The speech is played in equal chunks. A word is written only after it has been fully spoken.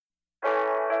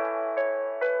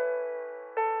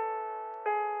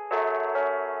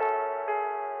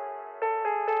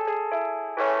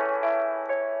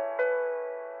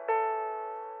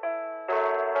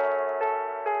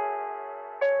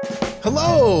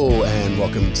Hello, and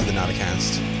welcome to the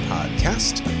Nauticast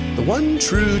podcast, the one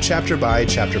true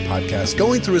chapter-by-chapter podcast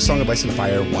going through A Song of Ice and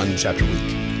Fire one chapter a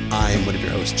week. I'm one of your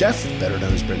hosts, Jeff, better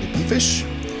known as Brendan Beefish.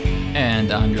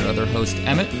 And I'm your other host,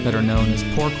 Emmett, better known as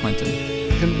Poor Quentin.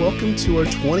 And welcome to our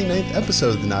 29th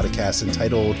episode of the Nauticast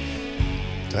entitled,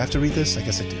 do I have to read this? I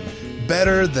guess I do.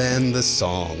 Better Than the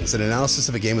Songs, an analysis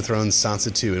of a Game of Thrones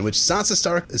Sansa 2, in which Sansa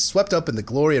Stark is swept up in the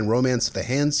glory and romance of the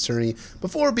Hand's tourney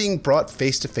before being brought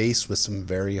face to face with some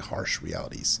very harsh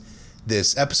realities.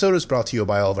 This episode is brought to you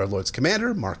by all of our Lords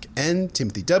Commander, Mark N.,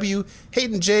 Timothy W.,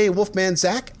 Hayden J., Wolfman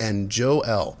Zach, and Joe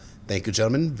L. Thank you,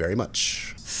 gentlemen, very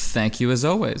much. Thank you as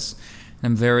always.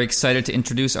 I'm very excited to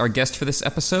introduce our guest for this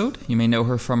episode. You may know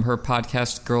her from her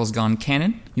podcast, Girls Gone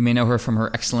Canon. You may know her from her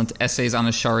excellent essays on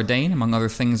Ashara Dane, among other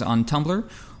things on Tumblr.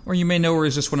 Or you may know her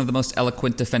as just one of the most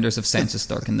eloquent defenders of Sansa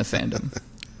Stark in the fandom.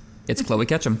 It's Chloe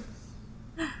Ketchum.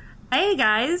 Hey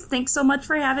guys, thanks so much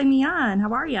for having me on.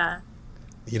 How are ya?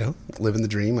 You know, living the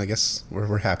dream, I guess.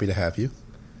 We're happy to have you.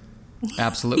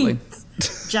 Absolutely.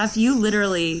 Jeff, you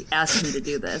literally asked me to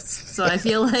do this, so I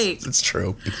feel like... It's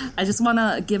true. I just want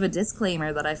to give a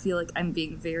disclaimer that I feel like I'm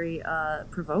being very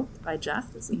provoked by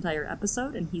Jeff this entire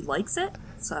episode, and he likes it,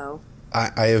 so...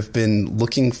 I have been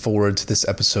looking forward to this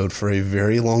episode for a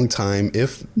very long time,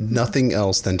 if nothing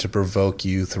else than to provoke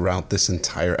you throughout this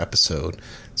entire episode.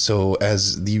 So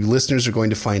as the listeners are going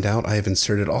to find out, I have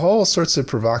inserted all sorts of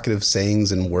provocative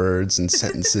sayings and words and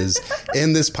sentences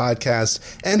in this podcast,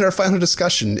 and our final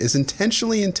discussion is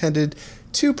intentionally intended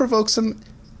to provoke some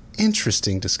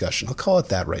interesting discussion. I'll call it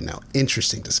that right now.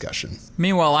 Interesting discussion.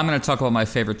 Meanwhile, I'm going to talk about my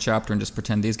favorite chapter and just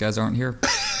pretend these guys aren't here.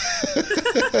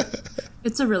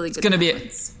 It's a really good It's going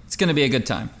to be a good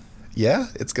time. Yeah,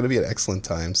 it's going to be an excellent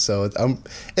time. So,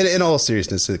 in all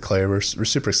seriousness, Claire, we're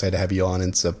super excited to have you on.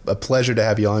 It's a pleasure to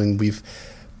have you on, and we've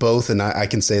both, and I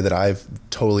can say that I've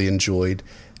totally enjoyed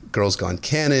Girls Gone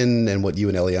Canon and what you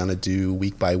and Eliana do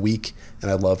week by week,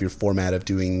 and I love your format of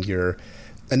doing your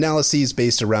analyses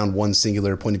based around one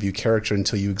singular point of view character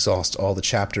until you exhaust all the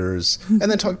chapters, and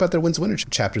then talk about their wins winner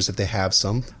chapters if they have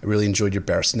some. I really enjoyed your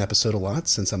Barristan episode a lot,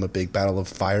 since I'm a big Battle of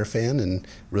Fire fan, and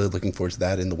really looking forward to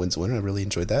that in the wins winner. I really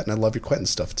enjoyed that, and I love your Quentin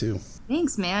stuff too.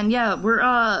 Thanks, man. Yeah,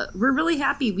 we're really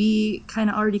happy. We kind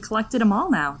of already collected them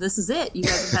all now. This is it. You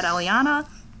guys have had Eliana.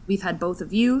 We've had both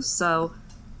of you, so...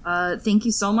 thank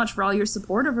you so much for all your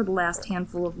support over the last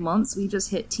handful of months. We just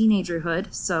hit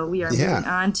teenagerhood, so we are moving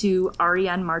on to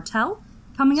Arianne Martell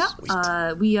coming up.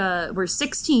 We're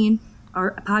 16.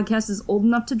 Our podcast is old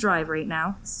enough to drive right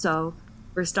now, so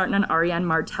we're starting on Arianne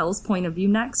Martell's point of view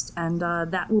next, and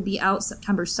that will be out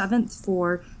September 7th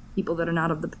for people that are not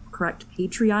of the correct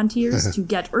Patreon tiers to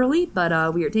get early,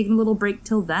 but we are taking a little break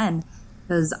till then,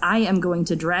 because I am going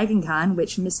to Dragon Con,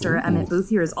 which Mr. Emmett Booth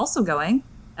here is also going,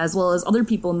 as well as other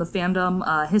people in the fandom.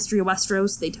 History of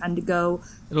Westeros, they tend to go.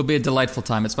 It'll be a delightful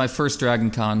time. It's my first Dragon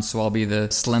Con, so I'll be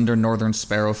the slender northern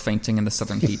sparrow fainting in the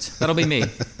southern heat. That'll be me.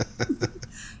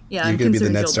 Yeah, you're going to be the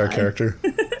Ned Stark character.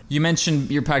 You mentioned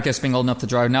your podcast being old enough to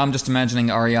drive. Now I'm just imagining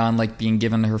Arianne like being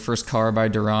given her first car by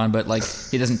Duran, but like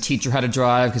he doesn't teach her how to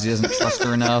drive because he doesn't trust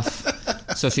her enough.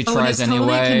 So she tries and it's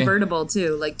anyway. Totally a convertible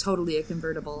too, like totally a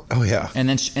convertible. Oh yeah. And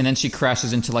then she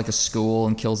crashes into like a school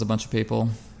and kills a bunch of people.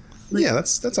 Like, yeah, that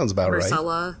sounds about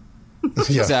Marcella. Right.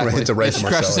 Yeah, exactly. right she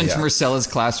crashes into Marcella's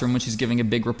classroom when she's giving a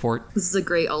big report. This is a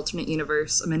great alternate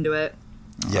universe. I'm into it.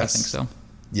 Yes. I think so.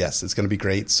 Yes, it's going to be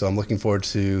great. So I'm looking forward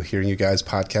to hearing you guys'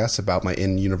 podcast about my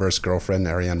in-universe girlfriend,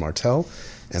 Arianne Martell.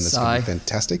 And that's going to be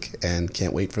fantastic, and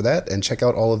can't wait for that. And check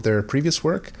out all of their previous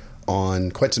work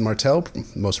on Quentin Martell,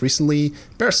 most recently,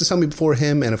 Barristan Selmy before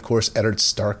him, and of course, Eddard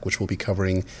Stark, which we'll be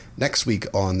covering next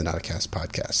week on the Nauticast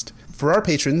podcast. For our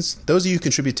patrons, those of you who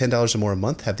contribute $10 or more a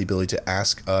month have the ability to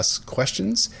ask us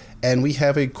questions. And we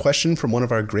have a question from one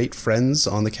of our great friends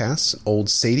on the cast, Old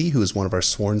Sadie, who is one of our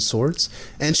sworn swords.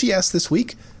 And she asked this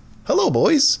week, "Hello,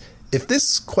 boys. If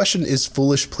this question is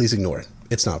foolish, please ignore it."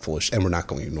 It's not foolish, and we're not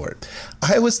going to ignore it.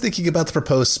 I was thinking about the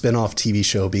proposed spin-off TV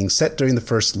show being set during the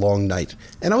first long night,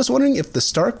 and I was wondering if the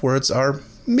Stark words are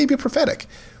maybe prophetic.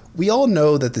 We all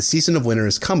know that the season of winter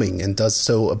is coming and does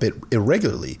so a bit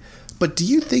irregularly, but do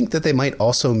you think that they might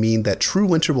also mean that true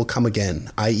winter will come again,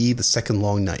 i.e. the second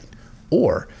long night?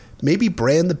 Or maybe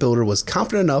Bran the Builder was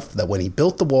confident enough that when he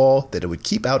built the wall that it would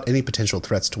keep out any potential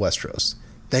threats to Westeros.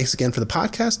 Thanks again for the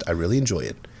podcast. I really enjoy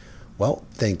it. Well,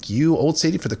 thank you, Old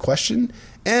Sadie, for the question,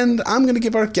 and I'm going to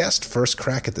give our guest first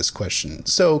crack at this question.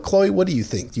 So, Chloe, what do you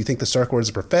think? Do you think the Stark words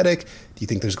are prophetic? Do you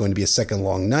think there's going to be a second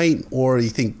long night? Or do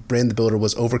you think Bran the Builder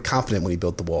was overconfident when he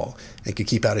built the wall and could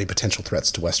keep out any potential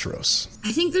threats to Westeros?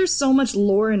 I think there's so much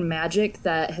lore and magic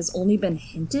that has only been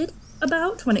hinted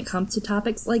about when it comes to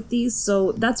topics like these.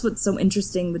 So that's what's so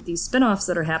interesting with these spin-offs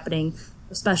that are happening,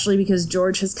 especially because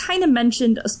George has kind of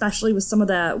mentioned, especially with some of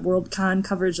that Worldcon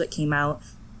coverage that came out,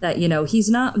 that, you know, he's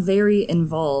not very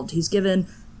involved. He's given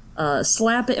a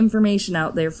slap of information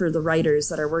out there for the writers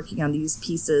that are working on these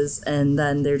pieces, and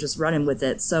then they're just running with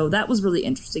it. So that was really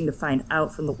interesting to find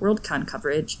out from the Worldcon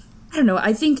coverage. I don't know,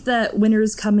 I think that Winter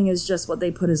is Coming is just what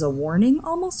they put as a warning,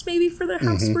 almost maybe, for their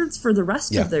house words for the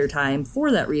rest of their time,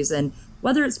 for that reason.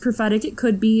 Whether it's prophetic, it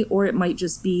could be, or it might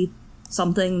just be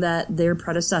something that their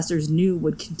predecessors knew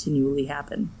would continually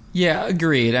happen. Yeah,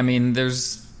 agreed. I mean,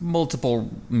 there's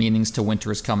multiple meanings to Winter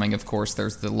is Coming, of course.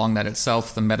 There's the long night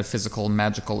itself, the metaphysical,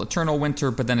 magical, eternal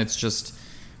winter, but then it's just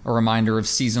a reminder of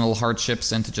seasonal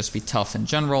hardships and to just be tough in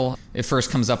general. It first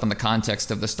comes up in the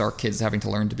context of the Stark kids having to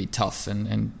learn to be tough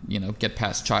and you know, get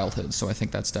past childhood, so I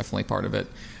think that's definitely part of it.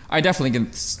 I definitely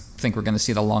think we're going to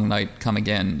see the long night come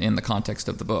again in the context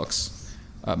of the books.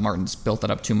 Martin's built it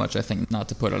up too much, I think, not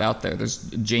to put it out there.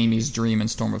 There's Jaime's dream in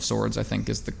Storm of Swords, I think,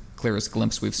 is the clearest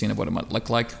glimpse we've seen of what it might look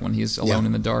like when he's alone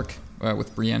in the dark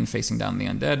with Brienne facing down the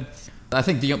undead. I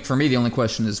think, for me, the only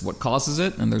question is what causes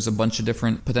it, and there's a bunch of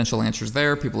different potential answers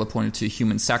there. People have pointed to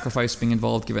human sacrifice being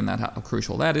involved, given that how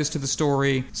crucial that is to the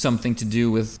story. Something to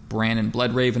do with Bran and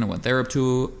Bloodraven and what they're up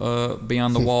to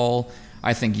beyond the wall.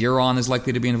 I think Euron is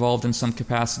likely to be involved in some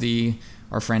capacity.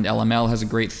 Our friend LML has a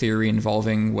great theory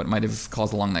involving what might have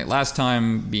caused the Long Night last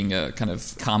time, being a kind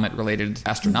of comet-related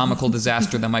astronomical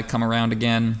disaster that might come around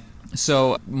again.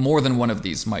 So more than one of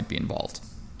these might be involved.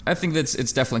 I think that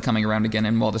it's definitely coming around again,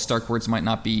 and while the Stark words might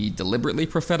not be deliberately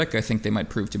prophetic, I think they might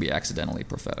prove to be accidentally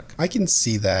prophetic. I can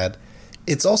see that.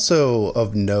 It's also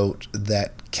of note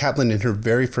that Catelyn, in her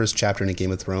very first chapter in A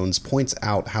Game of Thrones, points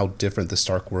out how different the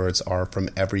Stark words are from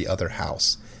every other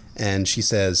house. And she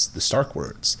says, the Stark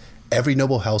words. Every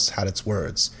noble house had its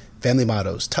words. Family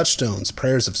mottos, touchstones,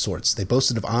 prayers of sorts. They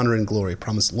boasted of honor and glory,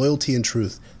 promised loyalty and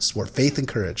truth, swore faith and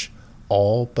courage.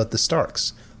 All but the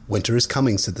Starks. Winter is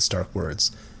coming, said the Stark words.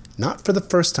 Not for the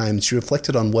first time, she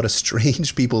reflected on what a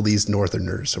strange people these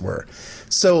Northerners were.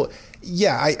 So,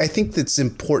 yeah, I think it's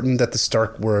important that the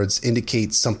Stark words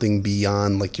indicate something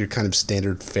beyond like your kind of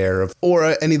standard fare of,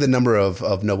 or any of the number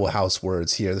of noble house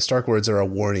words here. The Stark words are a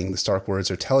warning. The Stark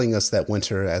words are telling us that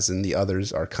winter, as in the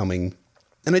others, are coming.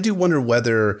 And I do wonder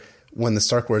whether when the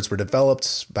Stark words were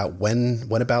developed, about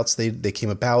whenabouts they came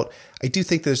about, I do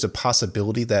think there's a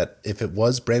possibility that if it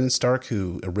was Brandon Stark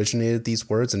who originated these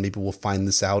words, and maybe we'll find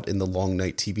this out in the Long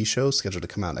Night TV show scheduled to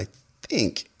come out, I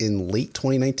think in late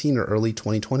 2019 or early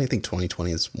 2020. I think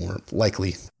 2020 is more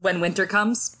likely. When winter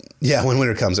comes? Yeah, when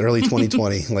winter comes, early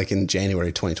 2020, like in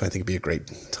January 2020, I think it'd be a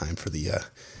great time for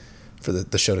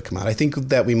the show to come out. I think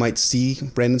that we might see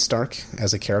Brandon Stark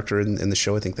as a character in the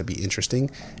show. I think that'd be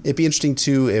interesting. It'd be interesting,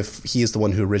 too, if he is the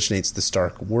one who originates the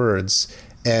Stark words,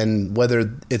 and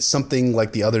whether it's something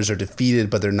like the others are defeated,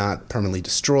 but they're not permanently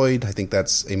destroyed. I think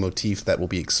that's a motif that will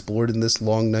be explored in this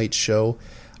Long Night show.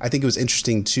 I think it was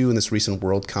interesting, too, in this recent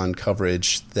Worldcon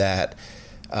coverage that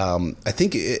I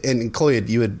think, and Chloe,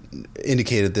 you had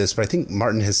indicated this, but I think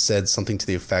Martin has said something to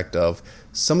the effect of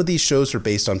some of these shows are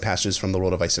based on passages from The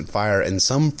World of Ice and Fire, and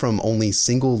some from only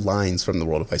single lines from The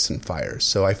World of Ice and Fire.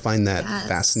 So I find that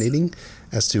fascinating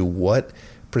as to what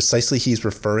precisely he's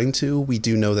referring to. We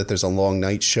do know that there's a Long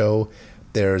Night show.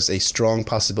 There's a strong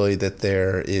possibility that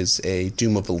there is a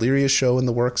Doom of Valyria show in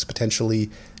the works, potentially,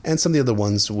 and some of the other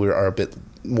ones are a bit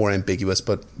more ambiguous,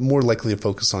 but more likely to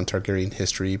focus on Targaryen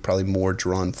history, probably more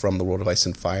drawn from The World of Ice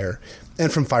and Fire,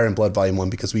 and from Fire and Blood Volume 1,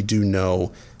 because we do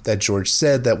know that George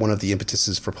said that one of the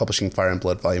impetuses for publishing Fire and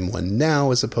Blood Volume 1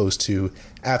 now, as opposed to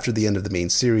after the end of the main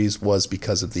series, was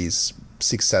because of these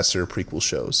successor prequel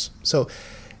shows. So,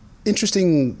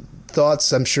 interesting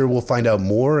thoughts. I'm sure we'll find out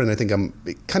more, and I think I'm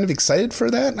kind of excited for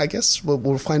that. I guess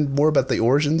we'll find more about the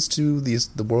origins to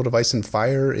the World of Ice and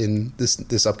Fire in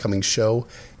this upcoming show.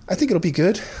 I think it'll be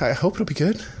good. I hope it'll be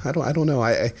good. I don't know.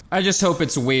 I just hope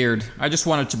it's weird. I just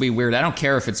want it to be weird. I don't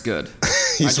care if it's good.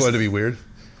 You just want it to be weird?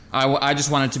 I just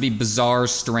want it to be bizarre,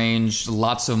 strange,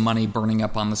 lots of money burning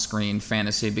up on the screen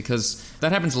fantasy, because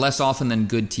that happens less often than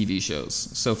good TV shows.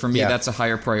 So for me, that's a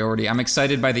higher priority. I'm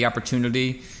excited by the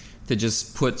opportunity to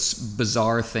just put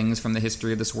bizarre things from the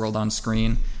history of this world on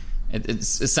screen. It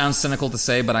sounds cynical to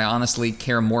say, but I honestly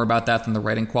care more about that than the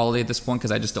writing quality at this point,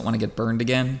 because I just don't want to get burned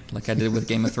again, like I did with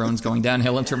Game of Thrones going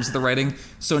downhill in terms of the writing.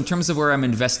 So in terms of where I'm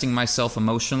investing myself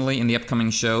emotionally in the upcoming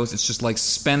shows, it's just like,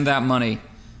 spend that money,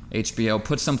 HBO.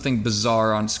 Put something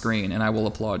bizarre on screen, and I will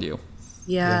applaud you.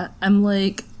 Yeah. I'm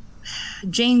like,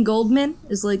 Jane Goldman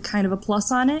is like kind of a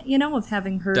plus on it, of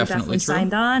having her definitely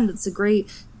signed on. It's a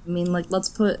great I mean, like, let's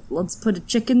put a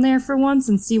chick in there for once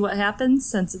and see what happens,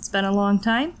 since it's been a long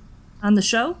time on the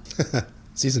show.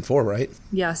 Season 4, right?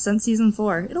 Yeah, since season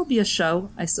 4. It'll be a show,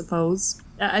 I suppose.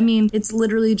 I mean, it's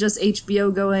literally just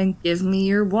HBO going, give me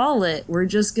your wallet. We're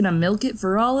just gonna milk it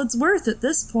for all it's worth at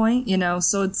this point, you know?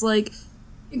 So it's like,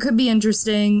 it could be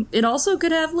interesting. It also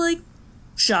could have, like,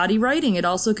 shoddy writing. It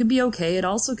also could be okay. It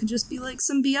also could just be, like,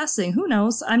 some BSing. Who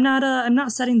knows? I'm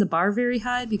not setting the bar very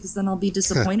high, because then I'll be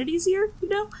disappointed easier, you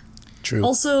know? True.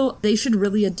 Also, they should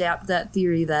really adapt that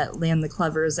theory that Lan the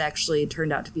Clever is actually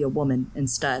turned out to be a woman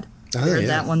instead.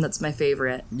 That one, that's my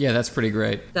favorite. Yeah, that's pretty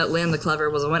great. That Lan the Clever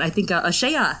was a one. I think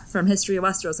Ashea from History of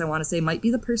Westeros, I want to say, might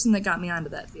be the person that got me onto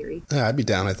that theory. Yeah, I'd be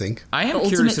down, I think. I am the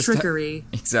curious ultimate trickery.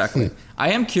 Exactly.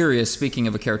 I am curious, speaking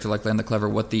of a character like Lan the Clever,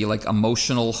 what the like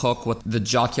emotional hook, what the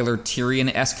jocular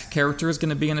Tyrion-esque character is going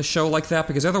to be in a show like that,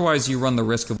 because otherwise you run the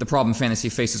risk of the problem fantasy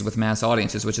faces with mass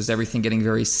audiences, which is everything getting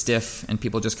very stiff and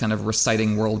people just kind of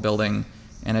reciting world building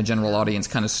and a general audience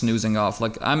kind of snoozing off.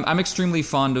 Like, I'm extremely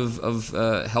fond of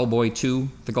Hellboy 2,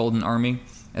 The Golden Army,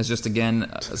 as just,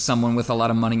 again, someone with a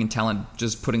lot of money and talent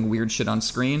just putting weird shit on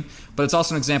screen. But it's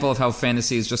also an example of how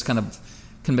fantasy is just kind of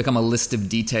can become a list of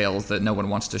details that no one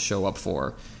wants to show up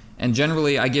for. And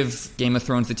generally, I give Game of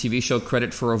Thrones, the TV show,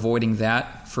 credit for avoiding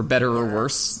that. For better or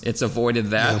worse, it's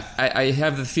avoided that. Yeah. I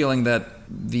have the feeling that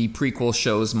the prequel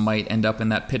shows might end up in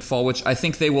that pitfall, which I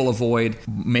think they will avoid,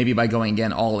 maybe by going,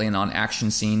 again, all in on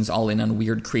action scenes, all in on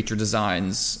weird creature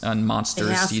designs, on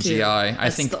monsters, CGI.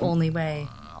 That's the only way.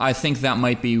 I think that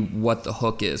might be what the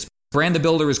hook is. Bran the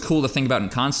Builder is cool to think about in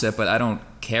concept, but I don't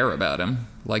care about him,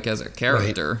 like, as a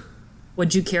character. Right.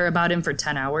 Would you care about him for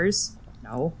 10 hours?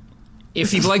 No.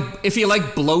 If he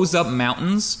blows up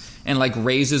mountains and like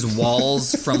raises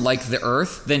walls from like the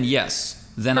earth, then yes.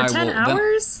 Then for I 10 will.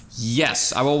 Hours?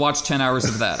 Yes, I will watch 10 hours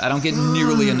of that. I don't get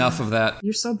nearly enough of that.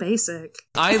 You're so basic.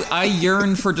 I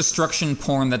yearn for destruction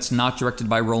porn that's not directed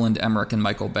by Roland Emmerich and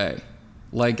Michael Bay.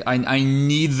 Like, I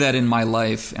need that in my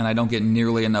life, and I don't get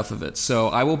nearly enough of it. So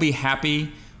I will be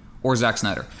happy, or Zack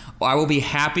Snyder. I will be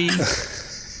happy.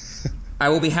 I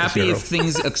will be happy if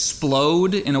things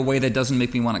explode in a way that doesn't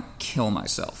make me want to kill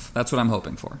myself. That's what I'm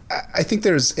hoping for. I think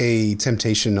there's a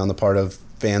temptation on the part of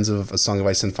fans of A Song of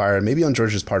Ice and Fire, and maybe on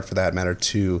George's part for that matter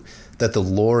too, that the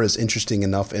lore is interesting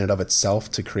enough in and of itself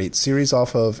to create series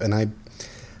off of, and I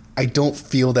don't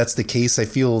feel that's the case. I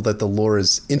feel that the lore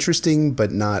is interesting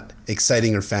but not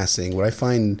exciting or fascinating. What I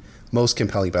find most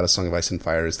compelling about A Song of Ice and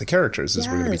Fire is the characters, as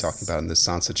we're going to be talking about in this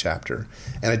Sansa chapter.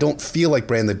 And I don't feel like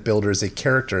Bran the Builder is a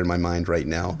character in my mind right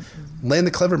now. Mm-hmm. Lan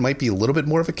the Clever might be a little bit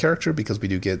more of a character because we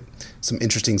do get some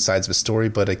interesting sides of a story,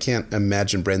 but I can't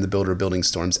imagine Bran the Builder building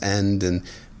Storm's End and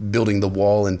building the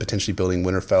Wall and potentially building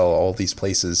Winterfell, all these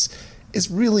places, is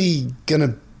really going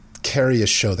to carry a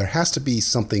show. There has to be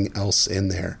something else in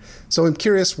there. So I'm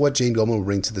curious what Jane Goldman will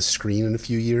bring to the screen in a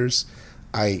few years.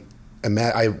 I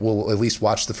will at least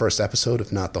watch the first episode,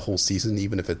 if not the whole season,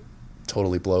 even if it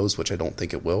totally blows, which I don't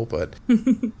think it will. But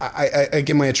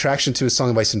again, my attraction to A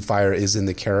Song of Ice and Fire is in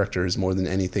the characters more than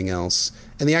anything else.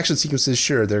 And the action sequences,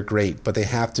 sure, they're great, but they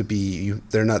have to be,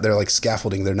 they're like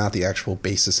scaffolding. They're not the actual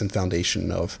basis and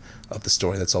foundation of the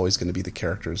story. That's always going to be the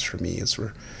characters for me, as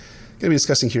we're going to be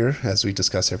discussing here, as we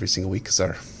discuss every single week, because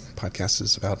our podcast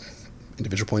is about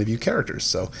individual point of view characters.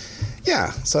 So yeah,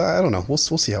 so I don't know. We'll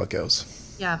see how it goes.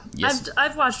 Yeah, yes.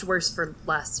 I've watched worse for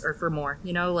less or for more,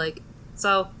 you know, like,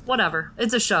 so whatever.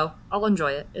 It's a show. I'll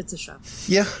enjoy it. It's a show.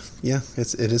 Yeah, it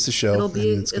is a show. It'll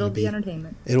be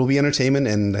entertainment. It'll be entertainment,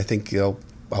 and I think I'll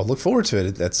look forward to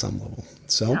it at some level.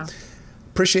 So. Yeah.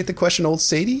 Appreciate the question, Old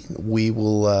Sadie. We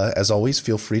will, as always,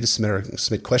 feel free to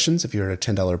submit questions if you're a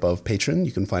 $10 above patron.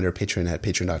 You can find our Patreon at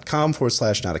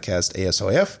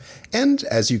patreon.com/NotAcastASOF. And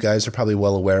as you guys are probably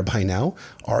well aware by now,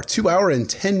 our 2-hour and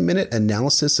 10-minute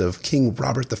analysis of King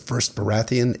Robert I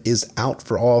Baratheon is out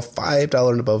for all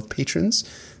 $5 and above patrons.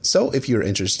 So if you're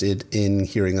interested in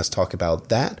hearing us talk about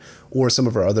that, or some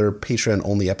of our other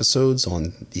Patreon-only episodes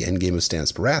on the endgame of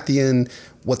Stannis Baratheon,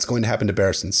 what's going to happen to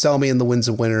Barristan Selmy in The Winds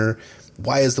of Winter,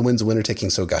 why is The Winds of Winter taking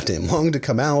so goddamn long to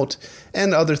come out,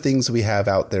 and other things we have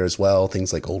out there as well,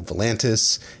 things like Old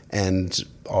Volantis, and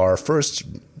our first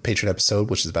Patreon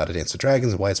episode, which is about A Dance with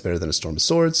Dragons and why it's better than A Storm of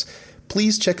Swords.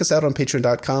 Please check us out on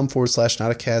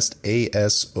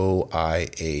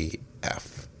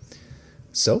patreon.com/NotAcastASOIAF.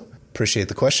 So, appreciate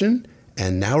the question,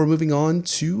 and now we're moving on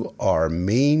to our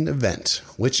main event,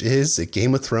 which is A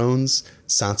Game of Thrones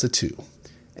Sansa 2.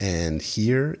 And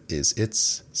here is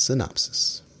its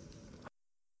synopsis.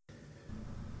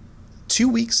 2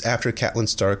 weeks after Catelyn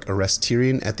Stark arrests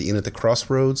Tyrion at the Inn at the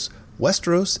Crossroads,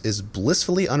 Westeros is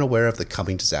blissfully unaware of the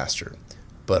coming disaster.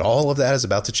 But all of that is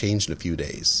about to change in a few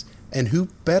days. And who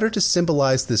better to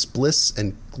symbolize this bliss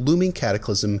and looming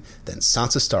cataclysm than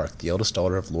Sansa Stark, the eldest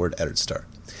daughter of Lord Eddard Stark.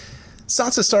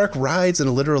 Sansa Stark rides in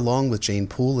a litter along with Jeyne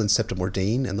Poole and Septa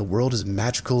Mordane, and the world is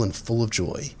magical and full of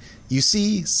joy. You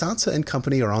see, Sansa and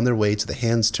company are on their way to the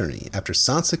Hand's tourney after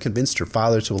Sansa convinced her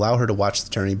father to allow her to watch the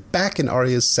tourney back in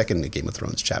Arya's second Game of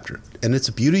Thrones chapter. And it's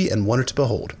a beauty and wonder to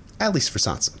behold, at least for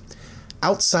Sansa.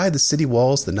 Outside the city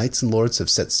walls, the knights and lords have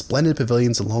set splendid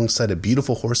pavilions alongside of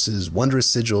beautiful horses,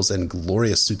 wondrous sigils, and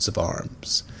glorious suits of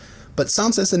arms. But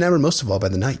Sansa is enamored most of all by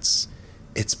the knights.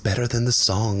 It's better than the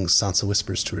songs, Sansa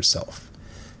whispers to herself.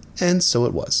 And so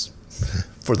it was.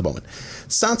 For the moment.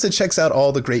 Sansa checks out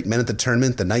all the great men at the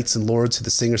tournament, the knights and lords who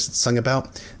the singers had sung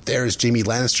about. There's Jaime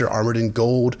Lannister armored in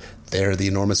gold. There the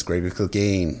enormous Gregor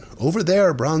Clegane. Over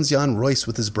there, Bronze Yohn Royce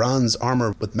with his bronze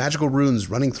armor with magical runes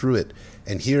running through it.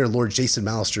 And here, Lord Jason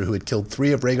Mallister, who had killed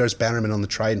 3 of Rhaegar's bannermen on the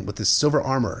Trident with his silver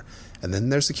armor. And then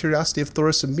there's the curiosity of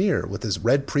Thoros of Myr with his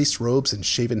red priest robes and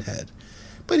shaven head.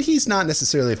 But he's not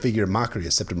necessarily a figure of mockery,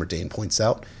 as Septa Mordane points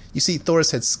out. You see,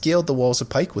 Thoros had scaled the walls of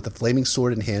Pike with a flaming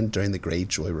sword in hand during the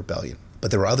Greyjoy Rebellion.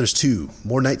 But there were others too.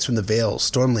 More knights from the Vale,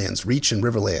 Stormlands, Reach, and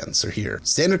Riverlands are here.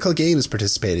 Sandor Clegane is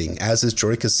participating, as is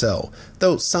Jorah Cassel,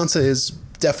 though Sansa is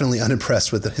definitely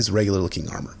unimpressed with his regular-looking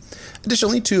armor.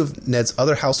 Additionally, 2 of Ned's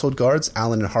other household guards,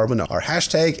 Alan and Harwin, are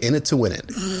 #in it to win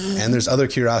it. And there's other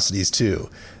curiosities too.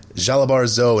 Jalabar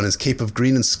Zoe in his cape of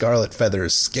green and scarlet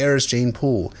feathers scares Jeyne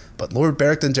Poole, but Lord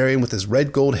Beric Dondarrion with his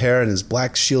red gold hair and his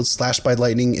black shield slashed by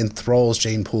lightning enthralls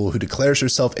Jeyne Poole, who declares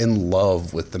herself in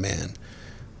love with the man.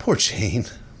 Poor Jeyne.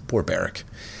 Poor Beric.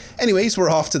 Anyways, we're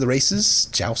off to the races,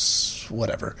 jousts,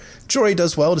 whatever. Jory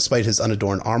does well despite his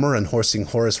unadorned armor and horsing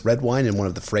Horace Redwine in one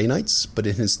of the Frey Knights, but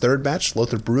in his third match,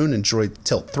 Lothar Brune and Jory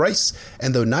tilt thrice,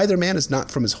 and though neither man is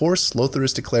knocked from his horse, Lothar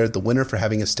is declared the winner for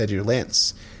having a steadier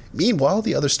lance. Meanwhile,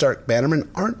 the other Stark bannermen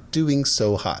aren't doing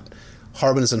so hot.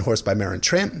 Harwin is unhorsed by Meryn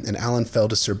Trant, and Alan fell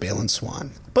to Sir Balon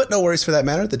Swan. But no worries for that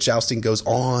matter, the jousting goes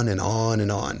on and on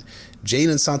and on. Jeyne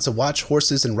and Sansa watch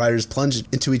horses and riders plunge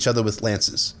into each other with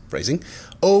lances, phrasing,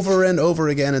 over and over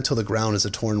again until the ground is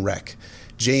a torn wreck.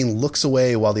 Jeyne looks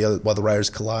away while the riders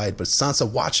collide, but Sansa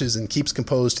watches and keeps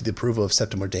composed to the approval of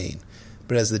Septa Mordane.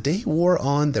 But as the day wore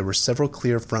on, there were several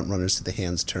clear frontrunners to the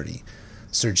Hand's tourney.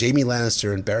 Sir Jaime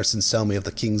Lannister and Barristan Selmy of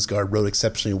the Kingsguard rode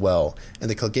exceptionally well,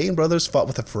 and the Clegane brothers fought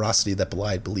with a ferocity that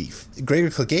belied belief. Gregor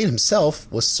Clegane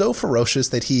himself was so ferocious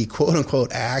that he,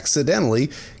 quote-unquote, accidentally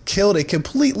killed a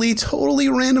completely, totally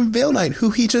random Vale Knight who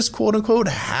he just, quote-unquote,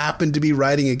 happened to be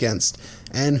riding against.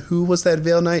 And who was that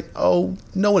Vale Knight? Oh,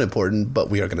 no one important, but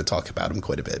we are going to talk about him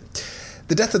quite a bit.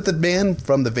 The death of the man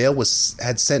from the Vale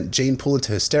had sent Jeyne Poole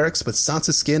into hysterics, but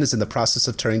Sansa's skin is in the process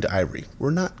of turning to ivory.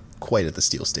 We're not quite at the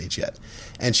steel stage yet,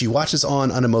 and she watches on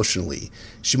unemotionally.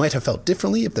 She might have felt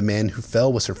differently if the man who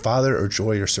fell was her father or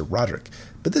Jory or Sir Roderick,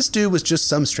 but this dude was just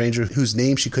some stranger whose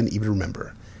name she couldn't even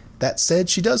remember. That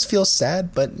said, she does feel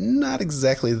sad, but not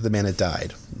exactly that the man had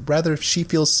died. Rather, she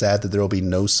feels sad that there will be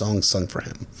no song sung for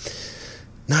him.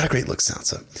 Not a great look,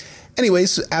 Sansa.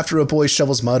 Anyways, after a boy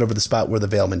shovels mud over the spot where the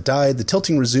Valeman died, the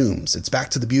tilting resumes. It's back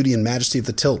to the beauty and majesty of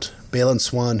the tilt. Balon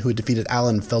Swan, who had defeated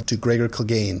Alan, fell to Gregor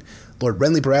Clegane. Lord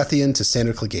Renly Baratheon to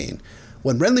Sandor Clegane.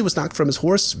 When Renly was knocked from his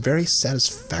horse, very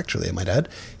satisfactorily, I might add,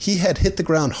 he had hit the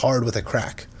ground hard with a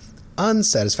crack.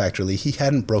 Unsatisfactorily, he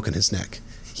hadn't broken his neck.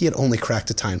 He had only cracked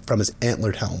a tine from his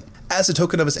antlered helm. As a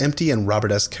token of his empty and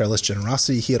Robert-esque careless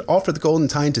generosity, he had offered the golden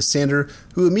tine to Sandor,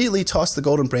 who immediately tossed the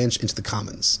golden branch into the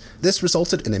commons. This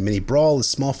resulted in a mini brawl as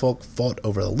small folk fought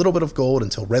over a little bit of gold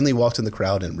until Renly walked in the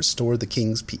crowd and restored the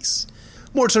king's peace.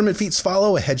 More tournament feats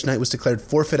follow. A hedge knight was declared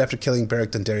forfeit after killing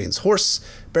Beric Dondarrion's horse.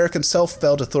 Beric himself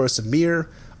fell to Thoros of Myr.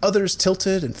 Others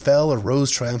tilted and fell or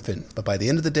rose triumphant, but by the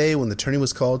end of the day, when the tourney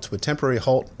was called to a temporary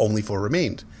halt, only 4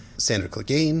 remained. Sandor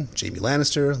Clegane, Jaime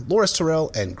Lannister, Loras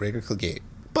Tyrell, and Gregor Clegane.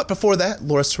 But before that,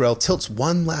 Loras Tyrell tilts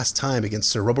one last time against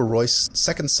Sir Robert Royce,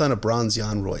 second son of Bronze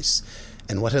Yohn Royce.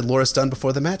 And what had Loras done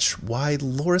before the match? Why,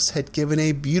 Loras had given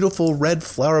a beautiful red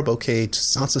flower bouquet to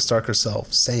Sansa Stark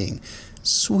herself, saying,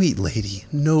 "Sweet lady,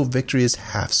 no victory is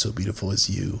half so beautiful as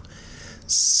you."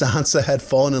 Sansa had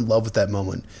fallen in love with that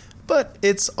moment, but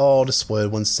it's all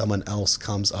despoiled when someone else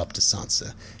comes up to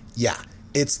Sansa. Yeah,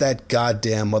 it's that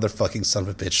goddamn motherfucking son of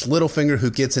a bitch, Littlefinger, who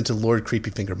gets into Lord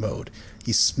Creepyfinger mode.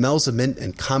 He smells a mint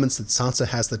and comments that Sansa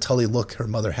has the Tully look her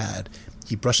mother had.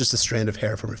 He brushes the strand of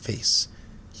hair from her face.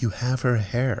 "You have her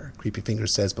hair," Creepyfinger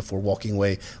says before walking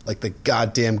away like the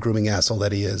goddamn grooming asshole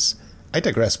that he is. I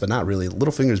digress, but not really.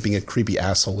 Littlefinger's being a creepy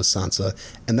asshole with Sansa,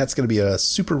 and that's going to be a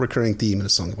super recurring theme in A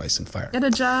Song of Ice and Fire. Get a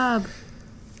job.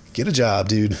 Get a job,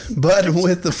 dude. But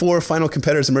with the 4 final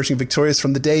competitors emerging victorious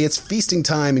from the day, it's feasting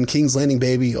time in King's Landing,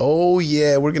 baby. Oh,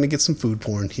 yeah, we're going to get some food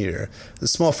porn here. The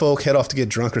small folk head off to get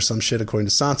drunk or some shit, according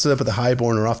to Sansa, but the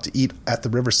highborn are off to eat at the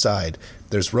riverside.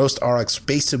 There's roast aurochs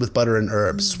basted with butter and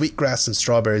herbs, sweetgrass and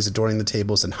strawberries adorning the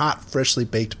tables, and hot, freshly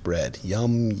baked bread.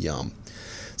 Yum, yum.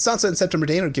 Sansa and Septa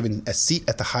Mordane are given a seat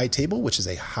at the high table, which is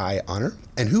a high honor.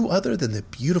 And who other than the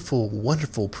beautiful,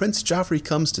 wonderful Prince Joffrey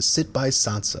comes to sit by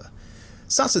Sansa?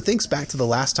 Sansa thinks back to the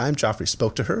last time Joffrey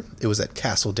spoke to her. It was at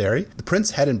Castle Derry. The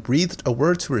prince hadn't breathed a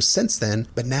word to her since then,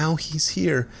 but now he's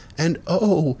here. And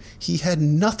oh, he had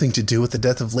nothing to do with the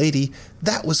death of Lady.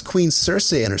 That was Queen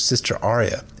Cersei and her sister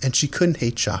Arya, and she couldn't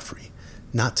hate Joffrey.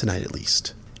 Not tonight, at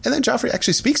least. And then Joffrey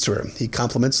actually speaks to her. He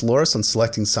compliments Loras on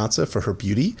selecting Sansa for her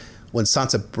beauty. When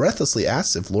Sansa breathlessly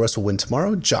asks if Loras will win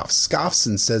tomorrow, Joff scoffs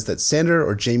and says that Sandor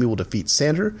or Jaime will defeat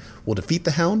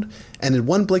the Hound, and in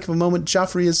one blink of a moment,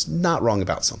 Joffrey is not wrong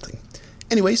about something.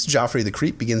 Anyways, Joffrey the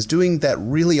Creep begins doing that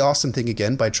really awesome thing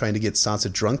again by trying to get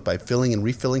Sansa drunk by filling and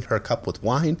refilling her cup with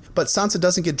wine, but Sansa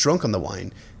doesn't get drunk on the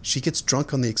wine. She gets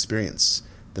drunk on the experience.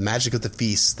 The magic of the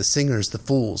feast, the singers, the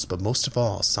fools, but most of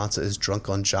all, Sansa is drunk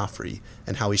on Joffrey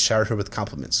and how he showered her with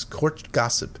compliments, court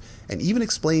gossip, and even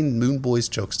explained Moon Boy's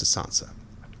jokes to Sansa.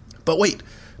 But wait,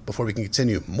 before we can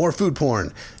continue, more food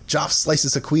porn. Joff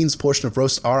slices a queen's portion of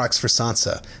roast aurochs for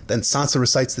Sansa. Then Sansa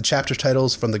recites the chapter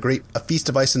titles from the great A Feast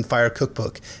of Ice and Fire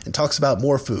cookbook and talks about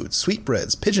more food,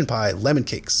 sweetbreads, pigeon pie, lemon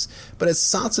cakes. But as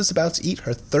Sansa's about to eat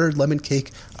her 3rd lemon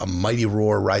cake, a mighty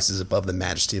roar rises above the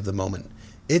majesty of the moment.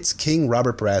 It's King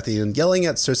Robert Baratheon yelling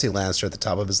at Cersei Lannister at the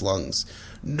top of his lungs.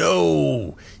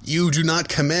 No! You do not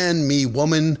command me,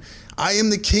 woman! I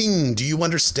am the king, do you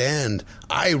understand?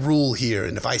 I rule here,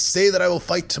 and if I say that I will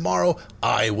fight tomorrow,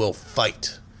 I will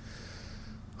fight.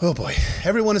 Oh boy,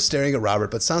 everyone is staring at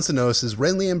Robert, but Sansa notices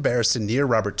Renly and Barristan near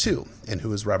Robert too. And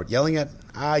who is Robert yelling at?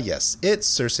 Ah yes, it's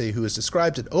Cersei, who is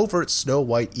described in overt Snow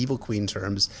White evil queen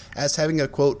terms as having a,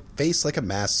 quote, face like a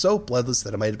mask so bloodless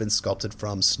that it might have been sculpted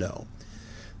from snow.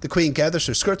 The queen gathers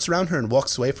her skirts around her and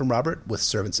walks away from Robert with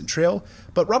servants in trail,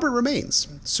 but Robert remains.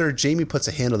 Sir Jaime puts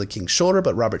a hand on the king's shoulder,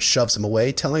 but Robert shoves him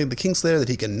away, telling the Kingslayer that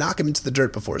he can knock him into the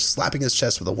dirt before slapping his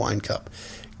chest with a wine cup.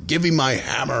 Give me my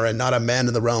hammer, and not a man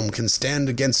in the realm can stand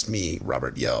against me,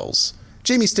 Robert yells.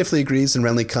 Jaime stiffly agrees, and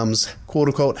Renly comes,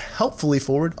 quote-unquote, helpfully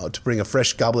forward to bring a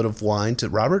fresh goblet of wine to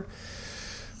Robert.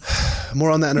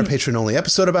 More on that in our Patreon-only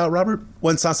episode about Robert.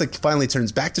 When Sansa finally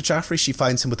turns back to Joffrey, she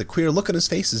finds him with a queer look on his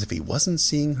face as if he wasn't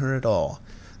seeing her at all.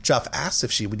 Joff asks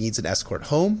if she needs an escort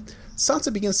home.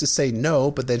 Sansa begins to say no,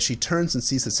 but then she turns and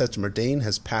sees that Septa Mordane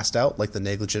has passed out like the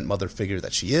negligent mother figure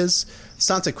that she is.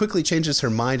 Sansa quickly changes her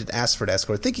mind and asks for an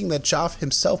escort, thinking that Joff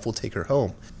himself will take her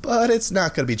home. But it's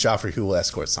not going to be Joffrey who will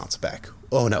escort Sansa back.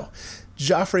 Oh no.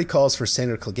 Joffrey calls for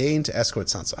Sandor Clegane to escort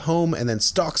Sansa home and then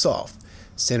stalks off.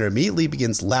 Sandor immediately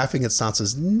begins laughing at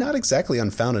Sansa's not exactly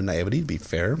unfounded naivety, to be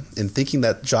fair, in thinking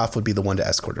that Joff would be the one to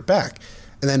escort her back,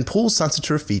 and then pulls Sansa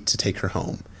to her feet to take her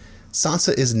home.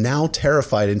 Sansa is now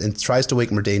terrified and tries to wake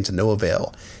Mordane to no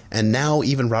avail, and now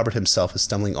even Robert himself is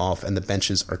stumbling off and the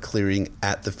benches are clearing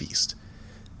at the feast.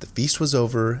 The feast was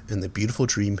over, and the beautiful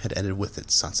dream had ended with it,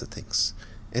 Sansa thinks.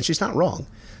 And she's not wrong.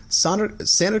 Sandor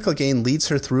Clegane leads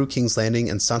her through King's Landing,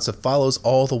 and Sansa follows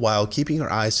all the while, keeping her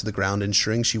eyes to the ground,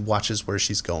 ensuring she watches where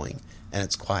she's going. And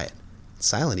it's quiet.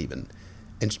 Silent even.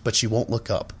 But she won't look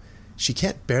up. She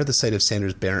can't bear the sight of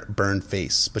Sandor's burned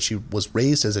face, but she was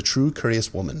raised as a true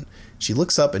courteous woman. She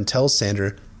looks up and tells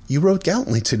Sandor, "You rode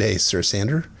gallantly today, Sir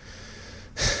Sandor."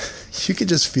 You can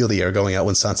just feel the air going out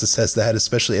when Sansa says that,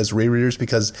 especially as rereaders,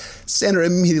 because Sandor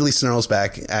immediately snarls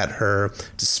back at her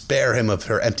to spare him of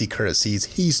her empty courtesies.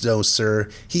 He's no sir,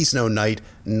 he's no knight,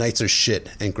 knights are shit,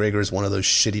 and Gregor is one of those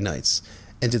shitty knights.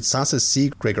 And did Sansa see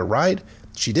Gregor ride?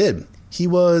 She did. He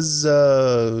was,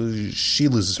 she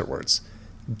loses her words.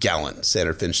 Gallant,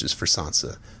 Sandor finishes for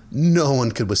Sansa. No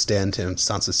one could withstand him,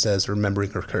 Sansa says,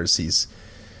 remembering her courtesies.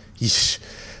 Yeesh.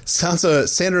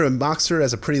 Sandor mocks her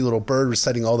as a pretty little bird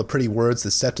reciting all the pretty words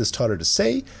that Septa's taught her to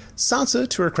say. Sansa,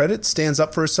 to her credit, stands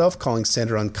up for herself, calling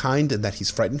Sandor unkind and that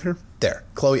he's frightened her. There,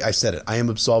 Chloe, I said it. I am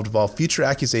absolved of all future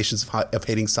accusations of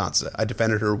hating Sansa. I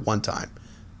defended her one time.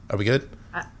 Are we good?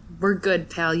 We're good,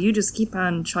 pal. You just keep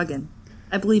on chugging.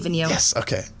 I believe in you. Yes,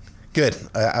 okay. Good.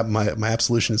 My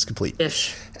absolution is complete.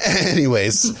 Ish.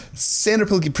 Anyways, Sandor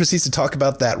proceeds to talk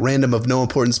about that random of no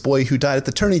importance boy who died at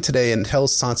the tourney today and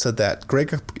tells Sansa that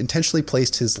Gregor intentionally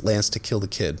placed his lance to kill the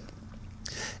kid.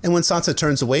 And when Sansa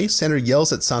turns away, Sandor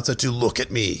yells at Sansa to look at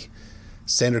me.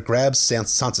 Sandor grabs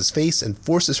Sansa's face and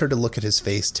forces her to look at his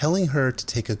face, telling her to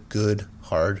take a good,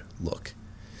 hard look.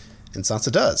 And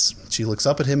Sansa does. She looks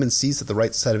up at him and sees that the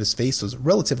right side of his face was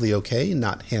relatively okay,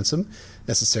 not handsome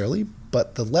necessarily,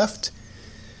 but the left,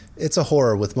 it's a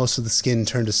horror with most of the skin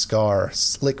turned to scar.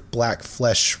 Slick black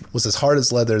flesh was as hard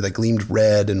as leather that gleamed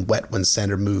red and wet when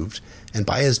Sandor moved, and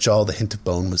by his jaw the hint of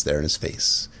bone was there in his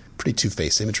face. Pretty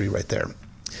Two-Face imagery right there.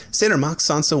 Sandor mocks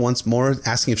Sansa once more,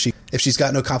 asking if she's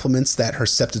got no compliments that her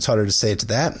septa taught her to say it to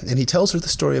that, and he tells her the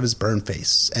story of his burned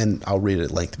face, and I'll read it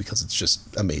at length because it's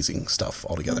just amazing stuff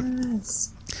altogether.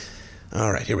 Yes.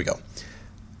 All right, here we go.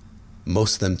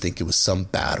 Most of them think it was some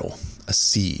battle, a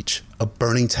siege, a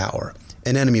burning tower,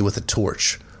 an enemy with a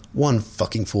torch. One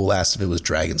fucking fool asked if it was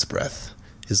dragon's breath.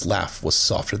 His laugh was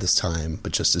softer this time,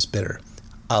 but just as bitter.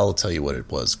 I'll tell you what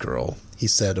it was, girl, he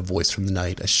said, a voice from the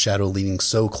night, a shadow leaning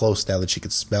so close now that she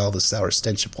could smell the sour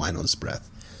stench of wine on his breath.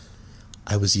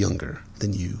 I was younger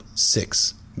than you,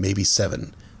 6, maybe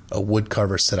 7. A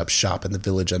woodcarver set up shop in the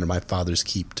village under my father's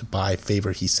keep. To buy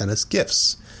favor, he sent us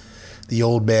gifts. The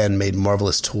old man made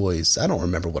marvelous toys. I don't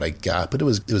remember what I got, but it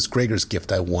was Gregor's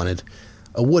gift I wanted.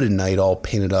 A wooden knight all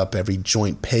painted up, every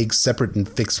joint pegged separate and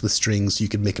fixed with strings so you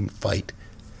could make him fight.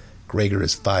 Gregor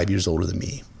is 5 years older than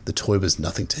me. The toy was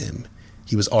nothing to him.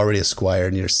 He was already a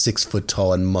squire, near 6 foot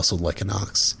tall and muscled like an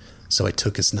ox. So I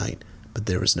took his knight, but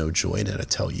there was no joy in it, I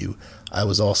tell you. I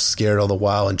was all scared all the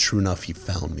while, and true enough, he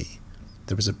found me.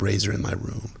 There was a brazier in my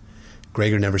room.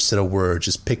 Gregor never said a word,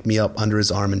 just picked me up under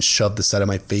his arm and shoved the side of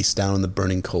my face down in the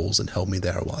burning coals and held me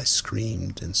there while I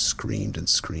screamed and screamed and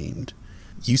screamed.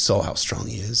 You saw how strong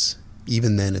he is.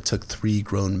 Even then, it took 3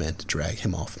 grown men to drag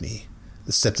him off me.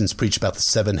 The Septons preach about the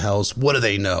 7 hells. What do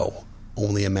they know?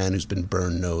 Only a man who's been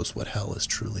burned knows what hell is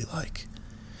truly like.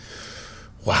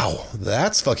 Wow,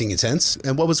 that's fucking intense.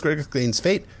 And what was Gregor Clegane's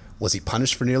fate? Was he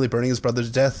punished for nearly burning his brother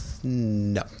to death?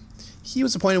 No. He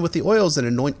was appointed with the oils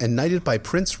and knighted by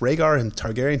Prince Rhaegar and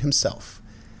Targaryen himself.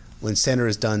 When Sandor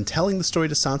is done telling the story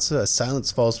to Sansa, a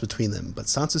silence falls between them, but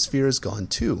Sansa's fear is gone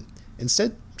too.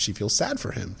 Instead, she feels sad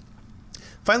for him.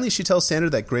 Finally, she tells Sandor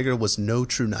that Gregor was no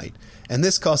true knight, and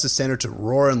this causes Sandor to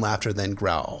roar in laughter, then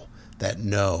growl that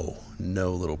no,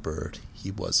 little bird,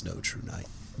 he was no true knight.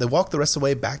 They walk the rest of the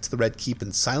way back to the Red Keep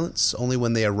in silence. Only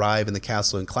when they arrive in the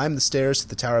castle and climb the stairs to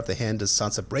the Tower of the Hand does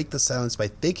Sansa break the silence by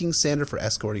thanking Sandor for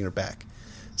escorting her back.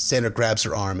 Sandor grabs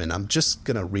her arm, and I'm just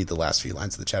going to read the last few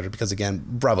lines of the chapter because, again,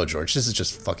 bravo, George. This is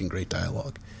just fucking great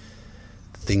dialogue.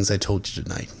 The things I told you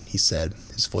tonight, he said,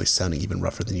 his voice sounding even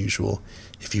rougher than usual.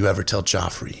 If you ever tell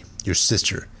Joffrey, your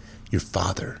sister, your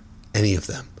father, any of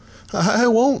them. I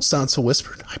won't, Sansa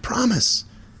whispered. I promise.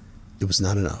 It was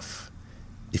not enough.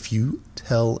 If you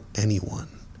tell anyone,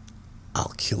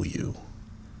 I'll kill you.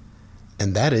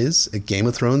 And that is a Game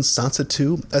of Thrones Sansa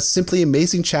 2, a simply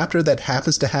amazing chapter that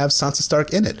happens to have Sansa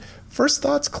Stark in it. First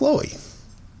thoughts, Chloe?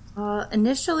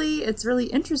 Initially, it's really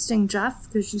interesting, Jeff,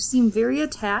 because you seem very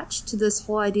attached to this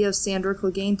whole idea of Sandor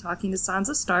Clegane talking to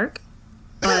Sansa Stark.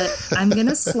 But I'm going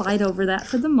to slide over that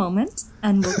for the moment,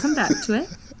 and we'll come back to it.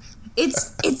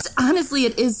 It's honestly,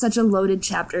 it is such a loaded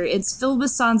chapter. It's filled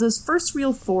with Sansa's first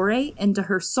real foray into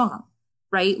her song,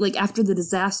 right? Like after the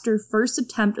disaster first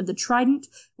attempt of the Trident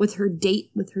with her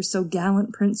date with her so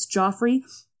gallant Prince Joffrey.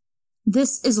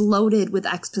 This is loaded with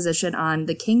exposition on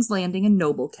the King's Landing and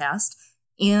Noble cast,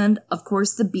 and of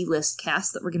course the B-list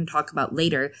cast that we're going to talk about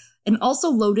later, and also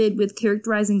loaded with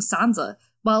characterizing Sansa.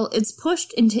 While it's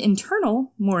pushed into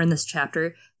internal, more in this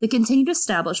chapter, the continued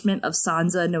establishment of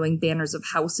Sansa knowing banners of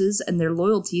houses and their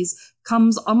loyalties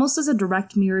comes almost as a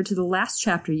direct mirror to the last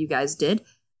chapter you guys did,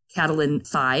 Catelyn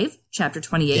 5, chapter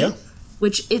 28,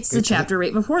 which it's the chapter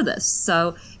right before this.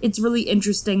 So it's really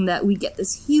interesting that we get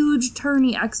this huge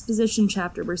turny exposition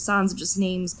chapter where Sansa just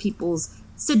names people's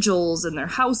sigils and their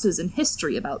houses and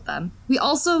history about them. We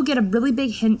also get a really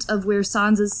big hint of where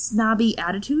Sansa's snobby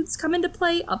attitudes come into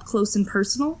play up close and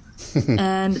personal,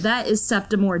 and that is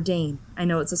Septa Mordane. I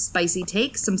know it's a spicy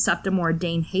take, some Septa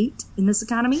Mordane hate in this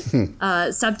economy.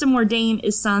 Septa Mordane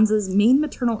is Sansa's main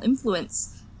maternal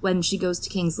influence when she goes to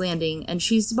King's Landing, and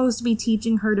she's supposed to be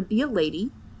teaching her to be a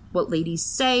lady, what ladies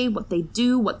say, what they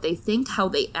do, what they think, how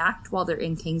they act while they're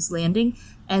in King's Landing.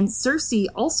 And Cersei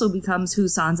also becomes who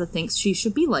Sansa thinks she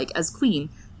should be like as queen.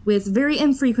 With very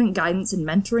infrequent guidance and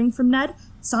mentoring from Ned,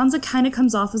 Sansa kind of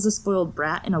comes off as a spoiled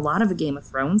brat in a lot of A Game of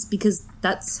Thrones because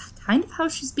that's kind of how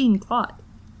she's being taught.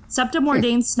 Septa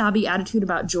Mordane's snobby attitude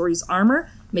about Jory's armor,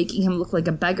 making him look like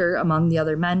a beggar among the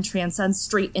other men, transcends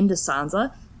straight into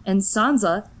Sansa, and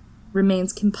Sansa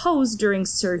remains composed during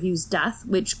Sir Hugh's death,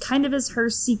 which kind of is her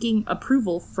seeking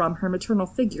approval from her maternal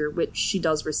figure, which she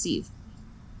does receive.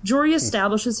 Jory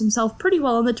establishes himself pretty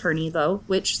well in the tourney, though,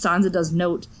 which Sansa does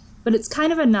note, but it's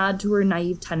kind of a nod to her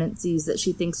naive tendencies that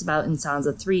she thinks about in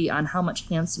Sansa 3 on how much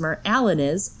handsomer Alan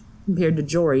is compared to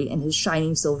Jory in his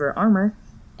shining silver armor,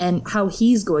 and how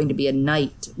he's going to be a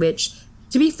knight, which,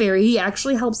 to be fair, he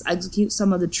actually helps execute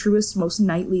some of the truest, most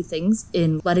knightly things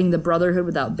in letting the Brotherhood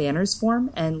without banners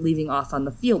form and leaving off on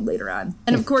the field later on.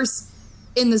 And of course,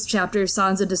 in this chapter,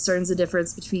 Sansa discerns the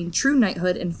difference between true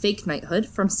knighthood and fake knighthood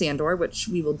from Sandor, which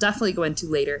we will definitely go into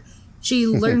later. She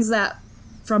learns that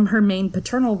from her main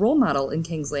paternal role model in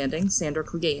King's Landing, Sandor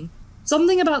Clegane.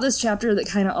 Something about this chapter that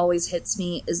kind of always hits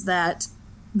me is that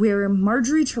where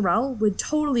Marjorie Tyrell would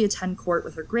totally attend court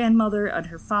with her grandmother and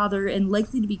her father and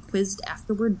likely to be quizzed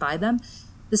afterward by them,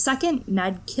 the second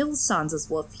Ned kills Sansa's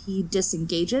wolf, he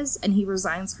disengages and he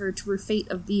resigns her to her fate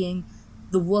of being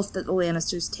the wolf that the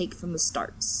Lannisters take from the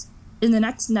Starks. In the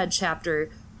next Ned chapter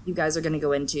you guys are going to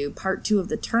go into, part 2 of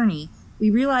the tourney, we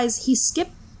realize he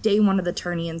skipped day 1 of the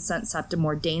tourney and sent Septa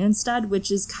Mordane instead, which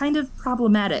is kind of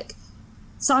problematic.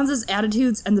 Sansa's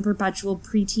attitudes and the perpetual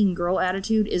preteen girl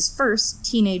attitude is first,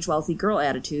 teenage wealthy girl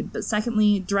attitude, but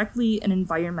secondly, directly an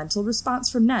environmental response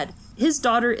from Ned. His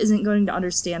daughter isn't going to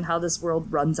understand how this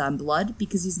world runs on blood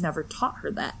because he's never taught her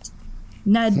that.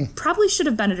 Ned probably should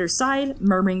have been at her side,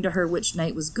 murmuring to her which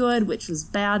night was good, which was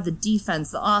bad, the defense,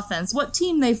 the offense, what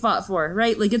team they fought for,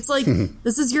 right? Like, it's like,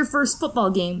 this is your first football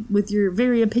game with your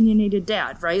very opinionated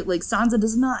dad, right? Like, Sansa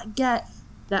does not get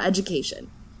that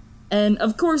education. And,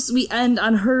 of course, we end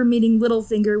on her meeting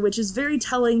Littlefinger, which is very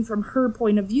telling from her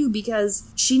point of view because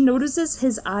she notices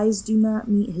his eyes do not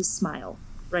meet his smile,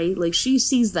 right? Like, she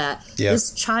sees that. Yeah.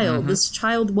 This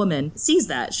child woman sees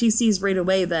that. She sees right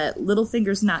away that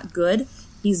Littlefinger's not good,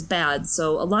 he's bad.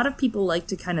 So a lot of people like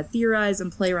to kind of theorize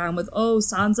and play around with, oh,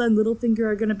 Sansa and Littlefinger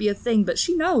are going to be a thing. But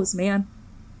she knows, man.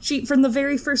 She, from the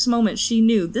very first moment, she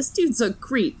knew this dude's a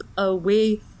creep, a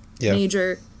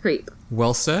major creep.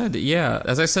 Well said, yeah.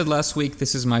 As I said last week,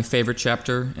 this is my favorite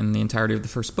chapter in the entirety of the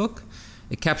first book.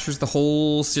 It captures the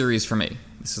whole series for me.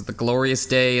 This is the glorious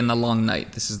day and the long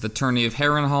night. This is the tourney of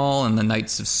Harrenhal and the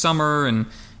nights of summer and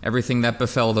everything that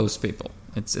befell those people.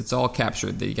 It's all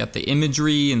captured. You got the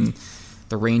imagery and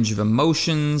the range of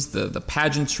emotions, the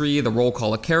pageantry, the roll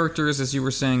call of characters, as you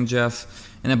were saying, Jeff.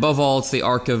 And above all, it's the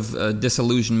arc of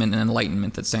disillusionment and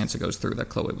enlightenment that Sansa goes through that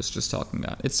Chloe was just talking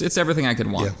about. It's everything I could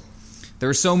want. Yeah. There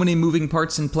are so many moving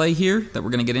parts in play here that we're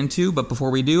going to get into, but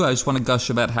before we do, I just want to gush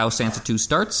about how Sansa 2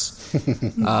 starts,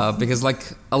 because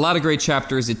like a lot of great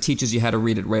chapters, it teaches you how to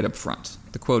read it right up front.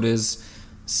 The quote is,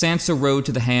 Sansa rode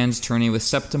to the hands tourney with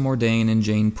Septa Mordane and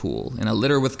Jane Poole, in a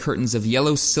litter with curtains of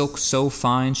yellow silk so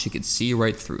fine she could see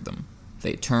right through them.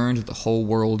 They turned the whole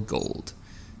world gold.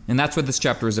 And that's what this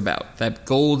chapter is about, that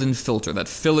golden filter, that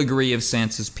filigree of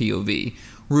Sansa's POV,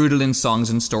 rooted in songs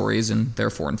and stories, and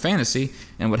therefore in fantasy,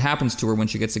 and what happens to her when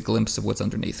she gets a glimpse of what's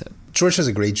underneath it. George does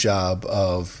a great job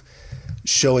of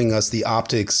showing us the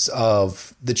optics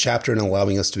of the chapter and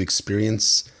allowing us to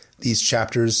experience these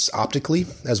chapters optically,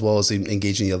 as well as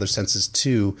engaging the other senses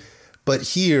too. But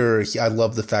here, I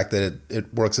love the fact that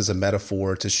it works as a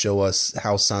metaphor to show us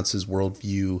how Sansa's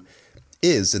worldview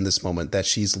is in this moment, that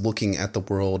she's looking at the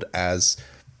world as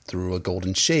through a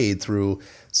golden shade, through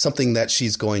something that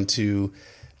she's going to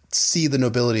see the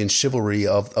nobility and chivalry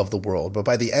of the world. But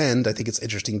by the end, I think it's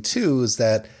interesting too, is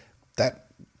that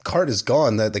cart is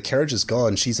gone, that the carriage is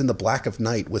gone. She's in the black of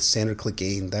night with Sandor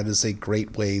Clegane. That is a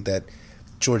great way that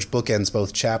George bookends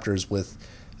both chapters with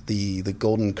the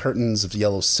golden curtains of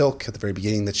yellow silk at the very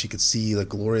beginning that she could see the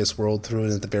glorious world through,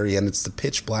 and at the very end it's the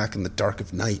pitch black and the dark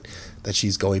of night that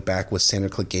she's going back with Sandor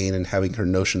Clegane and having her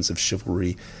notions of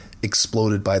chivalry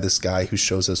exploded by this guy who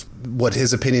shows us what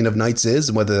his opinion of knights is,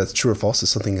 and whether that's true or false is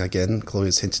something, again, Chloe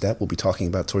has hinted at we'll be talking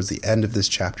about towards the end of this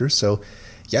chapter. So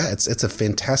yeah, it's a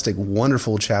fantastic,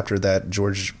 wonderful chapter that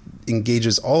George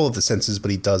engages all of the senses,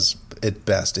 but he does it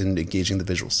best in engaging the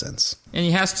visual sense. And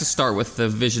he has to start with the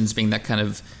visions being that kind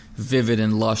of vivid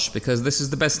and lush, because this is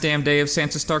the best damn day of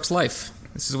Sansa Stark's life.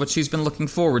 This is what she's been looking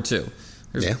forward to.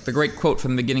 There's the great quote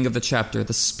from the beginning of the chapter.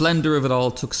 The splendor of it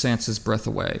all took Sansa's breath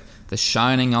away. The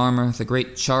shining armor, the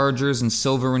great chargers in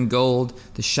silver and gold,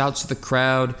 the shouts of the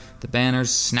crowd, the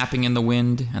banners snapping in the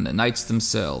wind, and the knights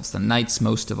themselves, the knights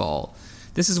most of all.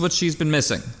 This is what she's been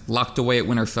missing, locked away at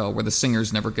Winterfell, where the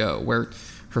singers never go, where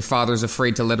her father's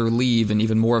afraid to let her leave and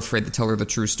even more afraid to tell her the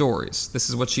true stories. This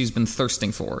is what she's been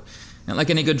thirsting for. And like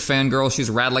any good fangirl, she's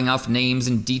rattling off names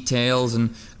and details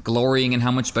and glorying in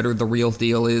how much better the real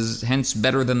deal is, hence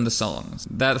better than the songs.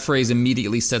 That phrase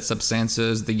immediately sets up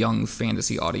Sansa as the young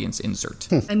fantasy audience insert.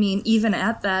 I mean, even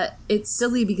at that, it's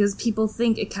silly because people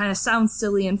think it kind of sounds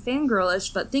silly and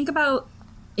fangirlish, but think about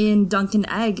in Dunk and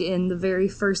Egg, in the very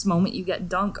first moment you get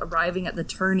Dunk arriving at the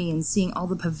tourney and seeing all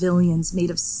the pavilions made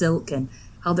of silk and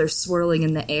how they're swirling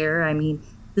in the air. I mean,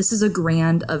 this is a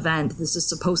grand event. This is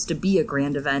supposed to be a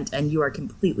grand event, and you are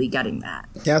completely getting that.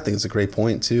 Yeah, I think it's a great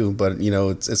point, too. But,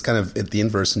 it's kind of the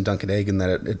inverse in Dunk and Egg in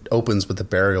that it opens with the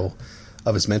burial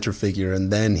of his mentor figure,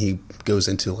 and then he goes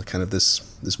into kind of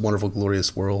this wonderful,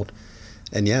 glorious world.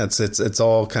 And yeah, it's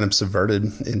all kind of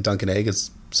subverted in Dunk and Egg.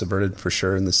 It's subverted for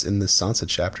sure in this Sansa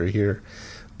chapter here.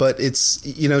 But it's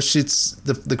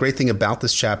the great thing about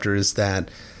this chapter is that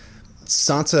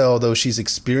Sansa, although she's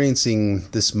experiencing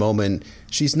this moment,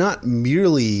 she's not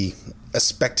merely a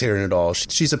spectator in it all.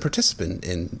 She's a participant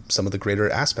in some of the greater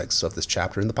aspects of this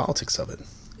chapter and the politics of it.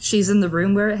 She's in the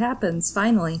room where it happens,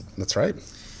 finally. That's right.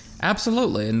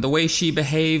 Absolutely. And the way she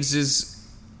behaves is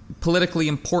politically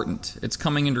important. It's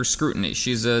coming under scrutiny.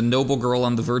 She's a noble girl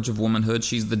on the verge of womanhood.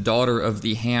 She's the daughter of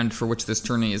the hand for which this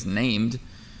tourney is named.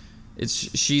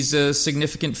 She's a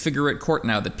significant figure at court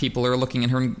now that people are looking at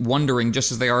her and wondering,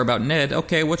 just as they are about Ned,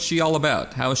 okay, what's she all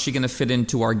about? How is she going to fit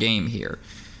into our game here?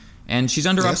 And she's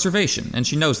under observation, and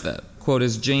she knows that. Quote,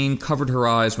 as Jane covered her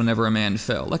eyes whenever a man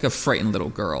fell, like a frightened little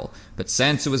girl. But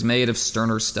Sansa was made of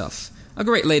sterner stuff. A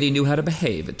great lady knew how to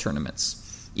behave at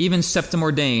tournaments. Even Septim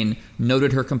Ordain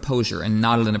noted her composure and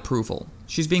nodded in approval.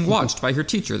 She's being watched by her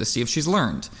teacher to see if she's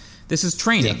learned. This is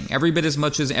training, every bit as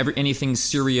much as anything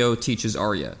Syrio teaches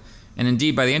Arya. And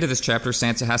indeed, by the end of this chapter,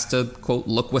 Sansa has to, quote,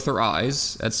 look with her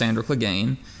eyes at Sandor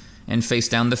Clegane and face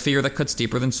down the fear that cuts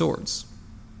deeper than swords.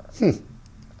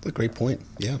 A great point,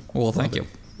 yeah. Well, thank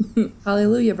you.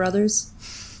 Hallelujah, brothers.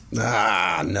 No.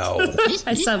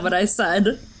 I said what I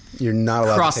said. You're not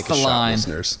allowed Cross to take the a shot, line.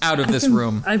 listeners. Out of this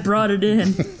room. I brought it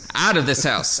in. Out of this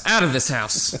house. Out of this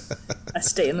house. I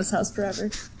stay in this house forever.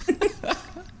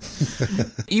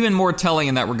 Even more telling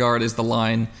in that regard is the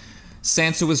line,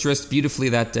 Sansa was dressed beautifully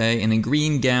that day in a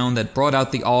green gown that brought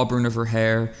out the auburn of her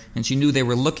hair, and she knew they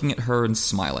were looking at her and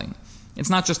smiling. It's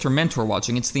not just her mentor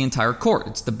watching, it's the entire court.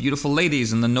 It's the beautiful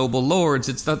ladies and the noble lords.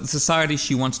 It's the society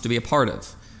she wants to be a part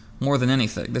of. More than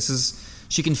anything.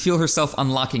 She can feel herself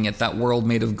unlocking at that world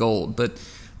made of gold. But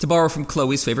to borrow from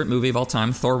Chloe's favorite movie of all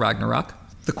time, Thor Ragnarok,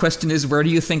 the question is, where do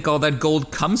you think all that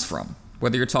gold comes from?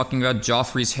 Whether you're talking about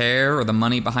Joffrey's hair or the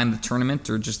money behind the tournament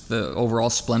or just the overall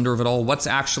splendor of it all, what's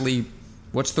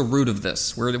the root of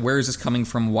this? Where is this coming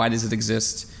from? Why does it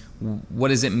exist? What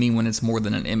does it mean when it's more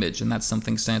than an image? And that's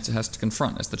something Sansa has to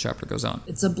confront as the chapter goes on.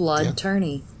 It's a blood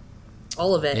tourney.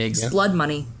 All of it. It's blood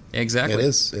money. Exactly. It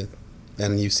is.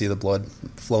 And you see the blood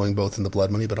flowing both in the blood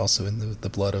money, but also in the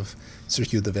blood of Sir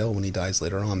Hugh the Veil when he dies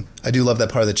later on. I do love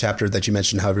that part of the chapter that you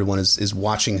mentioned, how everyone is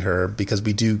watching her, because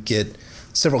we do get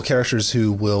several characters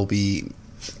who will be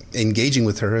engaging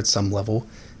with her at some level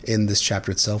in this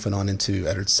chapter itself and on into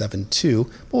Eddard 7 too.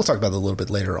 But we'll talk about that a little bit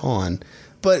later on.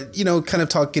 But, kind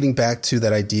of getting back to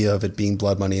that idea of it being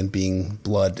blood money and being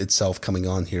blood itself coming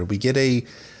on here, we get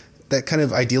that kind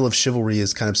of ideal of chivalry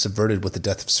is kind of subverted with the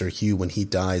death of Sir Hugh when he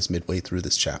dies midway through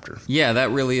this chapter. Yeah,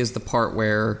 that really is the part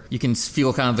where you can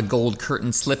feel kind of the gold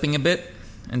curtain slipping a bit,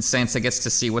 and Sansa gets to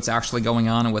see what's actually going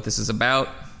on and what this is about.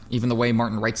 Even the way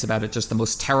Martin writes about it, just the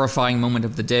most terrifying moment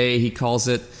of the day, he calls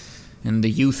it. And the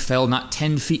youth fell not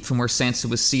 10 feet from where Sansa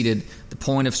was seated. The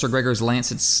point of Sir Gregor's lance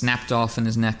had snapped off in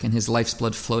his neck, and his life's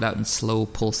blood flowed out in slow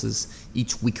pulses,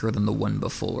 each weaker than the one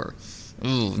before.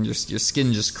 Ooh, and your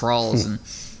skin just crawls. And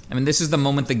I mean, this is the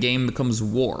moment the game becomes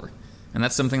war. And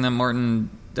that's something that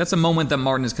that's a moment that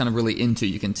Martin is kind of really into,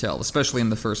 you can tell, especially in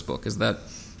the first book, is that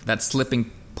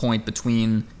slipping point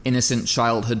between innocent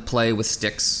childhood play with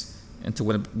sticks and to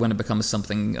when it becomes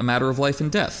a matter of life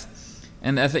and death.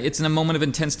 And it's in a moment of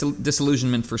intense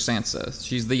disillusionment for Sansa.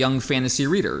 She's the young fantasy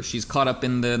reader. She's caught up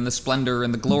in the splendor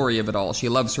and the glory of it all. She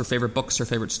loves her favorite books, her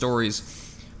favorite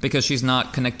stories, because she's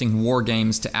not connecting war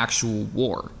games to actual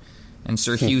war. And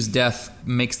Sir Hugh's death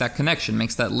makes that connection,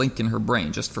 makes that link in her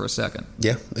brain just for a second.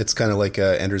 Yeah, it's kind of like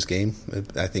Ender's Game.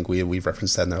 I think we've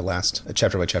referenced that in our last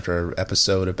chapter-by-chapter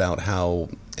episode about how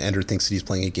Ender thinks that he's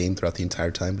playing a game throughout the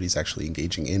entire time, but he's actually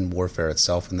engaging in warfare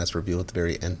itself, and that's revealed at the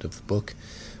very end of the book,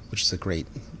 which is a great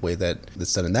way that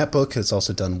it's done in that book. It's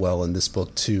also done well in this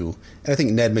book, too. And I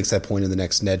think Ned makes that point in the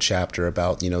next Ned chapter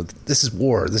about, this is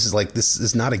war. This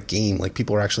is not a game. Like,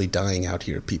 people are actually dying out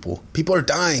here. People are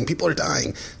dying. People are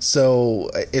dying.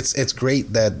 So it's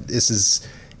great that this is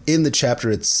in the chapter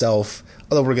itself,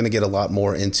 although we're going to get a lot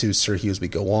more into Sir Hugh as we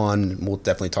go on. We'll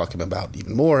definitely talk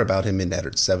even more about him in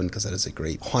Eddard 7, because that is a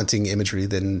great haunting imagery,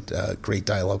 then great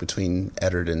dialogue between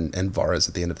Eddard and Varys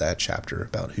at the end of that chapter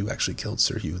about who actually killed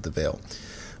Sir Hugh the Veil.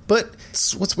 But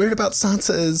what's weird about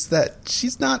Sansa is that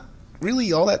she's not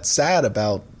really all that sad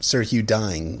about Sir Hugh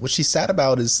dying. What she's sad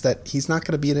about is that he's not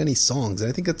going to be in any songs. And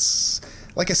I think it's,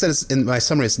 like I said in my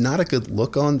summary, it's not a good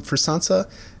look on for Sansa.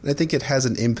 And I think it has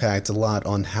an impact a lot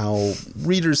on how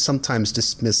readers sometimes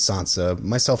dismiss Sansa,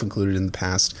 myself included in the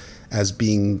past, as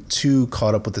being too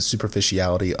caught up with the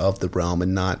superficiality of the realm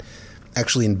and not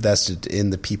actually invested in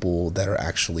the people that are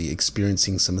actually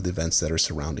experiencing some of the events that are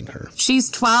surrounding her. She's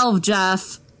 12,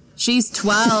 Jeff. She's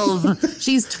 12.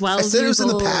 She's 12 I said it was in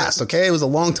the old. past, okay? It was a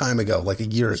long time ago, like a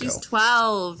year ago. She's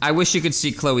 12. I wish you could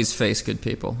see Chloe's face, good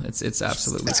people. It's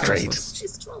absolutely It's great. priceless.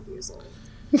 She's 12 years old.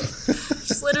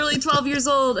 She's literally 12 years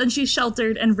old, and she's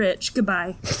sheltered and rich.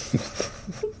 Goodbye.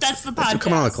 That's the podcast.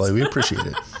 Come on, Chloe. We appreciate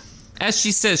it. As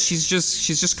she says, she's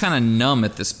just kind of numb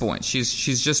at this point.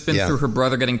 She's just been through her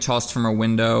brother getting tossed from her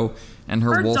window and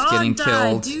her wolf getting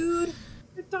killed. Dude.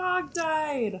 Her dog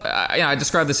died. I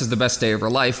describe this as the best day of her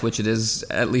life, which it is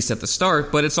at least at the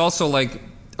start, but it's also like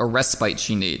a respite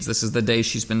she needs. This is the day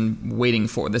she's been waiting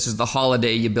for. This is the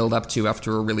holiday you build up to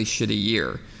after a really shitty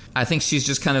year. I think she's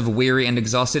just kind of weary and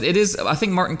exhausted. I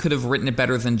think Martin could have written it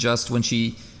better than just when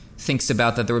she thinks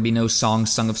about that there would be no song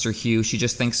sung of Sir Hugh. She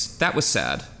just thinks that was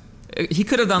sad. He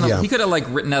could have done. He could have like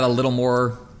written that a little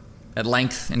more at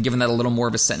length and given that a little more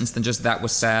of a sentence than just that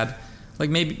was sad. Like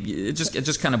maybe it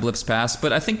just kind of blips past.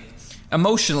 But I think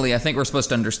emotionally, I think we're supposed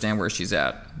to understand where she's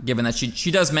at, given that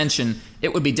she does mention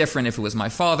it would be different if it was my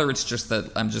father. It's just that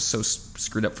I'm just so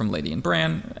screwed up from Lady and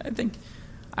Bran.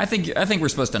 I think we're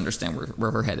supposed to understand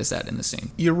where her head is at in the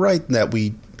scene. You're right that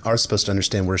we are supposed to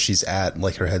understand where she's at,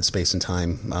 like her head space and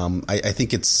time. I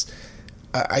think it's.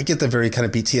 I get the very kind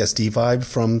of PTSD vibe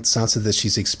from Sansa that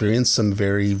she's experienced some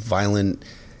very violent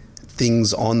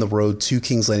things on the road to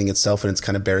King's Landing itself, and it's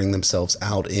kind of bearing themselves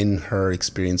out in her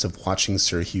experience of watching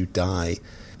Sir Hugh die.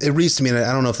 It reads to me, and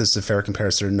I don't know if this is a fair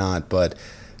comparison or not, but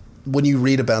when you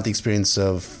read about the experience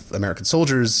of American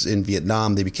soldiers in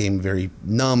Vietnam, they became very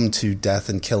numb to death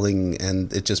and killing,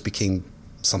 and it just became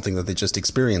something that they just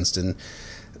experienced. And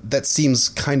that seems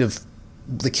kind of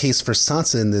the case for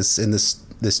Sansa in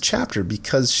this chapter,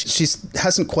 because she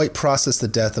hasn't quite processed the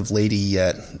death of Lady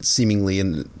yet, seemingly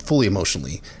and fully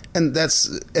emotionally. And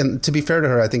to be fair to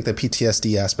her, I think the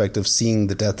PTSD aspect of seeing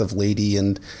the death of Lady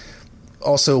and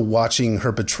also watching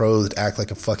her betrothed act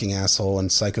like a fucking asshole and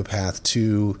psychopath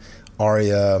to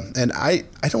Arya. And I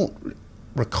don't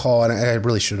recall, and I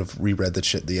really should have reread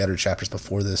the Eddard chapters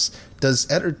before this. Does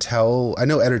Eddard tell, I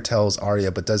know Eddard tells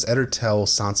Arya, but does Eddard tell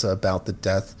Sansa about the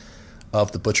death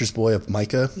of the butcher's boy of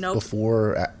Micah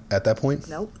before at that point?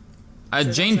 Nope.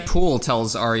 Jane Poole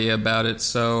tells Arya about it,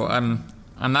 so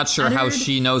I'm not sure how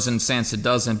she knows and Sansa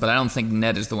doesn't, but I don't think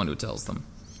Ned is the one who tells them.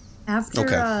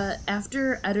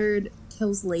 After Eddard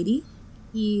kills Lady,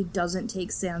 he doesn't take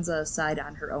Sansa aside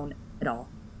on her own at all.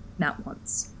 Not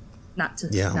once.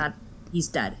 He's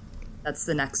dead. That's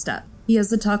the next step. He has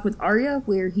the talk with Arya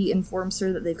where he informs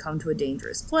her that they've come to a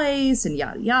dangerous place and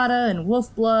yada yada and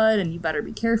wolf blood and you better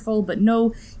be careful. But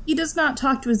no, he does not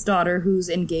talk to his daughter who's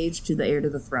engaged to the heir to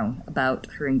the throne about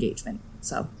her engagement.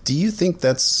 So, do you think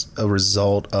that's a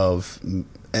result of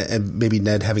maybe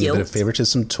Ned having guilt? A bit of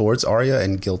favoritism towards Arya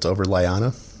and guilt over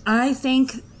Lyanna? I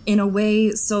think in a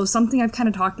way, so something I've kind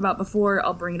of talked about before,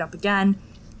 I'll bring it up again,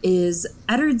 is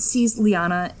Eddard sees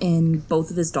Lyanna in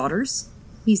both of his daughters.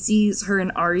 He sees her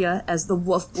and Arya as the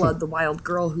wolf blood, the wild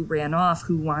girl who ran off,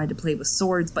 who wanted to play with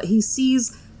swords, but he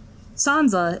sees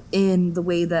Sansa in the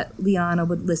way that Lyanna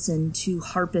would listen to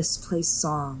harpists play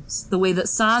songs. The way that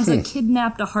Sansa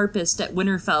kidnapped a harpist at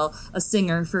Winterfell, a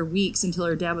singer, for weeks until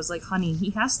her dad was like, honey, he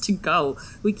has to go.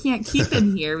 We can't keep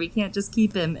him here. We can't just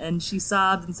keep him. And she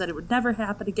sobbed and said it would never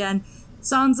happen again.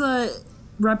 Sansa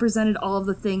represented all of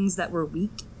the things that were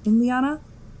weak in Lyanna,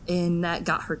 and that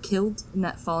got her killed, and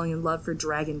that falling in love for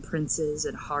dragon princes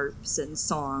and harps and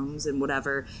songs and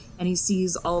whatever. And he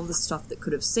sees all of the stuff that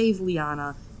could have saved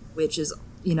Lyanna, which is,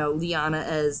 Lyanna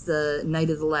as the Knight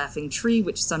of the Laughing Tree,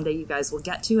 which someday you guys will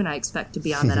get to, and I expect to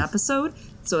be on that episode.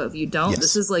 So if you don't,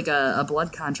 This is like a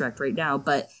blood contract right now,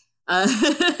 but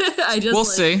I just... We'll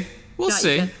see. We'll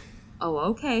see. Oh,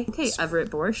 okay. Okay, Everett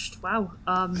Borscht. Wow.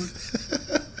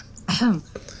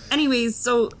 Anyways,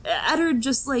 so Eddard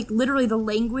just, literally the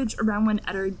language around when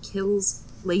Eddard kills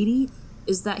Lady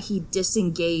is that he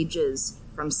disengages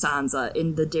from Sansa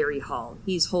in the dairy hall.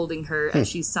 He's holding her as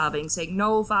she's sobbing, saying,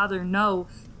 no, father, no,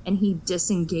 and he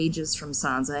disengages from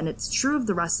Sansa. And it's true of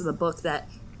the rest of the book that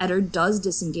Eddard does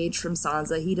disengage from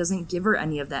Sansa. He doesn't give her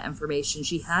any of that information.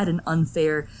 She had an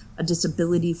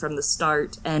disability from the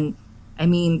start. And, I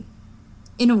mean,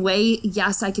 in a way,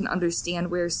 yes, I can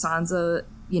understand where Sansa,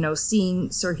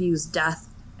 seeing Sir Hugh's death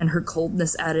and her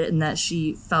coldness at it, and that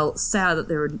she felt sad that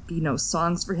there would be no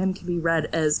songs for him, can be read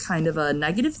as kind of a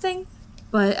negative thing.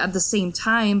 But at the same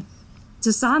time, to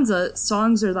Sansa,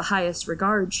 songs are the highest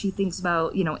regard. She thinks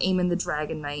about, Aemon the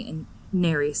Dragon Knight and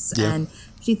Nerys, and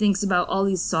she thinks about all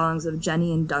these songs of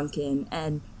Jenny and Duncan,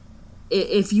 and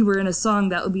if you were in a song,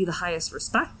 that would be the highest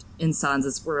respect in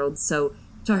Sansa's world. So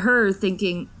to her,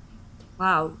 thinking,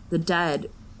 wow, the dead,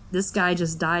 this guy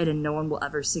just died and no one will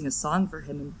ever sing a song for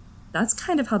him. And that's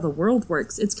kind of how the world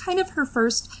works. It's kind of her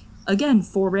first, again,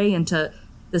 foray into,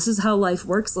 this is how life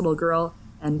works, little girl,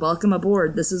 and welcome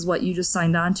aboard. This is what you just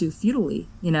signed on to feudally,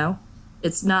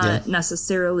 It's not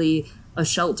necessarily a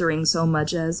sheltering so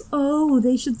much as, oh,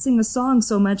 they should sing a song,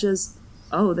 so much as,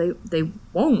 oh, they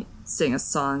won't sing a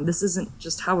song. This isn't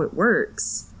just how it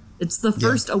works. It's the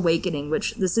first awakening,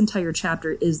 which this entire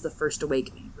chapter is the first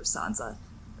awakening for Sansa.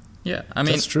 Yeah, I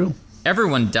mean, that's true.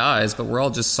 Everyone dies, but we're all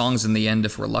just songs in the end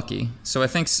if we're lucky. So I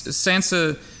think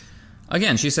Sansa,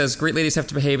 again, she says great ladies have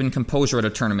to behave in composure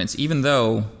at tournaments, even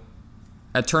though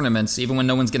at tournaments, even when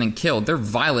no one's getting killed, they're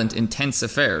violent, intense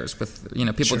affairs with,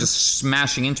 people just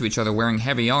smashing into each other, wearing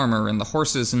heavy armor, and the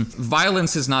horses. And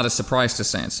violence is not a surprise to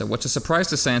Sansa. What's a surprise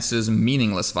to Sansa is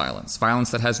meaningless violence.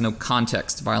 Violence that has no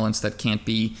context. Violence that can't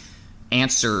be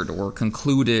answered or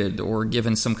concluded or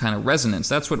given some kind of resonance.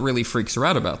 That's what really freaks her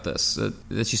out about this.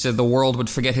 That she said the world would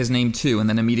forget his name too, and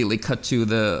then immediately cut to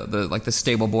the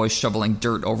stable boys shoveling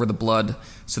dirt over the blood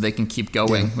so they can keep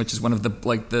going, which is one of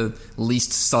the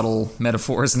least subtle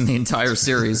metaphors in the entire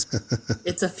series.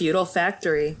 It's a feudal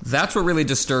factory. That's what really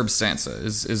disturbs Sansa,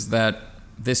 is that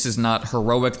this is not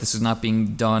heroic, this is not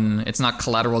being done, it's not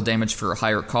collateral damage for a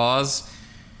higher cause.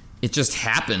 It just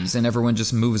happens, and everyone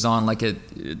just moves on like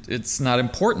it's not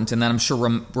important. And that, I'm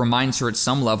sure, reminds her at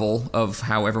some level of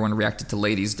how everyone reacted to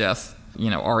Lady's death.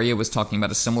 Arya was talking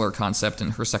about a similar concept in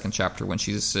her second chapter when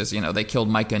she says, they killed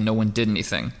Micah and no one did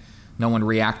anything. No one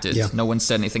reacted. Yeah. No one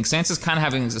said anything. Sansa's kind of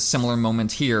having a similar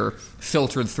moment here,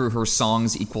 filtered through her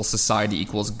songs equals society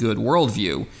equals good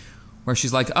worldview, where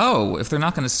she's like, oh, if they're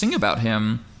not going to sing about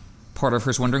him... Part of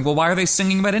her's wondering, well, why are they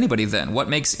singing about anybody then? What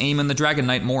makes Aemon the Dragon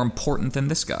Knight more important than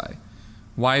this guy?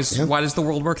 Why does the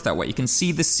world work that way? You can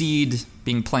see the seed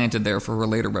being planted there for her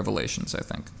later revelations, I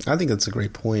think. I think that's a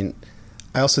great point.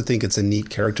 I also think it's a neat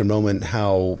character moment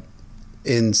how,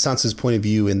 in Sansa's point of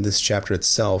view in this chapter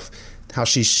itself, how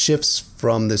she shifts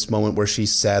from this moment where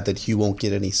she's sad that Hugh won't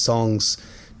get any songs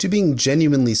to being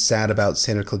genuinely sad about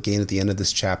Sandor Clegane at the end of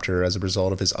this chapter as a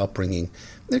result of his upbringing.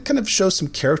 It kind of shows some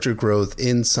character growth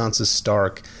in Sansa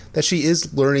Stark, that she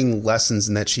is learning lessons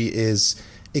and that she is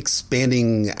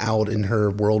expanding out in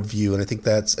her worldview. And I think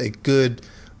that's a good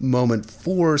moment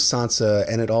for Sansa,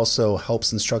 and it also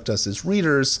helps instruct us as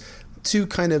readers to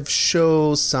kind of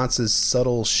show Sansa's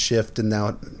subtle shift, and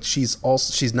now she's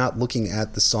not looking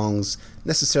at the songs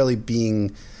necessarily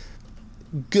being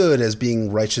good, as being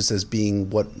righteous, as being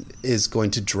what is going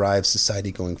to drive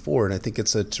society going forward. And I think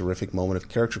it's a terrific moment of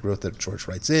character growth that George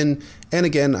writes in. And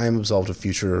again, I am absolved of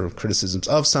future criticisms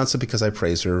of Sansa because I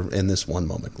praise her in this one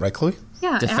moment. Right, Chloe?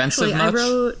 Yeah, defensive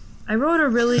actually, much? I wrote a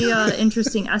really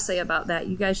interesting essay about that.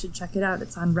 You guys should check it out.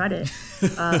 It's on Reddit.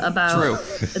 True.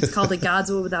 It's called "The Gods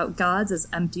Without Gods, as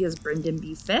Empty as Brynden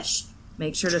B. Fish."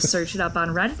 Make sure to search it up on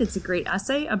Reddit. It's a great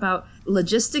essay about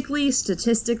logistically,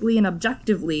 statistically, and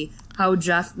objectively how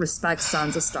Jeff respects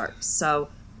Sansa Stark. So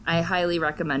I highly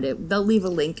recommend it. They'll leave a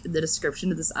link in the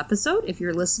description of this episode. If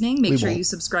you're listening, make sure you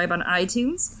subscribe on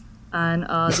iTunes, on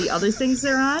the other things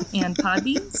they're on, and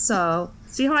Podbean. So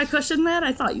see how I cushioned that?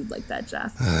 I thought you'd like that,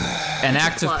 Jeff. An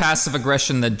act of passive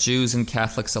aggression that Jews and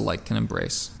Catholics alike can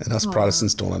embrace. And us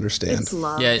Protestants don't understand. It's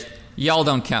love. Yeah, y'all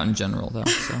don't count in general, though.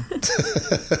 So.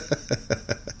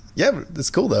 Yeah, it's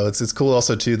cool, though. It's cool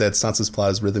also, too, that Sansa's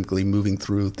plot is rhythmically moving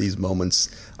through these moments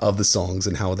of the songs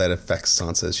and how that affects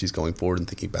Sansa as she's going forward and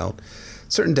thinking about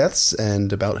certain deaths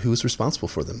and about who is responsible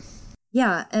for them.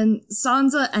 Yeah, and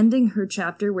Sansa ending her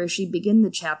chapter where she began the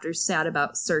chapter sad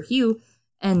about Sir Hugh,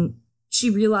 and she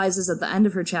realizes at the end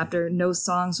of her chapter no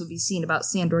songs will be seen about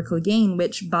Sandor Clegane,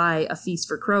 which by A Feast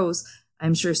for Crows,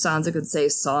 I'm sure Sansa could say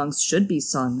songs should be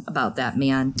sung about that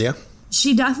man. Yeah.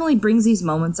 She definitely brings these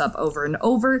moments up over and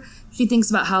over. She thinks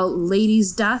about how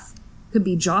Lady's death could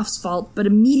be Joff's fault, but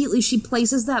immediately she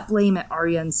places that blame at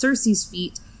Arya and Cersei's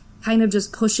feet, kind of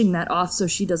just pushing that off so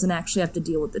she doesn't actually have to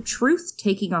deal with the truth,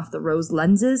 taking off the rose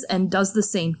lenses, and does the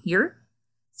same here.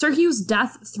 Sir Hugh's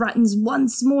death threatens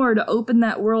once more to open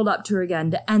that world up to her again,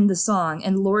 to end the song,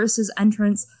 and Loras's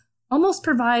entrance almost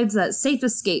provides that safe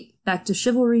escape back to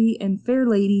chivalry and fair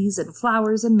ladies and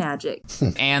flowers and magic.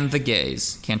 And the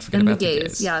gays. Can't forget about the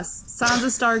gays. Yes. Sansa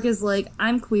Stark is like,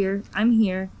 I'm queer, I'm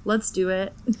here, let's do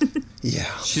it.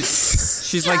 Yeah.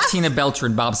 She's like Tina Belcher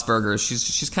in Bob's Burgers.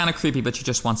 She's kind of creepy, but she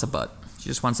just wants a butt. She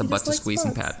just wants a butt to squeeze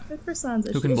and pat. Good for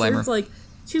Sansa. Who can blame her? It's like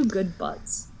 2 good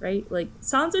butts, right? Like,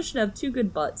 Sansa should have 2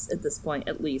 good butts at this point,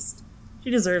 at least. She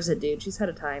deserves it, dude. She's had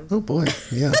a time. Oh, boy.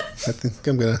 Yeah. I think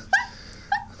I'm going to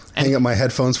hang up my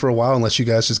headphones for a while and let you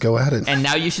guys just go at it. And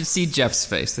now you should see Jeff's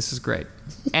face. This is great.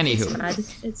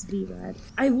 Anywho. It's V-Rad.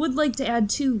 I would like to add,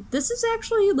 too, this is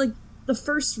actually, like, the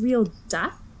first real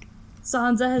death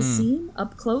Sansa has seen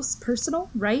up close, personal,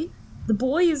 right? The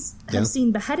boys have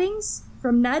seen beheadings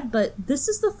from Ned, but this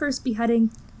is the first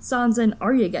beheading Sansa and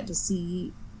Arya get to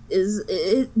see.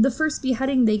 The first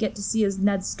beheading they get to see is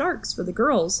Ned Stark's for the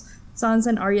girls. Sansa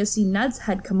and Arya see Ned's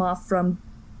head come off from,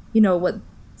 what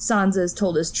Sansa is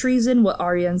told is treason, what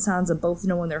Arya and Sansa both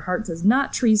know in their hearts is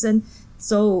not treason.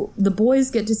 So the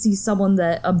boys get to see someone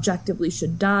that objectively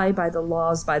should die by the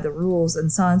laws, by the rules, and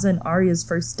Sansa and Arya's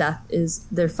first death is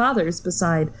their father's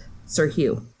beside Sir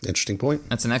Hugh. Interesting point.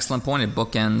 That's an excellent point. It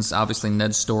bookends, obviously,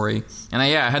 Ned's story. And I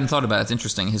hadn't thought about it. It's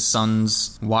interesting. His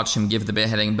sons watch him give the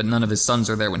beheading, but none of his sons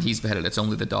are there when he's beheaded. It's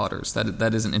only the daughters.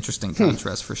 That is an interesting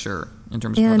contrast for sure, in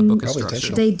terms of how the book is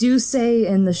structured. They do say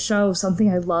in the show, something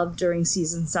I loved during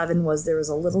season 7 was there was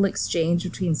a little exchange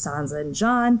between Sansa and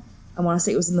Jon. I want to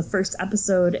say it was in the first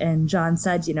episode, and Jon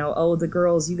said, oh, the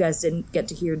girls, you guys didn't get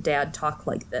to hear Dad talk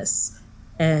like this.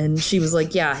 And she was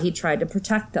like, yeah, he tried to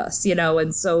protect us,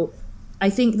 and so I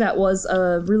think that was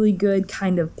a really good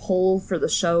kind of pull for the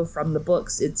show from the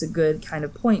books. It's a good kind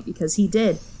of point because he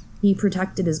did. He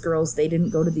protected his girls. They didn't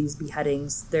go to these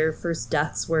beheadings. Their first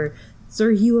deaths were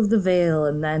Sir Hugh of the Vale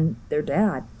and then their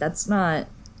dad.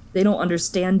 They don't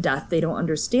understand death. They don't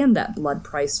understand that blood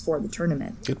price for the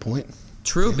tournament. Good point.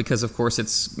 True, because of course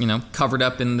it's, covered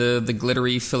up in the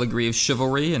glittery filigree of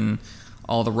chivalry and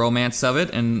all the romance of it,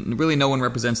 and really no one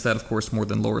represents that, of course, more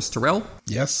than Loras Tyrell.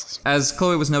 Yes. As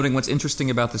Chloe was noting, what's interesting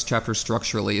about this chapter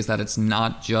structurally is that it's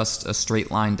not just a straight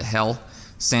line to hell.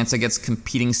 Sansa gets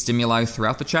competing stimuli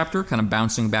throughout the chapter, kind of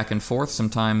bouncing back and forth.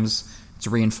 Sometimes it's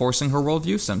reinforcing her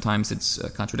worldview, sometimes it's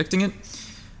contradicting it.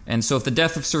 And so if the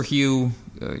death of Sir Hugh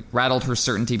rattled her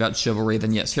certainty about chivalry,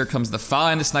 then yes, here comes the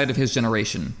finest knight of his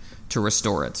generation to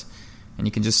restore it. And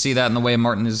you can just see that in the way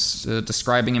Martin is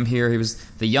describing him here. He was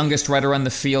the youngest rider on the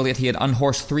field, yet he had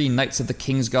unhorsed 3 knights of the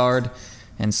King's Guard.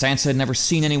 And Sansa had never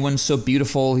seen anyone so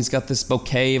beautiful. He's got this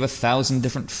bouquet of 1,000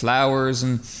 different flowers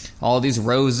and all these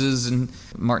roses. And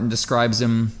Martin describes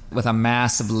him with a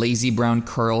mass of lazy brown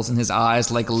curls and his eyes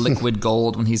like liquid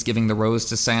gold when he's giving the rose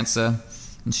to Sansa.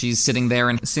 And she's sitting there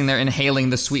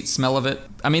inhaling the sweet smell of it.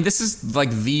 I mean, this is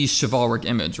like the chivalric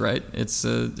image, right? It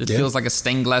feels like a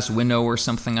stained glass window or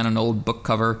something on an old book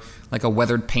cover, like a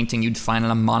weathered painting you'd find in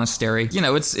a monastery.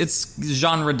 It's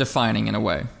genre defining in a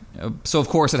way. So of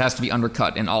course it has to be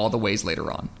undercut in all the ways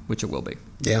later on, which it will be.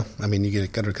 Yeah, I mean, you get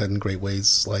it undercut in great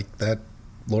ways like that.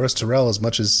 Loras Tyrell, as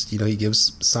much as he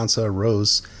gives Sansa a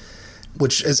rose,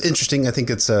 which is interesting. I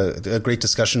think it's a great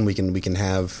discussion we can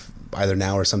have either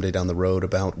now or someday down the road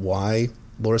about why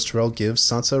Loras Tyrell gives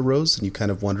Sansa a rose, and you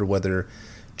kind of wonder whether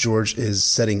George is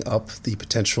setting up the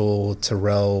potential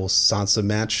Tyrell-Sansa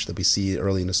match that we see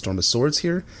early in A Storm of Swords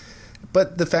here.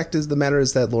 But the fact is, the matter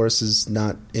is that Loras is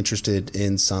not interested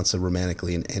in Sansa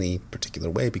romantically in any particular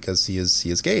way because he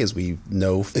is gay, as we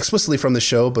know explicitly from the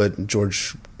show, but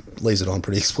George lays it on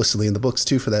pretty explicitly in the books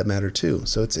too, for that matter too.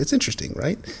 So it's interesting,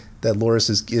 right? That Loras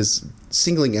is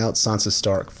singling out Sansa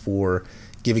Stark for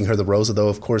giving her the rose, although,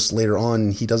 of course, later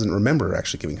on, he doesn't remember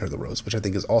actually giving her the rose, which I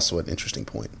think is also an interesting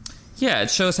point. Yeah,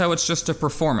 it shows how it's just a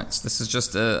performance. This is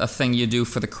just a thing you do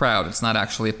for the crowd. It's not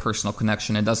actually a personal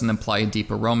connection. It doesn't imply a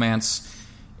deeper romance.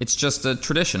 It's just a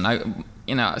tradition.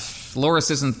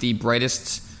 Loras isn't the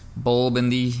brightest bulb in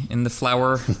the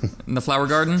flower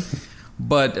garden,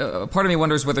 but part of me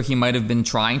wonders whether he might have been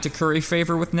trying to curry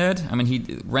favor with Ned. I mean,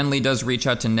 Renly does reach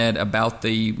out to Ned about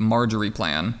the Marjorie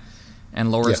plan, and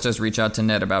Loras does reach out to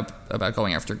Ned about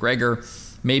going after Gregor.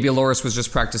 Maybe Loras was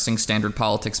just practicing standard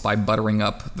politics by buttering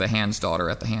up the Hand's daughter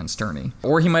at the Hand's tourney.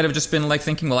 Or he might have just been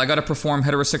thinking, well, I got to perform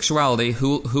heterosexuality.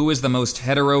 Who is the most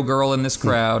hetero girl in this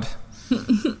crowd?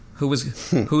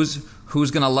 Who's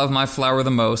going to love my flower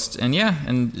the most?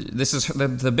 And this is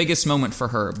the biggest moment for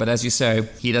her. But as you say,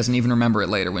 he doesn't even remember it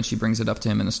later when she brings it up to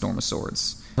him in A Storm of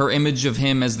Swords. Her image of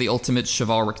him as the ultimate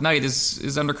chivalric knight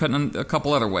is undercut in a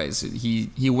couple other ways.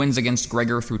 He wins against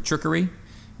Gregor through trickery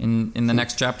in the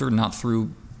next chapter, not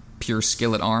through pure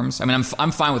skill at arms. I mean,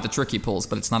 I'm fine with the trick he pulls,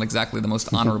 but it's not exactly the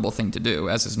most honorable thing to do,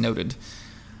 as is noted.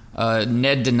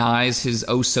 Ned denies his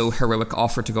oh-so-heroic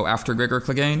offer to go after Gregor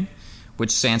Clegane, which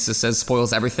Sansa says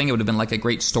spoils everything. It would have been like a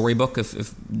great storybook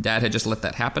if Dad had just let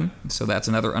that happen. So that's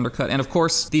another undercut. And of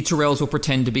course, the Tyrells will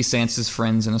pretend to be Sansa's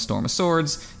friends in A Storm of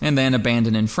Swords, and then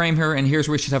abandon and frame her. And here's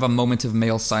where we should have a moment of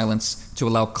male silence to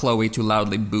allow Chloe to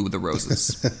loudly boo the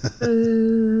roses.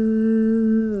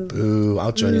 Boo. Boo.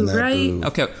 I'll join you in that. Right? Boo.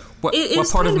 Okay. What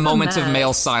part of moment of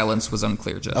male silence was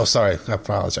unclear, Jeff? Oh, sorry. I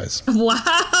apologize.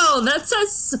 Wow, that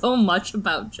says so much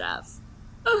about Jeff.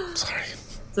 Sorry.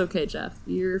 It's okay, Jeff.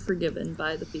 You're forgiven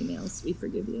by the females. We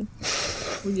forgive you.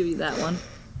 We'll give you that one.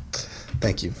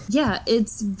 Thank you. Yeah,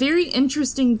 it's very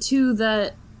interesting, too,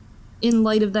 that in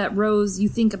light of that, Rose, you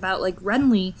think about, like,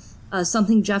 Renly,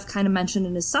 something Jeff kind of mentioned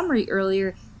in his summary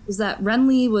earlier, is that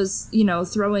Renly was,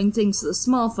 throwing things to the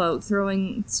small folk,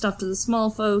 throwing stuff to the small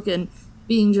folk, and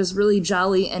being just really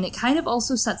jolly, and it kind of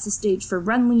also sets the stage for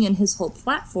Renly and his whole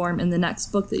platform in the next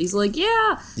book, that he's like,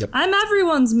 yeah, yep. I'm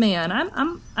everyone's man.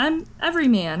 I'm every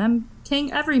man. I'm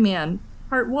King Everyman,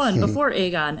 part 1, before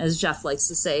Aegon, as Jeff likes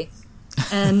to say.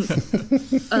 And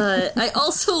I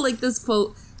also like this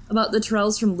quote about the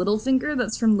Tyrells from Littlefinger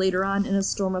that's from later on in A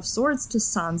Storm of Swords to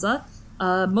Sansa.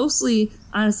 Mostly,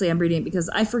 honestly, I'm reading it because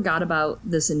I forgot about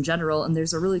this in general, and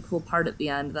there's a really cool part at the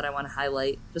end that I want to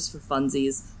highlight just for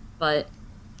funsies. But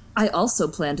I also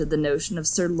planted the notion of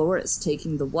Sir Loras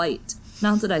taking the White.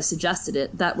 Not that I suggested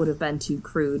it, that would have been too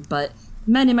crude, but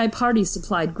men in my party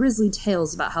supplied grisly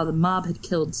tales about how the mob had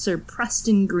killed Sir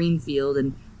Preston Greenfield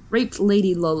and raped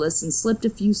Lady Lolas and slipped a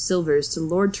few silvers to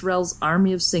Lord Tyrell's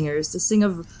army of singers to sing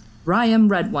of Ryam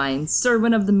Redwine,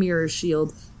 Serwyn of the Mirror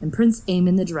Shield, and Prince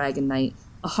Aemon the Dragon Knight.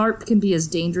 A harp can be as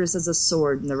dangerous as a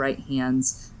sword in the right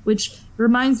hands. Which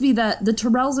reminds me that the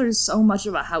Tyrells are so much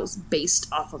of a house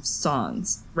based off of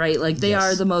songs, right? Like, they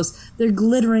are they're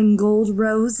glittering gold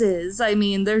roses. I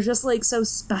mean, they're just, like, so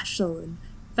special and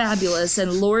fabulous.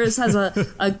 And Loras has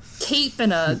a cape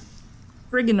and a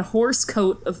friggin' horse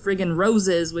coat of friggin'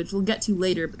 roses, which we'll get to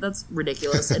later, but that's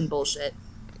ridiculous and bullshit.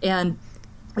 And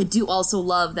I do also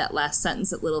love that last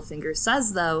sentence that Littlefinger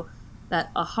says, though,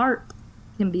 that a harp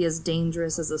can be as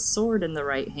dangerous as a sword in the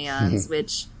right hands,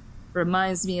 which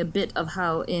reminds me a bit of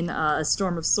how in A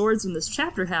Storm of Swords, when this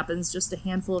chapter happens, just a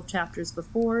handful of chapters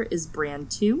before is Bran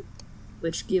 2,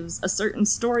 which gives a certain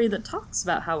story that talks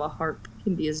about how a harp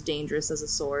can be as dangerous as a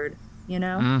sword,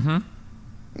 Mm-hmm.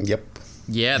 Yep.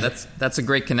 Yeah, that's a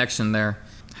great connection there.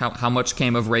 How much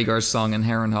came of Rhaegar's song in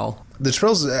Harrenhal? The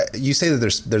Tyrells, you say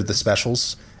that they're the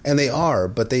specials, and they are,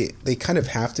 but they kind of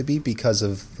have to be because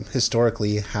of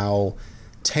historically how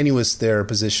tenuous their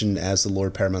position as the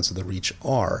Lord Paramounts of the Reach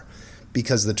are.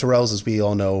 Because the Tyrells, as we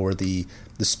all know, were the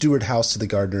steward house to the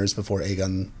Gardeners before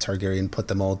Aegon Targaryen put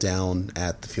them all down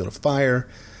at the Field of Fire.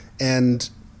 And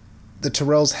the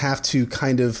Tyrells have to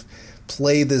kind of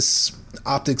play this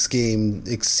optics game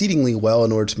exceedingly well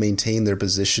in order to maintain their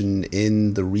position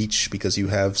in the Reach, because you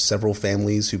have several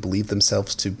families who believe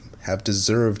themselves to have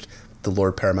deserved the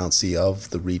Lord Paramountcy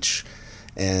of the Reach.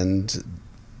 And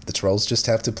the Tyrells just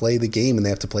have to play the game, and they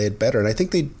have to play it better. And I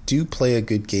think they do play a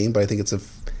good game, but I think it's a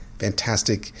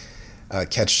fantastic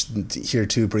catch here,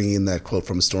 too, bringing in that quote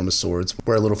from A Storm of Swords,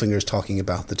 where Littlefinger is talking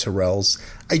about the Tyrells.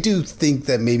 I do think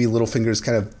that maybe Littlefinger is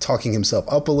kind of talking himself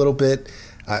up a little bit.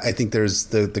 I think there's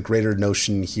the greater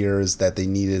notion here is that they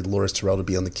needed Loras Tyrell to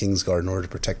be on the Kingsguard in order to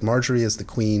protect Marjorie as the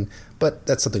queen, but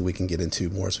that's something we can get into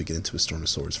more as we get into A Storm of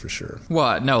Swords for sure.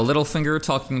 What? No, Littlefinger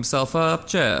talking himself up?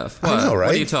 Jeff, what? I know, right?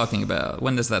 What are you talking about?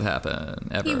 When does that happen?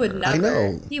 Ever? He would never. I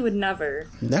know. He would never.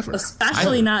 Never.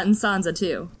 Especially not in Sansa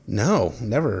 2. No,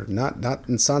 never. Not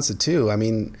in Sansa 2. I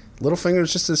mean, Littlefinger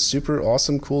is just a super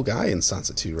awesome, cool guy in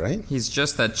Sansa 2, right? He's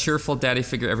just that cheerful daddy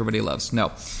figure everybody loves. No.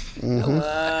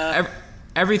 Mm-hmm.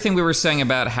 Everything we were saying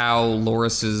about how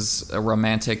Loras's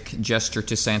romantic gesture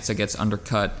to Sansa gets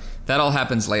undercut, that all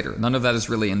happens later. None of that is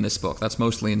really in this book. That's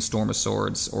mostly in Storm of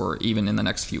Swords, or even in the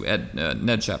next few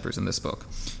Ned chapters in this book.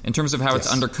 In terms of how it's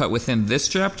undercut within this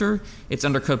chapter, it's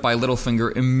undercut by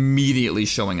Littlefinger immediately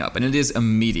showing up. And it is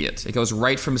immediate. It goes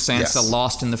right from Sansa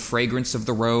lost in the fragrance of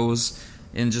the rose,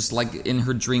 and just like in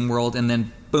her dream world, and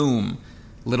then boom,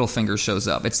 Littlefinger shows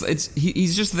up.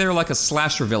 He's just there like a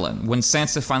slasher villain. When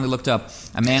Sansa finally looked up,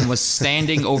 a man was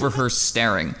standing over her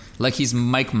staring, like he's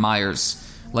Mike Myers,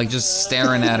 like just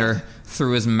staring at her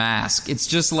through his mask. It's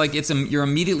just like you're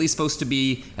immediately supposed to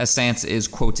be, as Sansa is,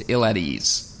 quote, ill at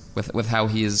ease with how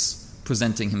he is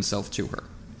presenting himself to her.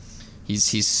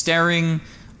 He's staring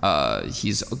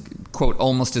He's, quote,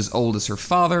 almost as old as her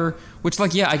father, which,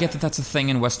 like, yeah, I get that that's a thing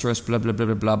in Westeros, blah, blah, blah,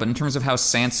 blah, blah, but in terms of how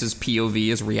Sansa's POV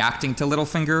is reacting to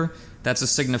Littlefinger, that's a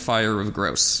signifier of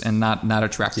gross and not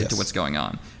attracted to what's going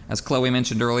on. As Chloe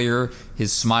mentioned earlier,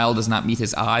 his smile does not meet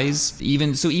his eyes.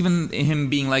 Even him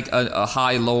being like a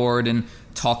high lord and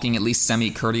talking at least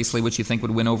semi-courteously, which you think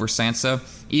would win over Sansa,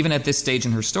 even at this stage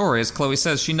in her story, as Chloe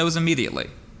says, she knows immediately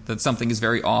that something is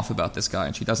very off about this guy,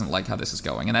 and she doesn't like how this is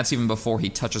going. And that's even before he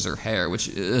touches her hair, which,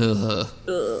 ugh.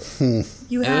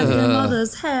 You have your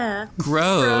mother's hair.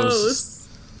 Gross.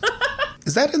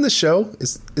 Is that in the show?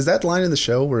 Is that line in the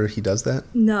show where he does that?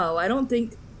 No, I don't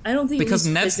think because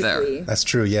Ned's physically there. That's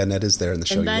true. Yeah, Ned is there in the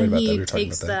show. And then You're right he about that. We were talking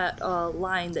takes about that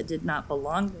line that did not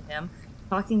belong to him,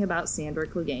 talking about Sandor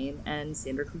Clegane and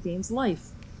Sandor Clegane's life,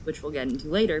 which we'll get into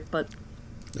later. But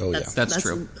that's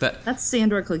true. That's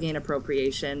Sandor Clegane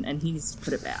appropriation, and he needs to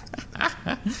put it back.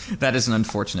 That is an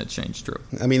unfortunate change, Drew.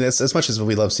 I mean, as much as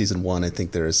we love season 1, I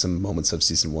think there are some moments of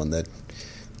season 1 that,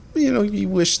 you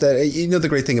wish that, the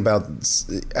great thing about,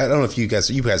 I don't know if you guys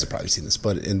have probably seen this,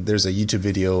 but there's a YouTube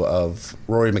video of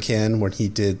Rory McCann where he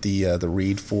did the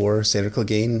read for Sandor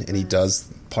Clegane, and he does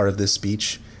part of this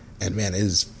speech, and man, it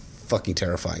is fucking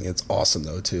terrifying. It's awesome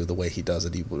though too, the way he does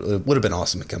it. It would have been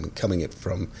awesome coming it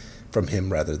from him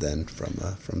rather than from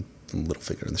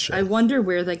Littlefinger in the show. I wonder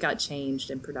where that got changed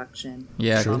in production.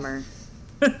 Yeah, bummer.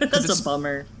 That's a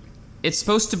bummer. It's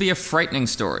supposed to be a frightening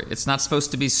story. It's not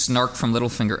supposed to be snark from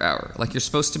Littlefinger hour. Like, you're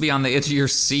supposed to be on the edge of your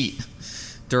seat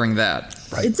during that.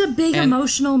 Right. It's a big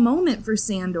emotional moment for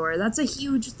Sandor. That's a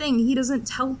huge thing. He doesn't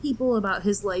tell people about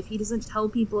his life. He doesn't tell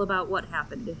people about what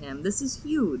happened to him. This is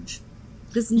huge.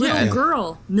 This little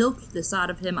girl milked this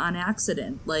out of him on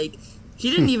accident. Like, she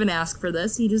didn't even ask for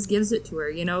this. He just gives it to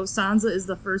her. Sansa is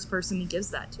the first person he gives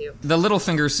that to. The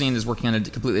Littlefinger scene is working on a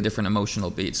completely different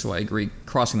emotional beat, so I agree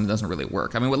crossing them doesn't really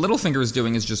work. I mean, what Littlefinger is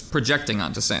doing is just projecting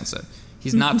onto Sansa.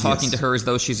 He's not talking to her as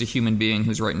though she's a human being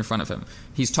who's right in front of him.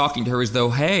 He's talking to her as though,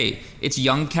 hey, it's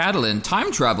young Catelyn,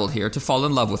 time traveled here to fall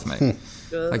in love with me.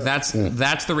 Like, that's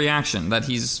the reaction, that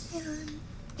he's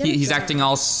acting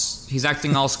all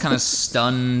kind of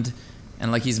stunned,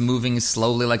 and like he's moving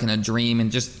slowly like in a dream,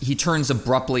 and just he turns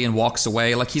abruptly and walks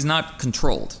away. Like, he's not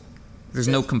controlled. There's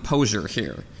no composure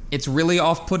here. It's really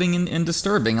off-putting and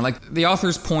disturbing. And like, the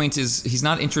author's point is he's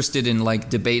not interested in like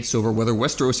debates over whether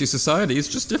Westerosi society is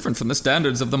just different from the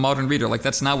standards of the modern reader. Like,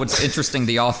 that's not what's interesting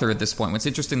the author at this point. What's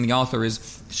interesting the author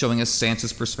is showing us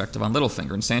Sansa's perspective on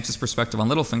Littlefinger. And Sansa's perspective on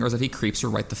Littlefinger is that he creeps her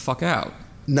right the fuck out.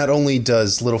 Not only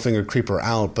does Littlefinger creep her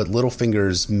out, but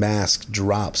Littlefinger's mask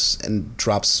drops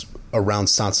around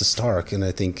Sansa Stark, and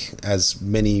I think, as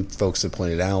many folks have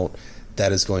pointed out,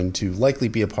 that is going to likely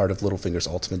be a part of Littlefinger's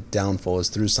ultimate downfall is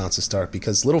through Sansa Stark,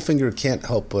 because Littlefinger can't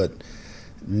help but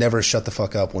never shut the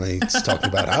fuck up when he's talking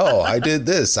about, I did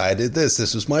this,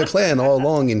 this was my plan all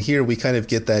along, and here we kind of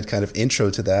get that kind of intro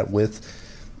to that with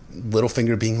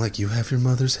Littlefinger being like, you have your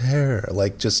mother's hair,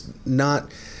 like, just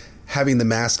not having the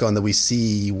mask on that we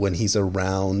see when he's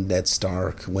around Ned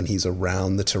Stark, when he's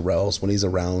around the Tyrells, when he's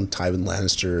around Tywin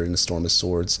Lannister in A Storm of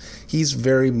Swords. He's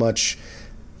very much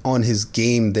on his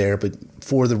game there, but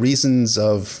for the reasons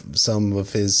of some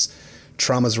of his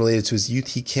traumas related to his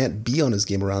youth, he can't be on his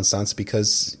game around Sansa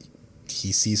because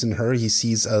he sees in her, he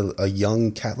sees a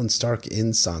young Catelyn Stark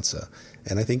in Sansa.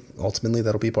 And I think ultimately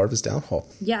that'll be part of his downfall.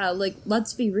 Yeah, like,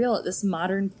 let's be real. At this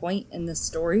modern point in the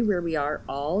story where we are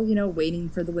all, waiting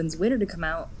for The Winds of Winter to come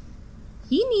out,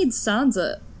 he needs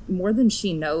Sansa more than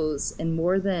she knows and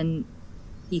more than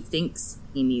he thinks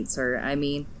he needs her. I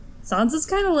mean, Sansa's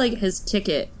kind of like his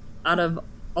ticket out of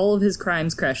all of his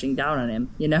crimes crashing down on him,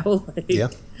 Like, yeah.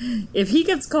 If he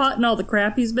gets caught in all the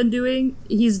crap he's been doing,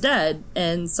 he's dead,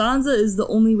 and Sansa is the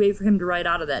only way for him to ride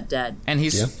out of that dead. And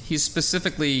he's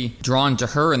specifically drawn to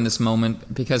her in this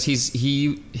moment because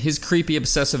his creepy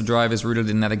obsessive drive is rooted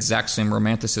in that exact same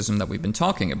romanticism that we've been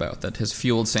talking about that has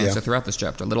fueled Sansa throughout this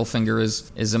chapter. Littlefinger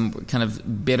is a kind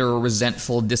of bitter,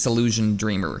 resentful, disillusioned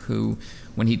dreamer who,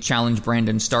 when he challenged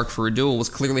Brandon Stark for a duel, was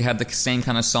clearly had the same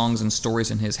kind of songs and stories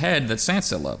in his head that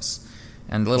Sansa loves.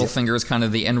 And Littlefinger is kind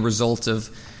of the end result of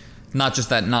not just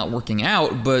that not working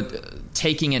out, but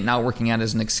taking it not working out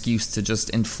as an excuse to just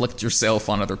inflict yourself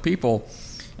on other people.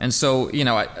 And so,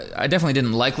 I definitely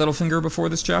didn't like Littlefinger before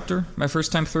this chapter, my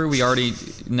first time through. We already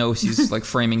know he's like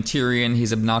framing Tyrion,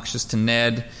 he's obnoxious to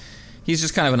Ned. He's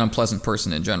just kind of an unpleasant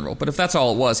person in general. But if that's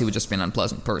all it was, he would just be an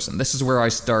unpleasant person. This is where I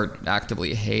start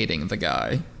actively hating the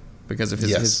guy because of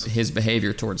his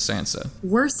behavior towards Sansa.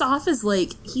 Worse off is,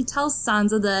 like, he tells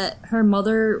Sansa that her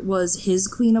mother was his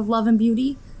queen of love and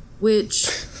beauty, which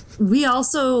we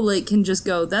also like can just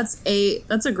go, that's a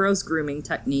gross grooming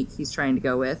technique he's trying to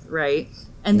go with, right?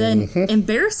 And then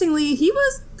embarrassingly, he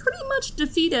was pretty much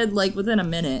defeated like within a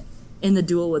minute in the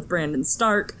duel with Brandon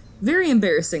Stark. Very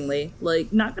embarrassingly,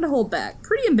 like, not gonna hold back.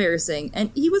 Pretty embarrassing.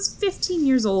 And he was 15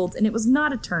 years old, and it was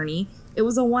not a tourney. It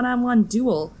was a one-on-one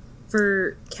duel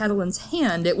for Catelyn's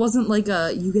hand. It wasn't like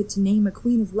a, you get to name a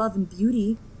queen of love and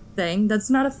beauty thing.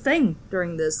 That's not a thing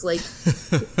during this. Like,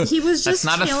 he was just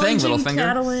challenging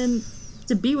Catelyn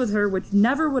to be with her, which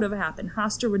never would have happened.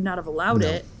 Hoster would not have allowed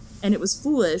it, and it was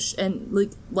foolish. And,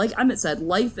 like Emmett said,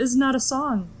 life is not a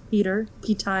song, Peter.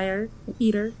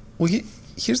 Well,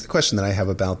 here's the question that I have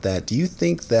about that. Do you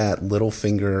think that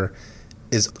Littlefinger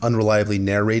is unreliably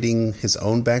narrating his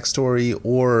own backstory,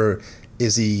 or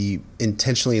is he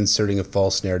intentionally inserting a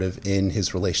false narrative in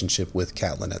his relationship with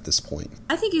Catelyn at this point?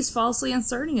 I think he's falsely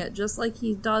inserting it, just like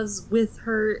he does with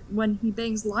her when he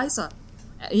bangs Lysa.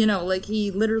 You know, like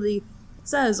he literally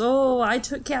says, oh, I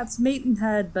took Cat's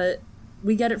Maidenhead, but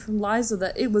we get it from Lysa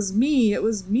that it was me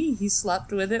he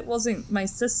slept with, it wasn't my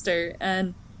sister,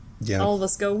 and all of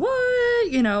us go,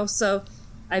 what? You know, so,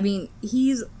 I mean,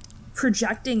 he's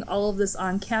projecting all of this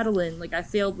on Catelyn. Like, I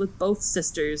failed with both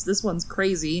sisters. This one's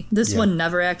crazy. This one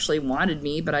never actually wanted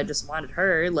me, but I just wanted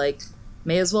her. Like,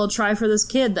 may as well try for this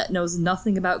kid that knows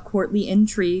nothing about courtly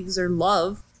intrigues or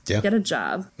love. Get a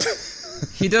job.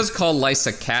 He does call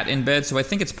Lysa Cat in bed, so I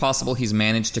think it's possible he's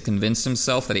managed to convince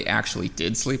himself that he actually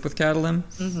did sleep with Catelyn.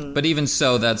 Mm-hmm. But even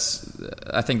so,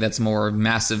 I think that's more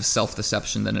massive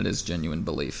self-deception than it is genuine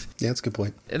belief. Yeah, that's a good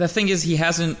point. The thing is, he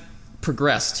hasn't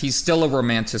progressed. He's still a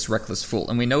romantic, reckless fool,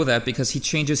 and we know that because he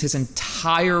changes his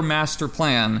entire master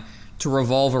plan to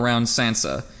revolve around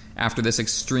Sansa after this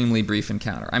extremely brief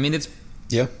encounter. I mean,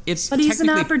 but he's an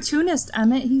opportunist,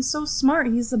 Emmett. He's so smart.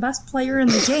 He's the best player in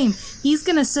the game. He's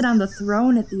going to sit on the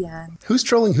throne at the end. Who's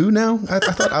trolling who now? I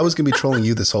thought I was going to be trolling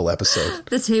you this whole episode.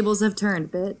 The tables have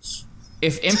turned, bitch.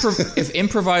 If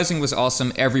improvising was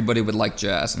awesome, everybody would like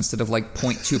jazz instead of like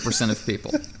 0.2% of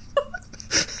people.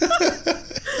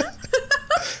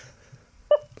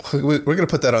 We're going to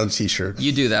put that on a t-shirt.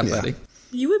 You do that, buddy.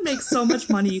 You would make so much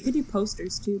money. You could do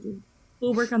posters too, dude.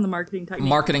 We'll work on the marketing technique.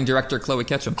 Marketing director Chloe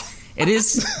Ketchum. It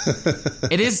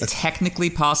is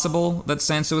technically possible that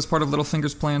Sansa was part of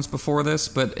Littlefinger's plans before this,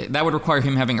 but that would require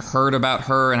him having heard about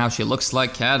her and how she looks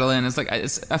like Catelyn.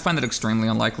 I find that extremely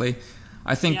unlikely.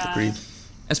 I think,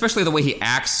 especially the way he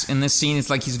acts in this scene,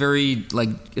 it's like he's very, like,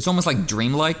 it's almost like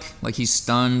dreamlike. Like he's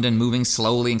stunned and moving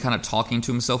slowly and kind of talking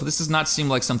to himself. This does not seem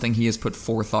like something he has put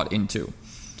forethought into.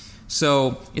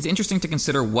 So it's interesting to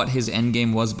consider what his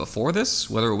endgame was before this,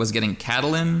 whether it was getting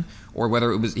Catelyn or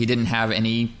whether it was he didn't have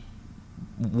any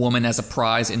woman as a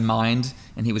prize in mind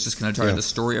and he was just going to try to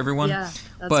destroy everyone. Yeah,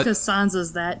 that's because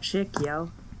Sansa's that chick,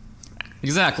 yo.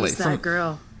 Exactly. She's that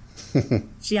girl.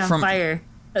 She on fire.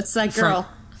 That's that girl.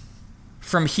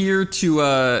 From here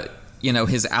to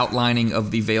his outlining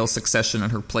of the Vale succession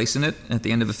and her place in it at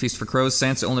the end of A Feast for Crows,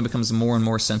 Sansa only becomes more and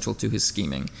more central to his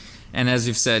scheming. And as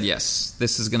you've said, yes,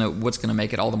 this is what's gonna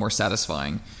make it all the more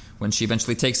satisfying when she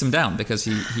eventually takes him down, because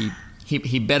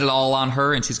he bet it all on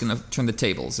her, and she's gonna turn the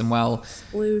tables. And while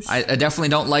I definitely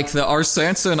don't like the are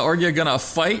Sansa and Arya gonna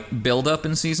fight build up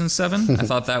in season 7, I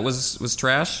thought that was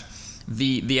trash.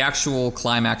 The actual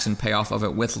climax and payoff of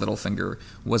it with Littlefinger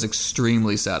was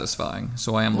extremely satisfying.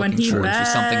 So I am looking forward to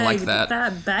something like that.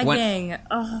 That begging.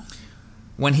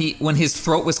 When his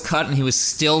throat was cut and he was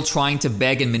still trying to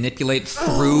beg and manipulate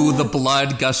through the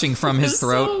blood gushing from his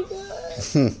throat.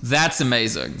 So that's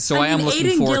amazing. So I am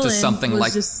looking forward to something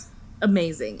like just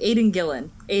amazing. Aidan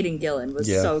Gillen was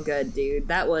so good, dude.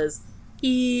 That was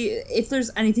if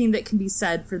there's anything that can be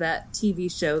said for that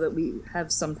TV show that we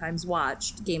have sometimes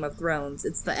watched, Game of Thrones,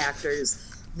 it's the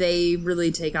actors. They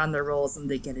really take on their roles and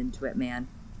they get into it, man.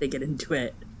 They get into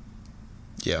it.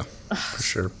 Yeah, for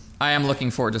sure. I am looking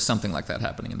forward to something like that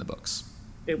happening in the books.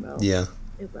 It will. Yeah.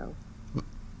 It will.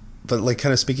 But like,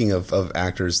 kind of speaking of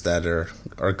actors that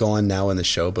are gone now in the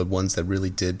show, but ones that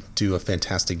really did do a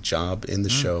fantastic job in the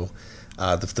show,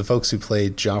 the folks who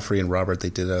played Joffrey and Robert, they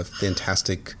did a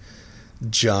fantastic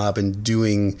job in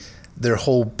doing their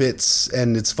whole bits.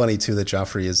 And it's funny too that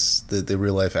Joffrey is the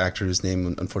real life actor whose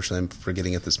name, unfortunately, I'm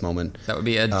forgetting at this moment. That would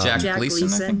be Jack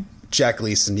Gleeson, I think. Jack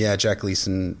Gleeson, Jack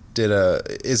Gleeson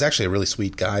is actually a really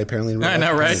sweet guy, apparently. I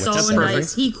know, right? So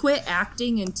nice. He quit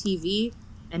acting in TV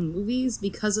and movies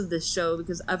because of this show,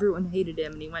 because everyone hated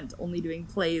him, and he went to only doing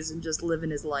plays and just living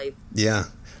his life. Yeah,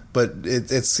 but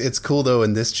it's cool though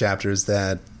in this chapter is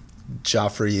that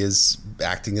Joffrey is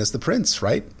acting as the prince,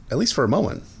 right? At least for a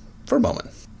moment. for a moment.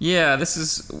 Yeah, this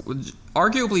is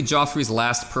arguably Joffrey's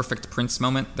last perfect prince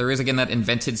moment. There is, again, that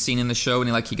invented scene in the show,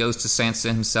 and he goes to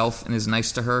Sansa himself and is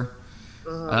nice to her.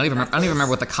 I don't even remember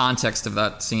what the context of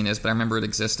that scene is, but I remember it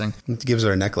existing. It gives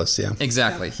her a necklace, yeah.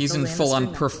 Exactly. Yeah, he's in full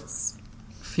on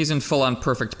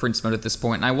perfect prince mode at this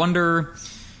point. And I wonder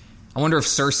if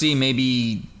Cersei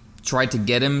maybe tried to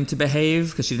get him to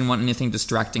behave because she didn't want anything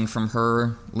distracting from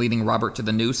her leading Robert to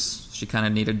the noose. She kind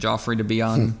of needed Joffrey to be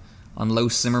on low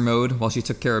simmer mode while she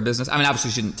took care of business. I mean,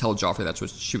 obviously she didn't tell Joffrey that's what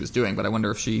she was doing, but I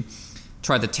wonder if she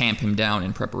tried to tamp him down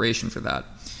in preparation for that.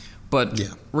 But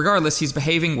regardless, he's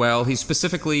behaving well. He's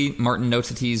specifically, Martin notes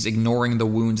that he's ignoring the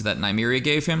wounds that Nymeria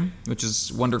gave him, which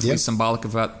is wonderfully symbolic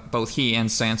of what both he and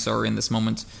Sansa are in this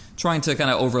moment, trying to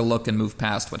kind of overlook and move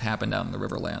past what happened out in the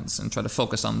Riverlands and try to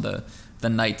focus on the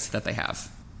night that they have.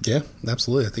 Yeah,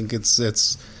 absolutely. I think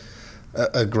it's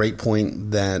a great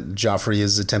point that Joffrey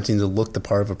is attempting to look the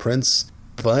part of a prince,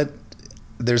 but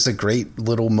there's a great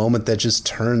little moment that just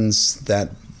turns that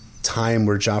time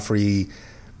where Joffrey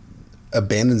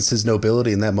abandons his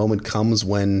nobility, and that moment comes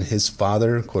when his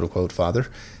father, quote-unquote father,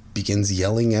 begins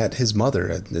yelling at his mother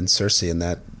and Cersei, and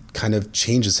that kind of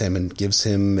changes him and gives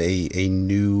him a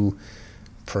new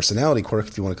personality quirk,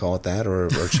 if you want to call it that, or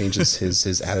changes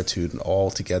his attitude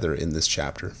altogether in this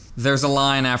chapter. There's a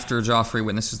line after Joffrey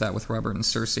witnesses that with Robert and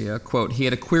Cersei, quote, "He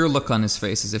had a queer look on his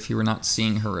face as if he were not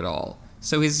seeing her at all."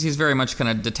 So he's very much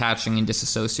kind of detaching and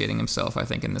disassociating himself, I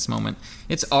think, in this moment.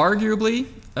 It's arguably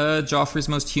Joffrey's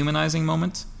most humanizing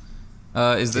moment.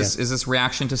 Is this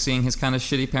reaction to seeing his kind of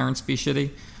shitty parents be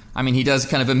shitty? I mean, he does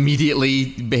kind of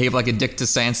immediately behave like a dick to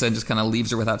Sansa and just kind of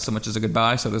leaves her without so much as a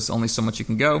goodbye, so there's only so much you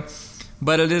can go.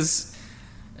 But that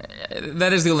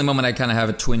is the only moment I kind of have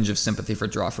a twinge of sympathy for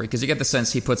Joffrey, because you get the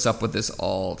sense he puts up with this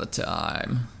all the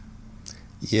time.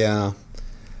 Yeah.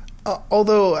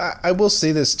 Although, I will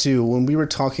say this too, when we were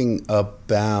talking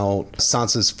about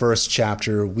Sansa's first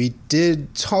chapter, we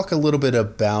did talk a little bit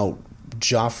about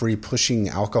Joffrey pushing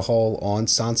alcohol on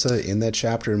Sansa in that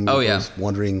chapter, and we were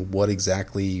wondering what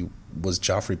exactly was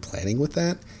Joffrey planning with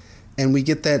that. And we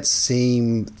get that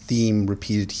same theme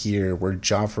repeated here, where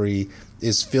Joffrey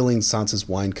is filling Sansa's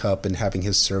wine cup and having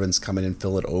his servants come in and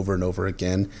fill it over and over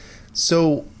again.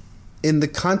 So in the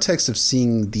context of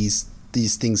seeing these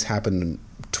things happen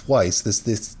twice,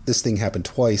 this thing happened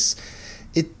twice,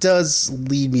 it does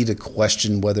lead me to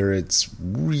question whether it's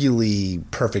really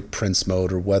perfect prince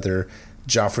mode or whether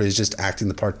Joffrey is just acting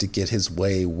the part to get his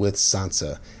way with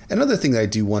Sansa. Another thing that I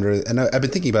do wonder, and I've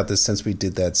been thinking about this since we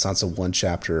did that Sansa 1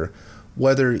 chapter,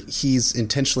 whether he's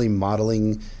intentionally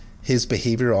modeling his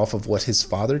behavior off of what his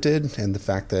father did, and the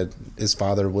fact that his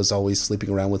father was always sleeping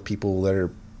around with people that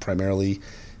are primarily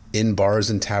in bars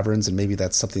and taverns, and maybe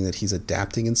that's something that he's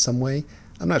adapting in some way.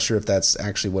 I'm not sure if that's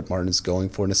actually what Martin is going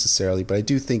for necessarily, but I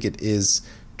do think it is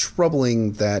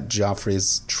troubling that Joffrey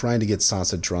is trying to get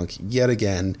Sansa drunk yet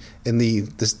again in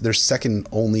their second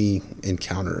only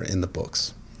encounter in the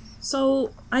books.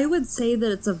 So I would say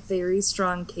that it's a very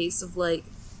strong case of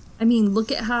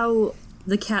look at how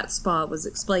the cat spa was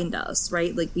explained to us,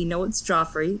 right? Like, we know it's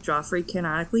Joffrey. Joffrey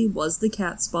canonically was the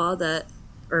cat spa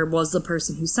was the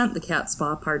person who sent the cat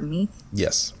spa,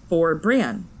 Yes. For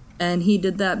Bran. And he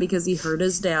did that because he heard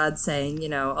his dad saying,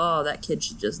 oh, that kid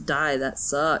should just die. That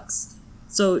sucks.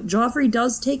 So Joffrey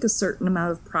does take a certain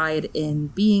amount of pride in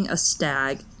being a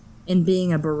stag, in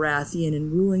being a Baratheon,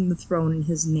 and ruling the throne in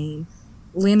his name.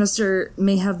 Lannister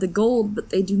may have the gold,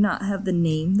 but they do not have the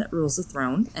name that rules the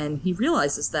throne, and he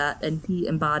realizes that, and he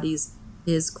embodies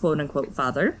his quote-unquote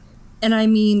father. And I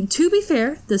mean, to be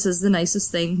fair, this is the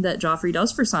nicest thing that Joffrey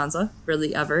does for Sansa,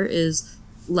 really ever, is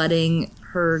letting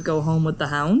her go home with the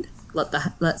Hound.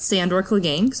 Let Sandor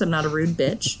Clegane, because I'm not a rude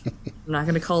bitch. I'm not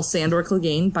going to call Sandor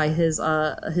Clegane by his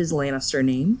Lannister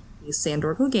name. He's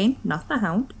Sandor Clegane, not the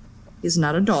Hound. He's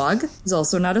not a dog. He's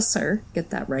also not a sir. Get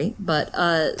that right. But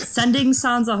sending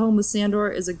Sansa home with Sandor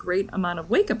is a great amount of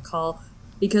wake-up call,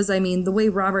 because, I mean, the way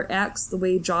Robert acts, the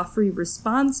way Joffrey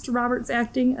responds to Robert's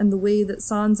acting, and the way that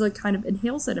Sansa kind of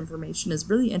inhales that information is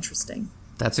really interesting.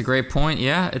 That's a great point,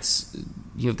 yeah.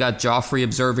 You've got Joffrey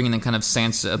observing and then kind of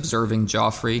Sansa observing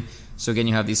Joffrey. So again,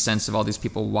 you have this sense of all these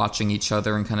people watching each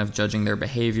other and kind of judging their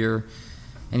behavior.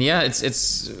 And yeah,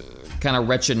 it's kind of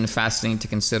wretched and fascinating to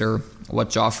consider what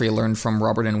Joffrey learned from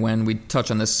Robert and Wen. We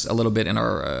touch on this a little bit in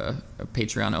our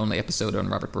Patreon-only episode on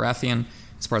Robert Baratheon.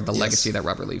 It's part of the legacy that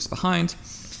Robert leaves behind.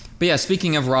 But yeah,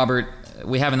 speaking of Robert,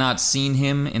 we have not seen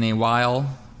him in a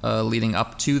while leading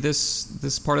up to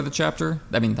this part of the chapter.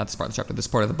 I mean, not this part of the chapter, this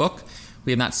part of the book.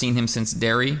 We have not seen him since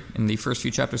Derry in the first few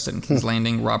chapters set in King's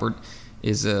Landing. Robert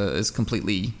is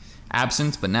completely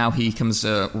absent, but now he comes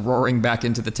roaring back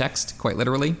into the text, quite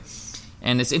literally.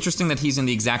 And it's interesting that he's in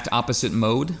the exact opposite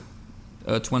mode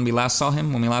to when we last saw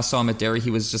him. When we last saw him at Derry,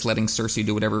 he was just letting Cersei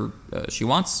do whatever she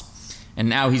wants. And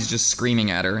now he's just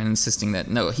screaming at her and insisting that,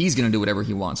 no, he's going to do whatever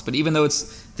he wants. But even though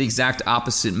it's the exact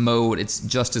opposite mode, it's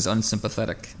just as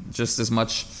unsympathetic. Just as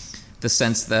much the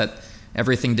sense that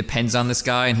everything depends on this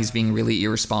guy, and he's being really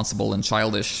irresponsible and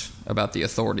childish about the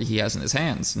authority he has in his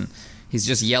hands. And he's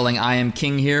just yelling, I am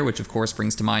king here, which of course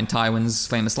brings to mind Tywin's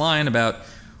famous line about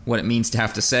what it means to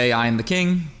have to say, I am the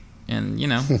king. And,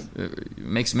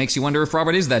 makes you wonder if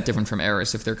Robert is that different from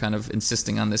Aerys, if they're kind of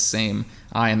insisting on this same,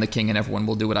 I am the king and everyone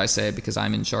will do what I say because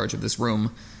I'm in charge of this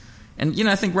room. And,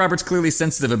 I think Robert's clearly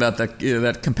sensitive about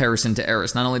that comparison to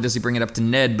Aerys. Not only does he bring it up to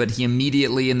Ned, but he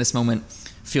immediately in this moment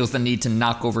feels the need to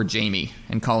knock over Jaime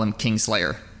and call him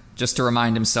Kingslayer, just to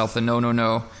remind himself that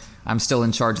no, I'm still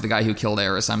in charge of the guy who killed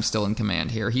Aerys. I'm still in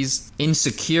command here. He's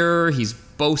insecure, he's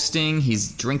boasting,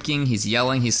 he's drinking, he's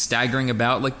yelling, he's staggering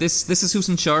about. Like, this is who's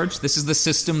in charge. This is the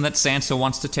system that Sansa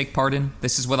wants to take part in.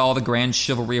 This is what all the grand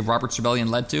chivalry of Robert's Rebellion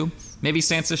led to. Maybe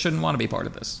Sansa shouldn't want to be part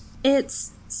of this.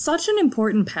 It's such an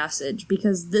important passage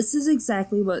because this is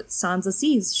exactly what Sansa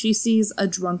sees. She sees a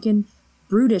drunken,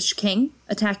 brutish king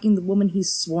attacking the woman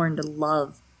he's sworn to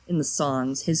love in the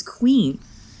songs, his queen.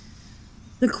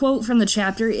 The quote from the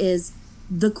chapter is,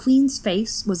 "The queen's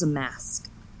face was a mask,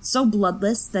 so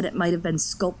bloodless that it might have been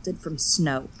sculpted from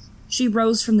snow. She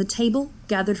rose from the table,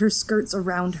 gathered her skirts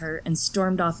around her, and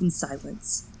stormed off in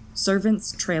silence,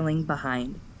 servants trailing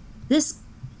behind." This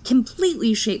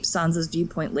completely shapes Sansa's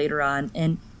viewpoint later on,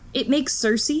 and it makes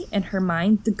Cersei, in her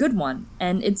mind, the good one,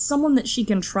 and it's someone that she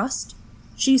can trust.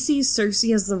 She sees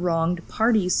Cersei as the wronged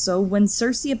party, so when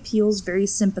Cersei appeals very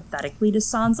sympathetically to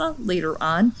Sansa later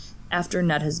on, after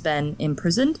Ned has been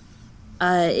imprisoned,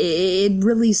 it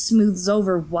really smooths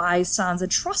over why Sansa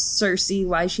trusts Cersei,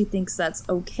 why she thinks that's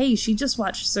okay. She just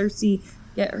watched Cersei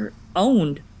get her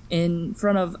owned in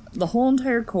front of the whole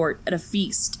entire court at a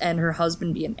feast, and her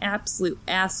husband be an absolute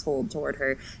asshole toward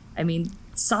her. I mean,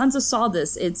 Sansa saw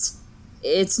this.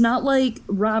 It's not like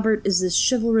Robert is this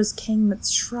chivalrous king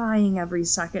that's trying every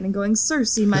second and going,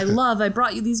 Cersei, my love, I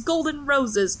brought you these golden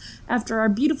roses after our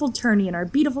beautiful tourney and our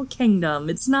beautiful kingdom.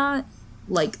 It's not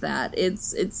like that.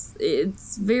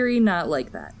 It's very not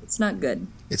like that. It's not good.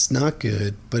 It's not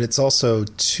good, but it's also,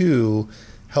 too,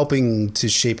 helping to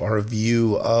shape our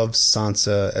view of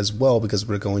Sansa as well, because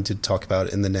we're going to talk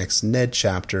about in the next Ned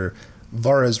chapter,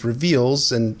 Varys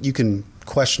reveals, and you can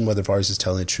question whether Varys is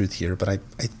telling the truth here, but I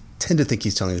tend to think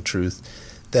he's telling the truth,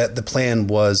 that the plan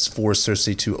was for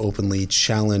Cersei to openly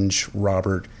challenge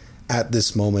Robert at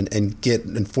this moment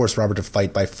and force Robert to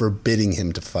fight by forbidding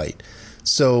him to fight.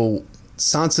 So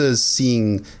Sansa is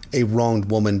seeing a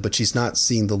wronged woman, but she's not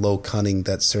seeing the low cunning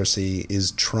that Cersei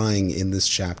is trying in this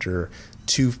chapter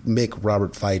to make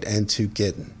Robert fight and to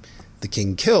get the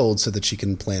king killed so that she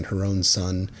can plant her own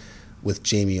son with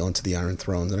Jaime onto the Iron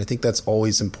Throne. And I think that's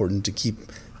always important to keep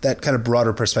that kind of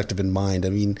broader perspective in mind. I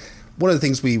mean, one of the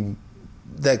things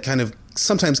that kind of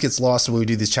sometimes gets lost when we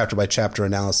do these chapter by chapter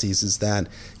analyses is that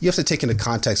you have to take into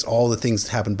context all the things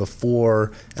that happened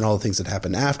before and all the things that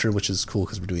happened after, which is cool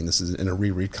because we're doing this in a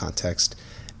reread context.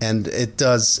 And it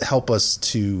does help us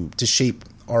to shape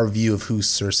our view of who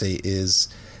Cersei is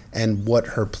and what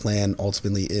her plan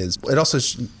ultimately is. It also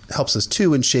helps us,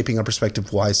 too, in shaping our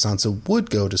perspective why Sansa would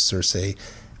go to Cersei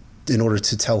in order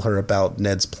to tell her about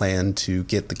Ned's plan to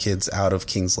get the kids out of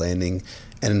King's Landing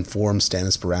and inform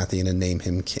Stannis Baratheon and name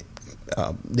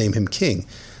him king.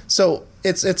 So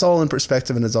it's all in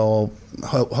perspective, and it's all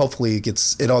hopefully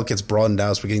it all gets broadened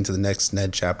out as we're getting to the next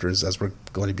Ned chapters, as we're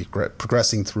going to be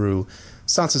progressing through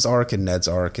Sansa's arc and Ned's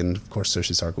arc, and of course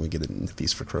Cersei's arc when we get it in the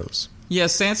Feast for Crows. Yeah,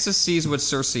 Sansa sees what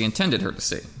Cersei intended her to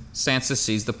see. Sansa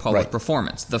sees the public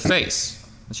performance, the face.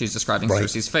 She's describing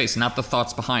Cersei's face, not the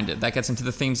thoughts behind it. That gets into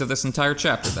the themes of this entire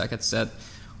chapter. That gets at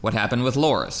what happened with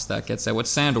Loras. That gets at what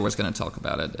Sandor was going to talk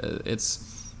about.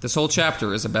 This whole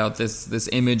chapter is about this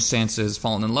image Sansa has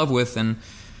fallen in love with and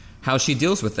how she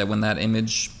deals with it when that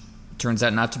image turns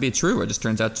out not to be true or just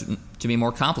turns out to be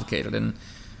more complicated. And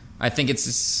I think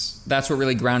that's what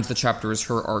really grounds the chapter, is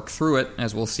her arc through it,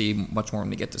 as we'll see much more when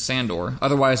we get to Sandor.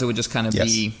 Otherwise, it would just kind of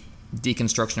be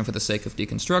deconstruction for the sake of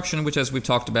deconstruction, which, as we've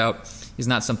talked about, is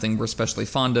not something we're especially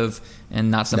fond of and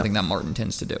not something that Martin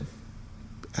tends to do.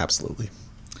 Absolutely.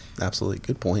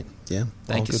 Good point. Yeah.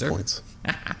 Thank you, good sir. Points.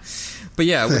 But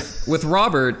yeah, with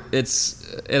Robert,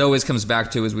 it always comes back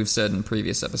to, as we've said in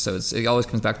previous episodes, it always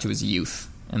comes back to his youth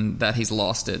and that he's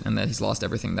lost it and that he's lost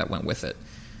everything that went with it.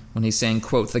 when he's saying,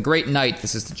 quote, "The great knight,"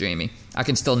 this is to Jaime, "I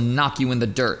can still knock you in the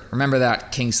dirt. Remember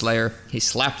that, Kingslayer." He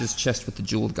slapped his chest with the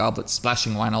jeweled goblet,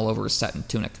 splashing wine all over his satin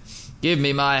tunic. "Give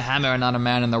me my hammer, not a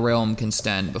man in the realm can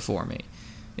stand before me."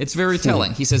 It's very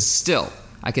telling. He says, still.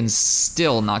 I can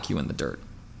still knock you in the dirt.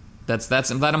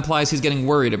 That implies he's getting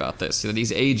worried about this, that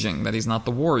he's aging, that he's not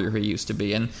the warrior he used to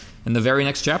be. And in the very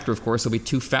next chapter, of course, he'll be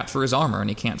too fat for his armor and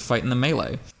he can't fight in the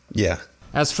melee. Yeah.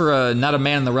 As for not a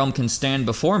man in the realm can stand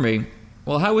before me,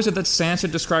 well, how is it that Sansa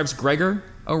describes Gregor?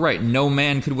 Oh, right, no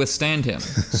man could withstand him.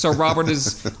 So Robert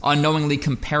is unknowingly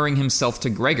comparing himself to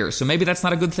Gregor. So maybe that's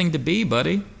not a good thing to be,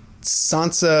 buddy.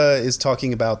 Sansa is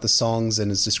talking about the songs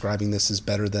and is describing this as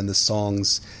better than the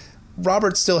songs.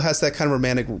 Robert still has that kind of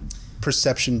romantic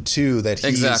perception, too, that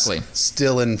he's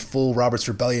still in full Robert's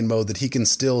Rebellion mode, that he can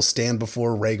still stand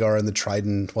before Rhaegar and the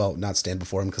Trident. Well, not stand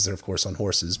before him because they're, of course, on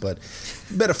horses, but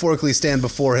metaphorically stand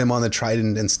before him on the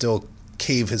Trident and still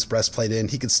cave his breastplate in.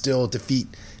 He could still defeat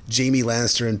Jaime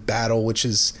Lannister in battle, which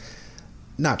is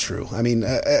not true. I mean,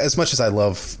 as much as I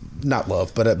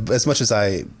as much as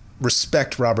I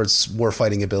respect Robert's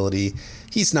warfighting ability,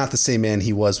 he's not the same man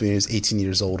he was when he was 18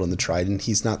 years old on the Trident.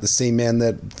 He's not the same man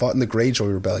that fought in the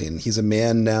Greyjoy Rebellion. He's a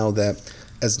man now that,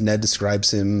 as Ned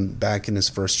describes him back in his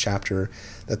first chapter,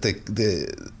 that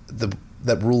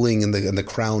that ruling and the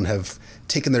crown have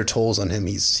taken their tolls on him.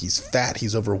 He's fat,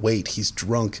 he's overweight, he's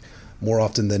drunk more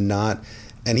often than not,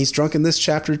 and he's drunk in this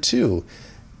chapter too.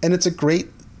 And it's a great,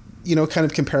 kind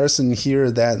of comparison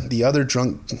here that the other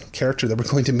drunk character that we're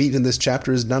going to meet in this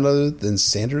chapter is none other than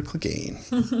Sandor Clegane.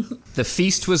 The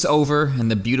feast was over and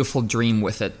the beautiful dream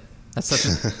with it.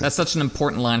 That's such an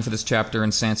important line for this chapter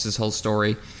and Sansa's whole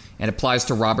story. It applies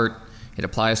to Robert. It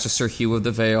applies to Sir Hugh of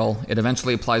the Vale. It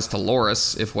eventually applies to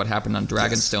Loras, if what happened on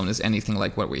Dragonstone is anything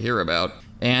like what we hear about.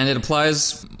 And it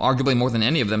applies, arguably more than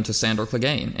any of them, to Sandor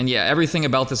Clegane. And yeah, everything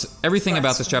about this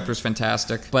chapter is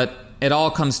fantastic, but it all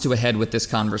comes to a head with this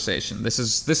conversation. This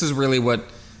is really what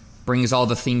brings all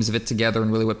the themes of it together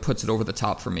and really what puts it over the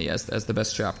top for me as the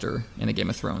best chapter in A Game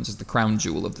of Thrones, is the crown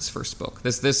jewel of this first book.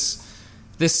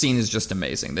 This scene is just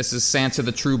amazing. This is Sansa,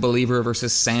 the true believer,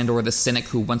 versus Sandor, the cynic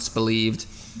who once believed.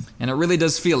 And it really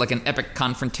does feel like an epic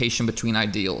confrontation between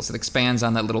ideals. It expands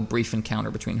on that little brief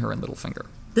encounter between her and Littlefinger.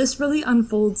 This really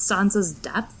unfolds Sansa's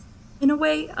depth, in a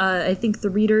way. I think the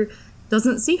reader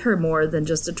doesn't see her more than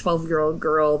just a 12-year-old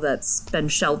girl that's been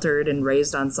sheltered and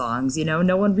raised on songs.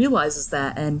 No one realizes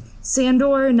that. And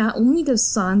Sandor, not only does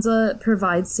Sansa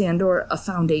provide Sandor a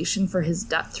foundation for his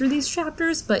depth through these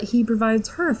chapters, but he provides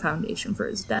her a foundation for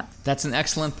his depth. That's an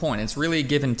excellent point. It's really a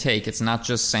give and take. It's not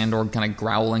just Sandor kind of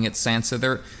growling at Sansa.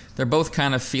 They're both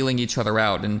kind of feeling each other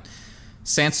out. And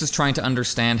Sansa's trying to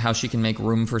understand how she can make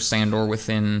room for Sandor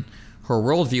within her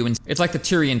worldview. And it's like the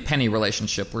Tyrion-Penny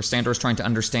relationship, where Sandor's trying to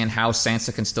understand how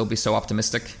Sansa can still be so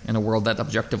optimistic in a world that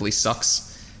objectively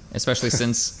sucks, especially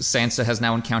since Sansa has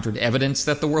now encountered evidence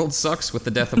that the world sucks with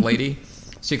the death of Lady.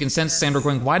 So you can sense Sandor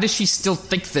going, why does she still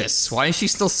think this? Why is she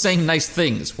still saying nice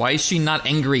things? Why is she not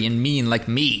angry and mean like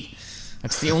me?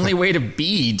 That's the only way to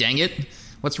be, dang it.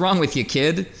 What's wrong with you,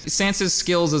 kid? Sansa's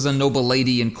skills as a noble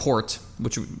lady in court,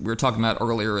 which we were talking about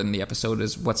earlier in the episode,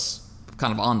 is what's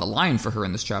kind of on the line for her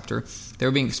in this chapter. They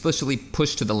were being explicitly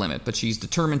pushed to the limit, but she's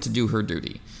determined to do her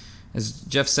duty. As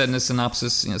Jeff said in his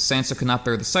synopsis, Sansa could not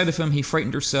bear the sight of him, he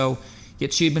frightened her so,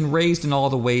 yet she had been raised in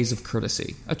all the ways of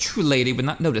courtesy. A true lady would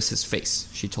not notice his face,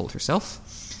 she told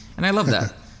herself. And I love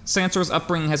that. Sansa's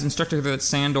upbringing has instructed her that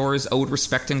Sandor is owed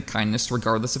respect and kindness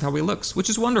regardless of how he looks,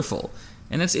 which is wonderful.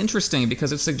 And it's interesting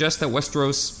because it suggests that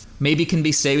Westeros maybe can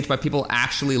be saved by people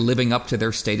actually living up to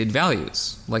their stated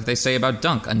values. Like they say about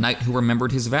Dunk, a knight who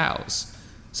remembered his vows.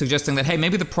 Suggesting that, hey,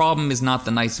 maybe the problem is not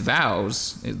the nice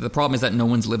vows, the problem is that no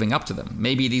one's living up to them.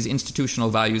 Maybe these institutional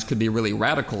values could be really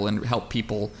radical and help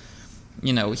people,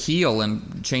 heal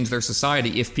and change their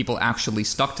society if people actually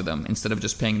stuck to them instead of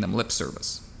just paying them lip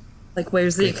service. Like,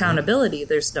 where's the accountability?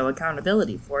 There's no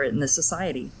accountability for it in this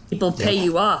society. People pay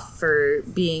you off for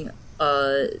being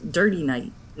a dirty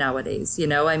knight nowadays,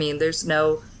 I mean, there's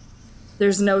no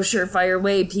surefire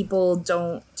way. People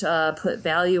don't put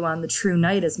value on the true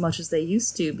knight as much as they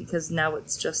used to, because now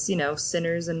it's just,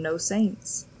 sinners and no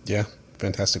saints. Yeah,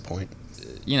 fantastic point.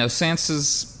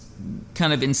 Sansa's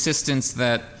kind of insistence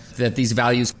that these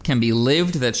values can be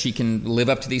lived, that she can live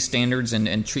up to these standards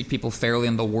and treat people fairly,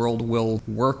 and the world will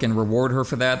work and reward her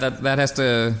for that has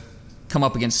to come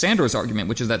up against Sandor's argument,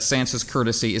 which is that Sansa's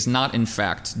courtesy is not, in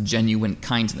fact, genuine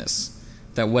kindness.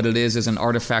 That what it is an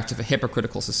artifact of a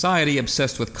hypocritical society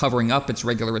obsessed with covering up its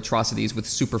regular atrocities with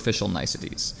superficial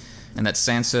niceties. And that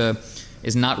Sansa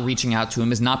is not reaching out to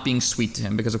him, is not being sweet to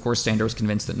him, because, of course, Sandor is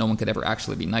convinced that no one could ever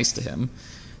actually be nice to him.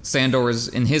 Sandor is,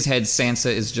 in his head,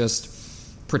 Sansa is just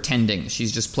pretending.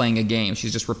 She's just playing a game.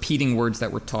 She's just repeating words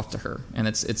that were taught to her, and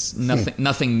it's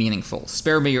nothing meaningful.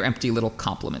 Spare me your empty little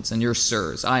compliments and your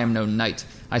sirs. I am no knight.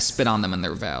 I spit on them and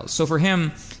their vows. So for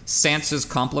him, Sansa's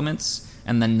compliments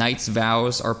and the knight's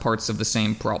vows are parts of the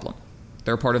same problem.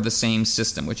 They're part of the same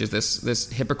system, which is this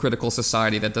hypocritical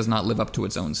society that does not live up to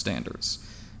its own standards.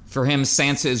 For him,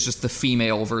 Sansa is just the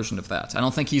female version of that. I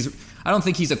don't think he's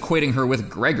equating her with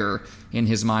Gregor in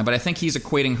his mind, but I think he's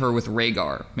equating her with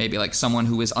Rhaegar, maybe like someone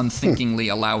who is unthinkingly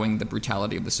allowing the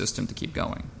brutality of the system to keep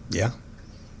going. Yeah.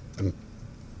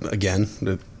 Again,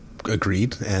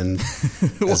 agreed. And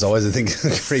as always, I think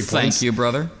great points. Thank you,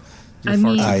 brother. You're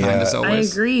far too kind as always.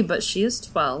 I agree, but she is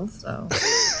 12, so...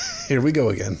 Here we go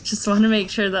again. Just want to make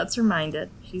sure that's reminded.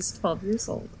 She's 12 years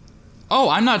old. Oh,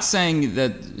 I'm not saying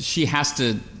that she has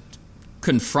to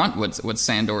confront what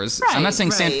Sandor is. Right, I'm not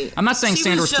saying right. I'm not saying she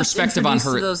Sandor's perspective on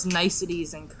her. To those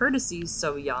niceties and courtesies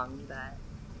so young that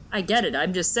I get it.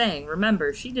 I'm just saying.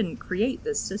 Remember, she didn't create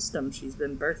this system she's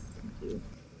been birthed into.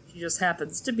 She just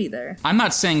happens to be there. I'm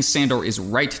not saying Sandor is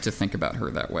right to think about her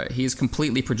that way. He's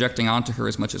completely projecting onto her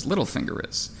as much as Littlefinger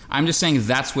is. I'm just saying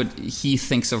that's what he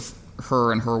thinks of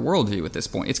her and her worldview at this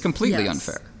point. It's completely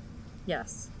unfair.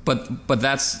 Yes. But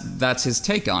that's his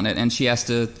take on it, and she has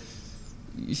to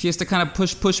kind of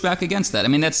push back against that. I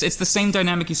mean, it's the same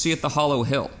dynamic you see at the Hollow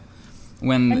Hill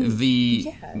when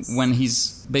when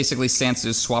he's basically Sansa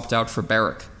is swapped out for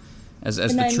Beric as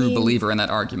the true believer in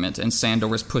that argument, and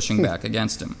Sandor is pushing back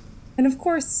against him. And of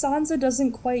course, Sansa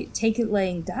doesn't quite take it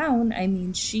laying down. I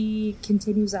mean, she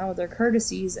continues on with her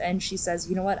courtesies, and she says,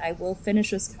 "You know what? I will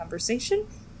finish this conversation."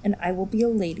 And I will be a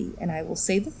lady, and I will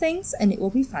say the things, and it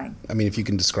will be fine. I mean, if you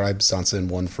can describe Sansa in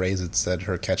one phrase, it's that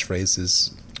her catchphrase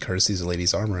is "courtesy is a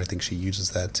lady's armor." I think she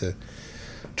uses that to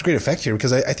great effect here,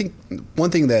 because I think one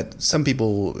thing that some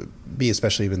people, me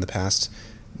especially in the past,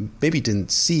 maybe didn't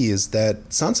see is that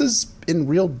Sansa's in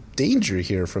real danger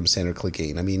here from Sandor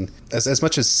Clegane. I mean, as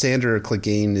much as Sandor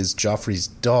Clegane is Joffrey's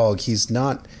dog, he's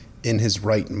not in his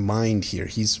right mind here.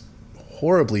 He's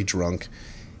horribly drunk.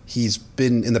 He's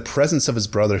been in the presence of his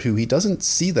brother, who he doesn't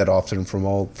see that often from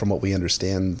what we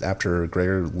understand after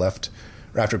Gregor left,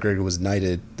 or after Gregor was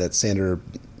knighted, that Sandor,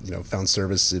 found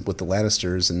service with the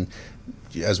Lannisters. And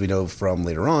as we know from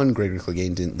later on, Gregor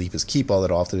Clegane didn't leave his keep all that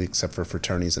often, except for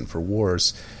fraternities and for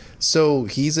wars. So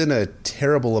he's in a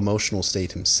terrible emotional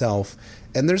state himself.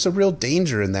 And there's a real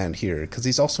danger in that here, because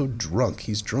he's also drunk.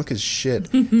 He's drunk as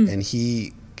shit. And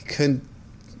he can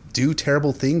do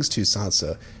terrible things to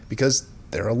Sansa, because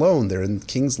they're alone. They're in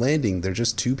King's Landing. They're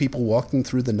just two people walking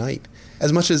through the night.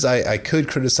 As much as I could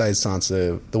criticize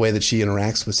Sansa, the way that she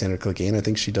interacts with Sandor Clegane, I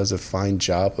think she does a fine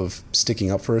job of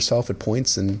sticking up for herself at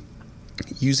points and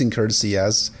using courtesy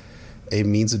as a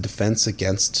means of defense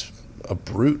against a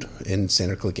brute in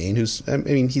Sandor Clegane, who's, I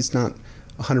mean, he's not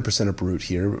 100% a brute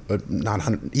here, but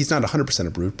he's not 100%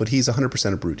 a brute, but he's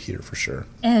 100% a brute here for sure.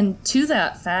 And to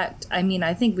that fact, I mean,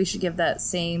 I think we should give that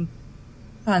same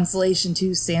consolation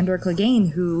to Sandor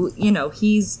Clegane, who,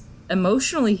 he's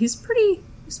emotionally, he's pretty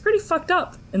fucked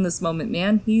up in this moment,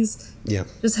 man. He's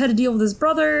just had to deal with his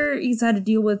brother. He's had to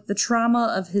deal with the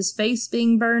trauma of his face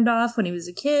being burned off when he was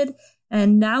a kid.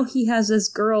 And now he has this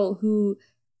girl who,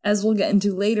 as we'll get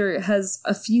into later, has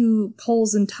a few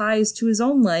pulls and ties to his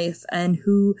own life, and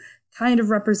who kind of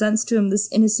represents to him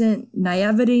this innocent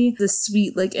naivety, this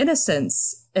sweet,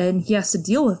 innocence. And he has to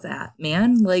deal with that,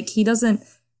 man. He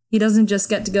doesn't just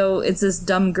get to go, it's this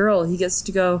dumb girl. He gets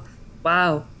to go,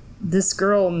 wow, this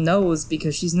girl knows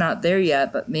because she's not there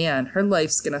yet, but man, her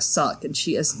life's gonna suck and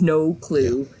she has no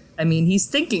clue. Yeah. I mean, he's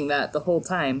thinking that the whole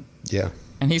time. Yeah.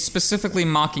 And he's specifically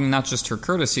mocking not just her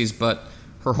courtesies, but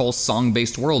her whole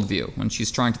song-based worldview. When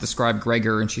she's trying to describe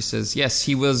Gregor and she says, yes,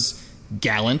 he was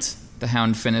gallant, the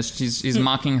Hound finished. He's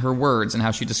mocking her words and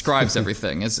how she describes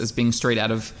everything as being straight out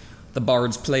of the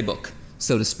Bard's playbook,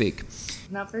 so to speak.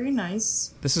 Not very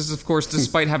nice. This is, of course,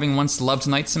 despite having once loved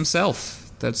knights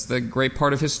himself. That's the great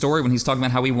part of his story when he's talking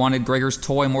about how he wanted Gregor's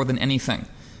toy more than anything.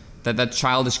 That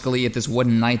childish glee at this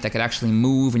wooden knight that could actually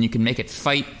move and you can make it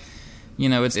fight.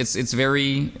 It's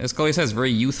very, as Scully says, very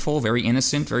youthful, very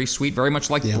innocent, very sweet, very much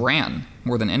like Bran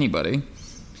more than anybody.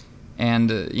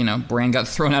 And, Bran got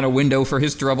thrown out a window for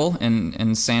his trouble,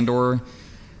 and Sandor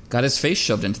got his face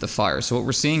shoved into the fire. So what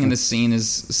we're seeing in this scene is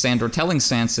Sandor telling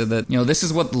Sansa that, this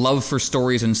is what love for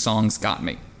stories and songs got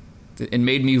me. It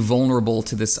made me vulnerable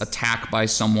to this attack by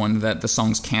someone that the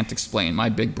songs can't explain, my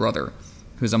big brother,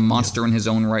 who's a monster in his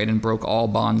own right and broke all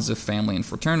bonds of family and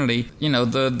fraternity.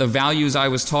 The values I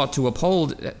was taught to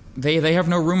uphold, they have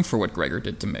no room for what Gregor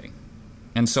did to me.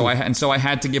 And so I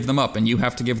had to give them up, and you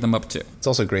have to give them up too. It's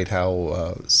also great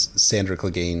how Sandor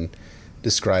Clegane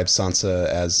describes Sansa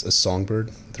as a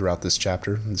songbird throughout this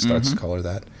chapter and starts to call her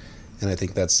that. And I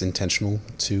think that's intentional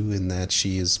too, in that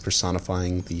she is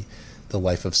personifying the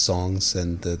life of songs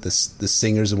and the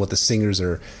singers and what the singers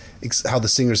are, how the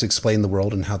singers explain the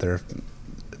world and how they're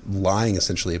lying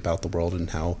essentially about the world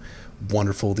and how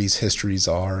wonderful these histories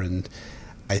are. And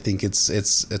I think it's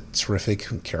a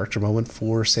terrific character moment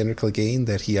for Sandor Clegane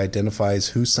that he identifies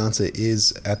who Sansa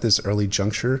is at this early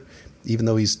juncture, even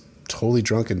though he's totally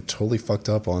drunk and totally fucked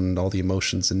up on all the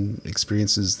emotions and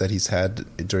experiences that he's had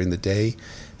during the day,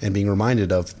 and being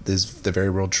reminded of the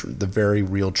very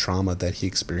real trauma that he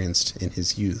experienced in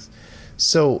his youth.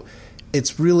 So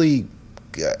it's really,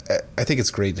 I think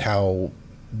it's great how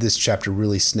this chapter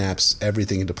really snaps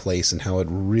everything into place and how it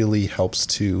really helps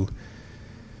to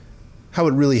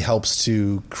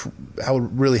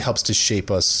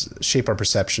shape our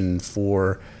perception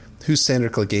for who Sandor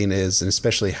Clegane is, and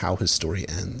especially how his story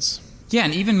ends. Yeah,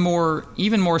 and even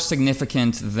more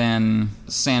significant than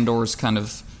Sandor's kind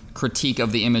of critique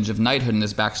of the image of knighthood in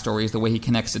his backstory is the way he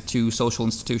connects it to social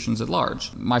institutions at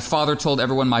large. My father told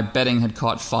everyone my bedding had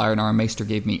caught fire, and our maester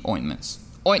gave me ointments.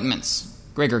 Ointments!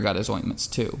 Gregor got his ointments,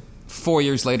 too. 4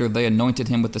 years later, they anointed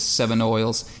him with the 7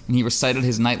 oils, and he recited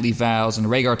his knightly vows, and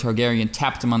Rhaegar Targaryen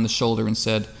tapped him on the shoulder and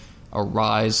said,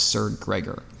 "Arise, Sir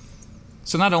Gregor."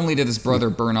 So not only did his brother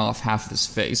burn off half of his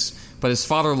face, but his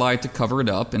father lied to cover it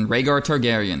up, and Rhaegar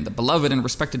Targaryen, the beloved and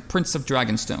respected Prince of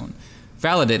Dragonstone,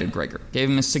 validated Gregor, gave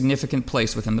him a significant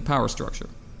place within the power structure.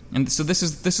 And so this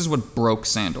is what broke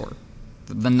Sandor,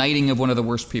 the knighting of one of the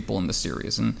worst people in the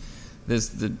series. And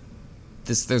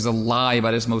there's a lie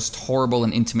about his most horrible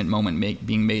and intimate moment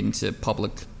being made into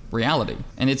public reality.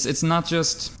 And it's not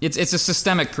just... It's a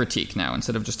systemic critique now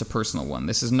instead of just a personal one.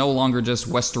 This is no longer just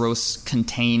Westeros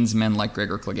contains men like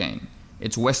Gregor Clegane.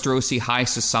 It's Westerosi high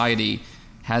society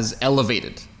has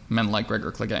elevated men like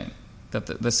Gregor Clegane. That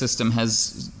the system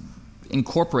has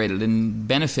incorporated and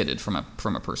benefited from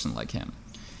a person like him.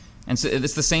 And so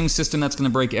it's the same system that's going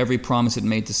to break every promise it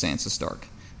made to Sansa Stark.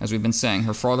 As we've been saying,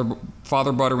 her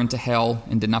father brought her into hell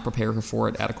and did not prepare her for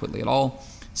it adequately at all.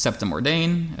 Septa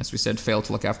Mordane, as we said, failed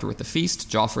to look after her at the feast.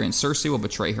 Joffrey and Cersei will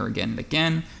betray her again and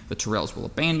again. The Tyrells will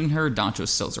abandon her. Dontos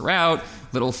sells her out.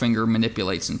 Littlefinger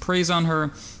manipulates and preys on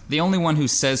her. The only one who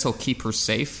says he'll keep her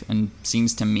safe, and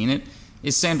seems to mean it,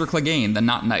 is Sandor Clegane, the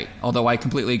Not Knight. Although I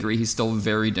completely agree he's still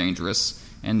very dangerous,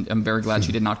 and I'm very glad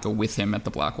she did not go with him at the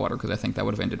Blackwater, because I think that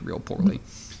would have ended real poorly.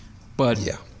 But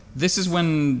this is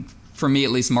when, for me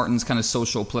at least, Martin's kind of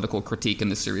social political critique in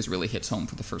this series really hits home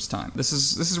for the first time. This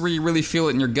is where you really feel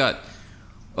it in your gut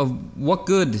of what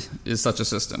good is such a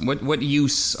system? What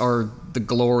use are the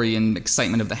glory and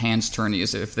excitement of the hands tourney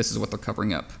as if this is what they're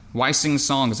covering up? Why sing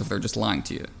songs if they're just lying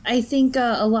to you? I think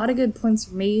a lot of good points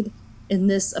were made in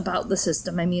this about the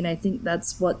system. I mean, I think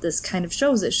that's what this kind of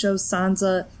shows. It shows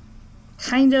Sansa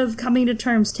kind of coming to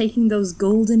terms, taking those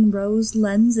golden rose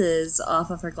lenses off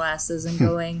of her glasses and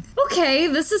going, okay,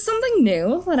 this is something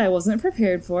new that I wasn't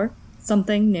prepared for.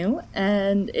 Something new.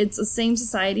 And it's the same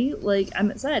society, like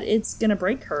Emmett said, it's gonna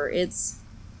break her. It's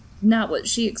not what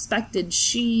she expected.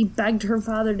 She begged her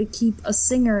father to keep a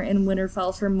singer in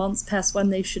Winterfell for months past when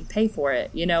they should pay for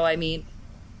it. You know, I mean,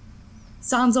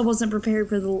 Sansa wasn't prepared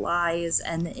for the lies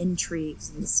and the intrigues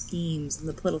and the schemes and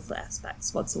the political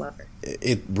aspects whatsoever.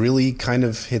 It really kind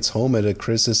of hits home at a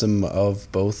criticism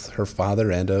of both her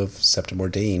father and of Septa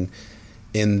Mordane,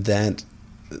 in that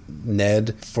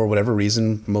Ned, for whatever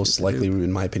reason, most likely,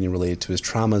 in my opinion, related to his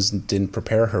traumas, didn't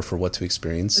prepare her for what to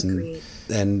experience.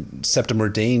 And Septa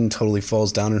Mordane totally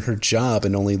falls down in her job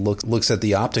and only looks at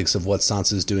the optics of what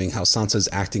Sansa's doing, how Sansa's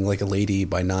acting like a lady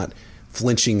by not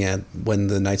flinching at when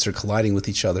the knights are colliding with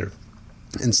each other,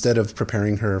 instead of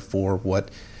preparing her for what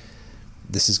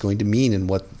this is going to mean and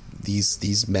what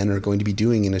these men are going to be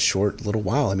doing in a short little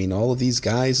while. I mean, all of these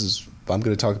guys, as I'm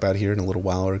going to talk about here in a little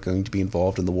while, are going to be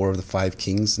involved in the War of the Five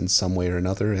Kings in some way or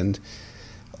another, and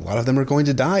a lot of them are going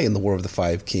to die in the War of the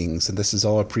Five Kings, and this is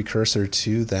all a precursor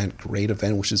to that great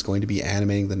event which is going to be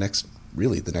animating the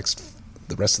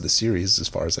rest of the series, as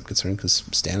far as I'm concerned, because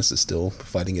Stannis is still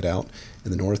fighting it out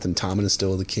in the north, and Tommen is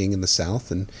still the king in the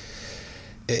south, and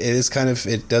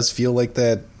it does feel like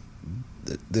that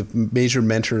the major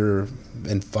mentor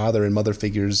and father and mother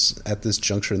figures at this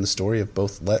juncture in the story have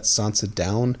both let Sansa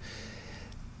down,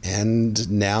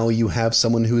 and now you have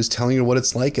someone who is telling her what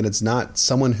it's like, and it's not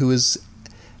someone who is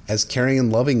as caring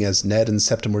and loving as Ned and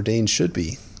Septa Mordane should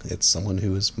be. It's someone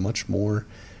who is much more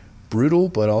brutal,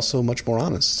 but also much more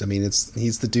honest. I mean,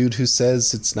 he's the dude who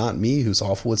says it's not me who's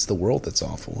awful, it's the world that's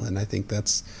awful, and I think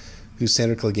that's who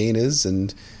Sandor Clegane is,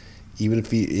 and even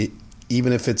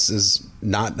if it's as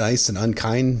not nice and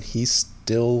unkind, he's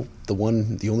still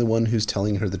the only one who's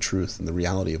telling her the truth and the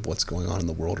reality of what's going on in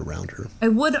the world around her. I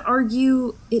would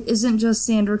argue it isn't just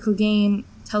Sandor Clegane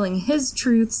telling his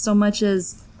truth so much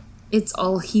as it's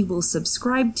all he will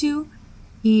subscribe to.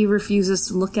 He refuses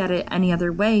to look at it any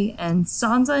other way, and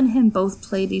Sansa and him both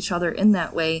played each other in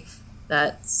that way,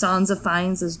 that Sansa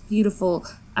finds as beautiful,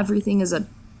 everything is a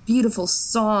beautiful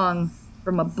song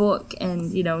from a book,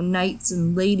 and, knights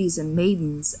and ladies and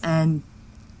maidens, and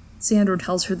Sandor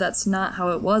tells her that's not how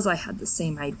it was. I had the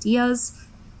same ideas.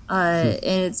 And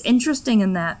it's interesting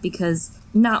in that because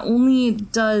not only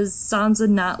does Sansa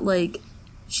not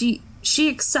she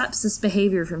accepts this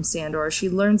behavior from Sandor. She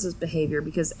learns this behavior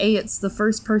because it's the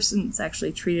first person that's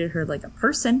actually treated her like a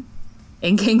person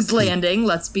in King's Landing.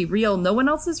 Let's be real. No one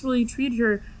else has really treated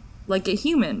her like a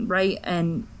human, right?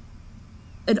 And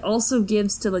it also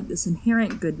gives to this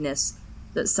inherent goodness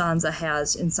that Sansa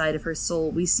has inside of her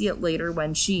soul. We see it later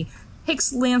when she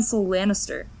picks Lancel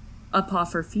Lannister up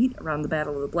off her feet around the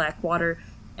Battle of the Blackwater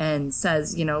and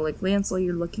says, Lancel,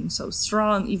 you're looking so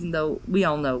strong, even though we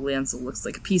all know Lancel looks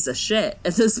like a piece of shit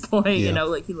at this point,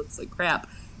 he looks like crap.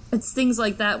 It's things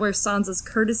like that where Sansa's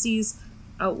courtesies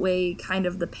outweigh kind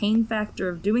of the pain factor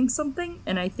of doing something,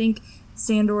 and I think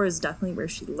Sandor is definitely where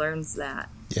she learns that.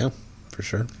 Yeah, for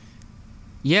sure.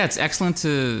 Yeah, it's excellent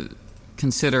to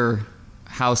consider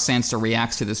how Sansa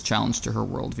reacts to this challenge to her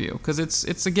worldview, because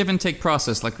it's a give and take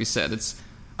process, like we said. It's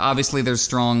obviously there's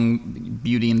strong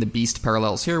Beauty and the Beast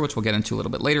parallels here, which we'll get into a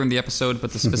little bit later in the episode,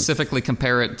 but to specifically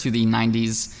compare it to the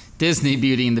 90s Disney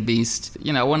Beauty and the Beast,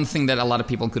 one thing that a lot of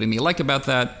people, including me, like about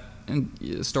that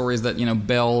story is that,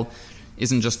 Belle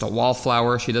isn't just a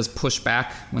wallflower. She does push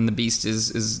back when the Beast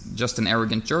is just an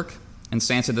arrogant jerk. And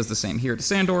Sansa does the same here to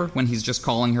Sandor. When he's just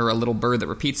calling her a little bird that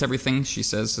repeats everything, she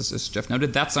says, as Jeff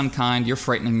noted, that's unkind, you're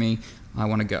frightening me, I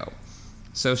want to go.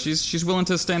 So she's willing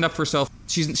to stand up for herself.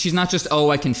 She's not just,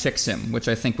 I can fix him, which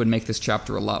I think would make this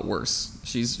chapter a lot worse.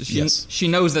 She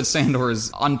knows that Sandor is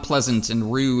unpleasant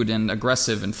and rude and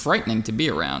aggressive and frightening to be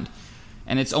around.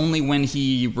 And it's only when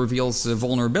he reveals a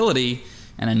vulnerability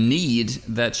and a need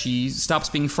that she stops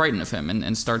being frightened of him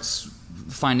and starts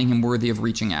finding him worthy of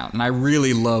reaching out. And I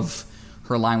really love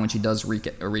her line when she does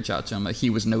reach out to him, he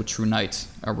was no true knight,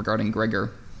 regarding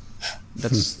Gregor.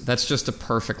 That's just a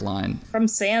perfect line. From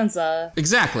Sansa.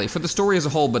 Exactly, for the story as a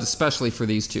whole, but especially for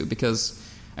these two, because,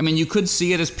 you could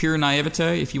see it as pure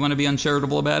naivete if you want to be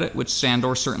uncharitable about it, which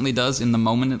Sandor certainly does in the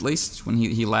moment, at least, when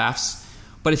he laughs.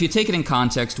 But if you take it in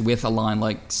context with a line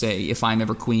like, say, if I'm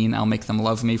ever queen, I'll make them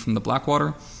love me from the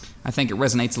Blackwater, I think it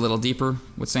resonates a little deeper,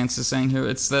 what Sansa's saying here.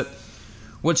 It's that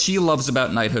what she loves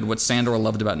about knighthood, what Sandor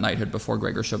loved about knighthood before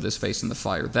Gregor shoved his face in the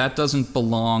fire, that doesn't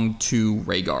belong to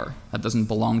Rhaegar. That doesn't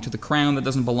belong to the crown. That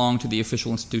doesn't belong to the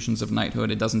official institutions of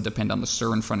knighthood. It doesn't depend on the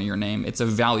sir in front of your name. It's a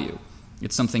value.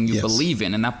 It's something you believe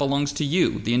in, and that belongs to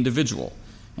you, the individual.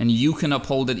 And you can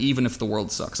uphold it even if the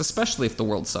world sucks, especially if the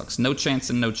world sucks. No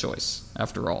chance and no choice,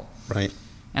 after all. Right.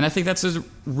 And I think that's a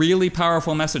really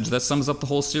powerful message that sums up the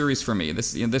whole series for me.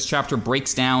 This chapter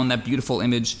breaks down that beautiful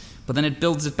image, but then it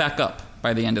builds it back up.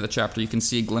 By the end of the chapter, you can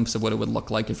see a glimpse of what it would look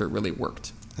like if it really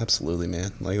worked. Absolutely,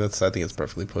 man. I think it's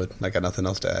perfectly put. I got nothing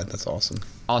else to add. That's awesome.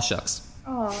 Aw, shucks.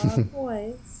 Aw,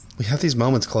 boys. We have these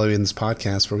moments, Chloe, in this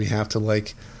podcast where we have to,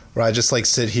 where I just,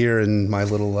 sit here in my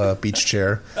little beach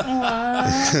chair. For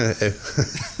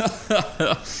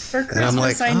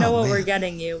Christmas, I know what we're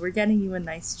getting you. We're getting you a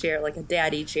nice chair, like a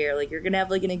daddy chair. You're going to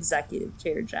have, an executive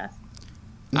chair, Jeff.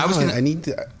 No, I need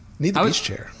the beach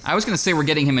chair. I was going to say we're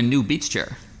getting him a new beach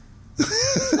chair.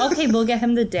 Okay, we'll get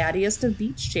him the daddiest of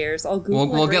beach chairs. I'll Google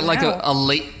We'll it get now.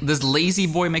 Does Lazy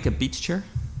Boy make a beach chair?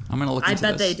 I'm gonna look into this.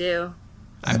 I bet they do.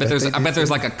 I bet there's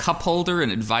a cup holder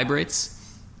and it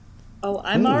vibrates. Oh,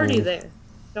 I'm already there.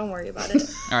 Don't worry about it.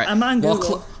 All right. I'm on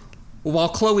Google. While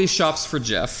Chloe shops for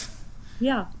Jeff.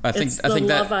 Yeah, it's the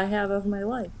love I have of my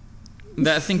life.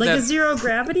 A zero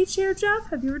gravity chair, Jeff?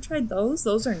 Have you ever tried those?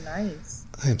 Those are nice.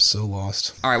 I am so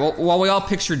lost. All right, well, while we all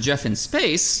picture Jeff in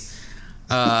space,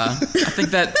 I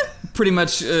think that pretty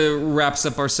much wraps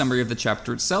up our summary of the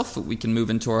chapter itself. We can move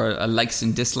into our likes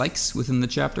and dislikes within the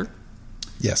chapter.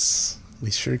 Yes, we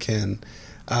sure can.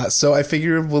 So I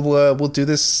figure we'll do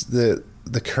this the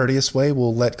courteous way.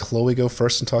 We'll let Chloe go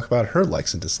first and talk about her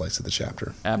likes and dislikes of the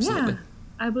chapter. Absolutely. Yeah,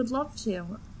 I would love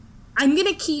to. I'm going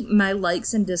to keep my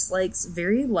likes and dislikes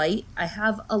very light. I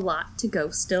have a lot to go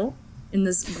still in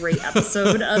this great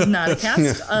episode of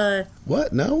Nauticast.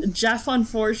 What? No? Jeff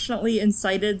unfortunately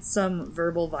incited some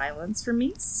verbal violence from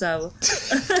me, so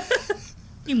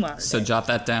jot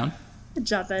that down.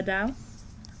 Jot that down.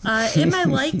 In my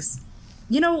likes,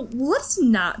 what's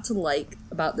not to like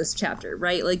about this chapter,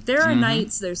 right? Like, there are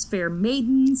knights, there's fair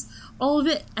maidens. All of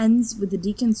it ends with the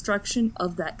deconstruction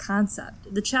of that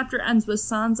concept. The chapter ends with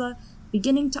Sansa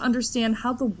beginning to understand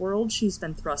how the world she's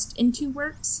been thrust into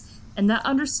works, and that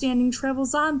understanding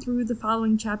travels on through the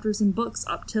following chapters and books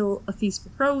up till A Feast for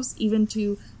Crows, even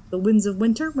to The Winds of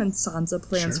Winter, when Sansa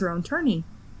plans her own tourney.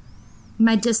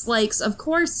 My dislikes, of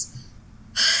course,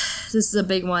 this is a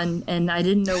big one, and I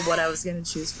didn't know what I was going to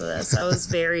choose for this. I was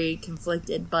very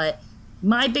conflicted, but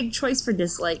my big choice for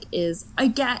dislike is, I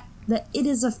get that it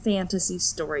is a fantasy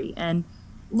story, and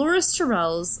Loras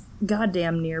Tyrell's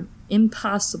goddamn near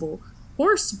impossible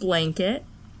horse blanket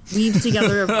weaved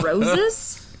together of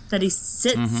roses that he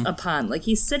sits upon. Like,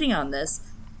 he's sitting on this.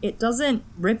 It doesn't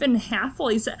rip in half while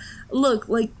he's... Look,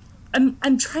 like,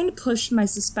 I'm trying to push my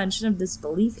suspension of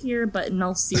disbelief here, but in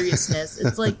all seriousness,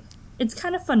 it's like, it's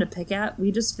kind of fun to pick at.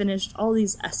 We just finished all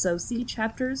these SOC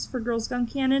chapters for Girls Gone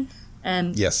Canon,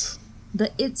 and yes,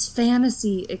 the it's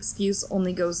fantasy excuse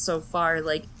only goes so far.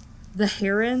 Like, the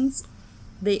Herons,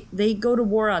 they go to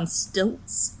war on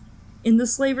stilts in the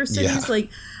slaver cities. Yeah. Like,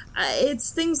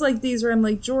 it's things like these where I'm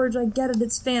like, George, I get it,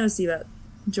 it's fantasy, but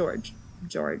George,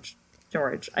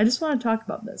 I just want to talk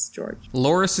about this, George.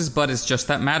 Loras's butt is just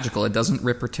that magical. It doesn't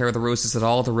rip or tear the roses at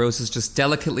all. The roses just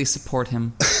delicately support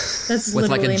him. That's with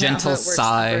like a literally gentle not how it works,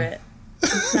 sigh. Everett.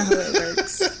 That's not how it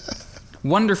works.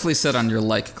 Wonderfully said on your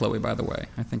like, Chloe, by the way.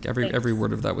 I think every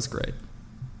word of that was great.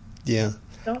 Yeah.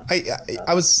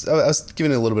 I was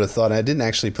giving it a little bit of thought, and I didn't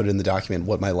actually put it in the document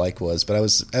what my like was, but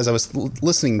as I was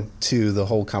listening to the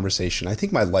whole conversation, I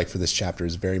think my like for this chapter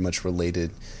is very much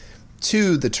related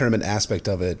to the tournament aspect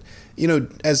of it.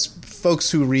 As folks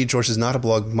who read George's Not a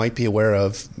Blog might be aware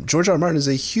of, George R. R. Martin is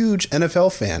a huge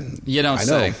NFL fan. You don't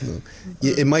say.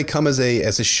 It might come as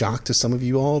a shock to some of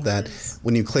you all that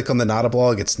when you click on the Not a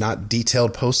Blog, it's not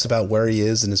detailed posts about where he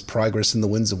is and his progress in the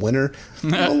Winds of Winter.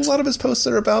 A lot of his posts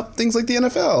are about things like the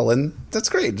NFL, and that's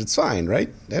great. It's fine, right?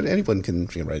 Anyone can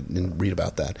write and read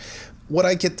about that. What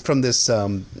I get from this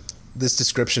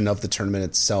description of the tournament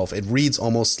itself, it reads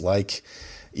almost like,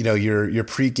 you're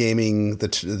pre-gaming the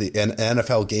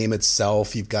NFL game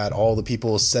itself. You've got all the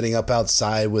people setting up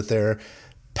outside with their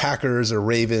Packers or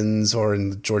Ravens, or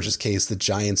in George's case, the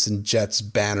Giants and Jets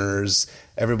banners.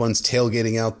 Everyone's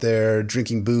tailgating out there,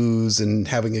 drinking booze and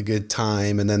having a good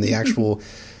time. And then the actual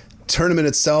tournament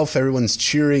itself, everyone's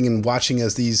cheering and watching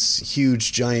as these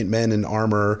huge giant men in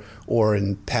armor or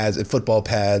in football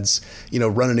pads,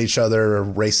 run at each other or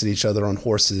race at each other on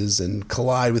horses and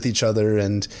collide with each other.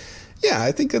 And yeah,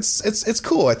 I think it's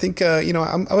cool. I think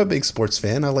I'm a big sports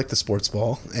fan. I like the sports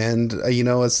ball, and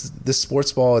as this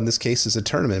sports ball in this case is a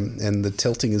tournament, and the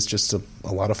tilting is just a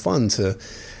lot of fun to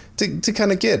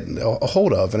kind of get a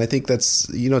hold of. And I think that's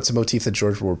it's a motif that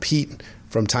George will repeat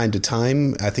from time to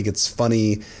time. I think it's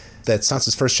funny that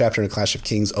Sansa's first chapter in Clash of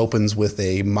Kings opens with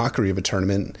a mockery of a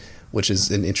tournament, which is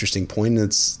an interesting point.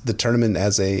 It's the tournament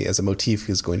as a motif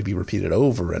is going to be repeated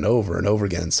over and over and over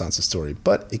again in Sansa's story,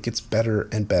 but it gets better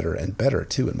and better and better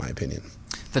too, in my opinion.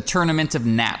 The Tournament of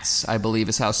Gnats, I believe,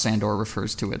 is how Sandor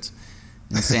refers to it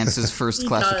in Sansa's first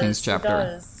Clash of Kings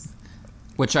chapter.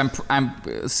 Which I'm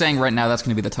saying right now that's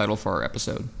going to be the title for our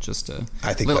episode.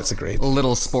 I think that's a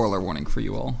little spoiler warning for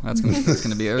you all. That's going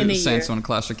to be a Sansa and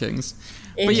Clash of Kings.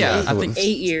 But yeah, I think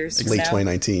 8 years. Late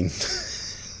 2019.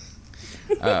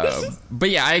 But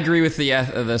yeah, I agree with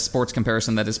the sports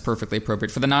comparison. That is perfectly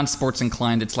appropriate. For the non-sports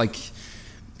inclined, it's like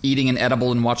eating an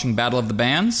edible and watching Battle of the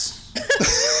Bands.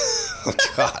 Oh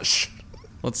gosh.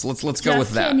 Let's go Jeff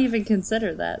with that. Can't even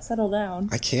consider that. Settle down.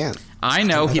 I can't. I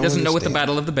know he doesn't know what the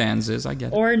Battle of the Bands is. I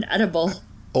get it. Or an edible.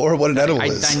 Or what an edible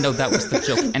is. I know that was the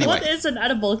joke. Anyway. What is an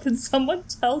edible? Can someone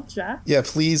tell Jeff? Yeah,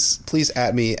 please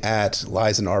at me at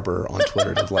Lies and Arbor on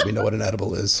Twitter to let me know what an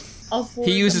edible is.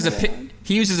 He uses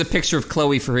a picture of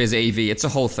Chloe for his AV. It's a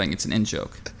whole thing. It's an in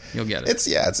joke. You'll get it.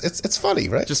 It's funny,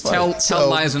 right? Just tell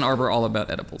Lies and Arbor all about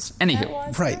edibles.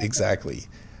 Anywho, right, exactly.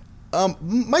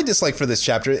 My dislike for this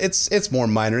chapter, it's more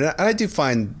minor, and I do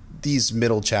find these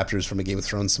middle chapters from A Game of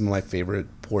Thrones some of my favorite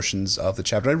portions of the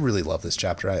chapter. I really love this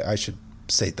chapter. I should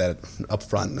state that up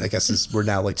front. I guess we're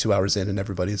now like 2 hours in, and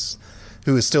everybody's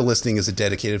who is still listening is a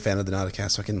dedicated fan of the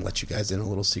Nauticast, so I can let you guys in a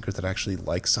little secret that I actually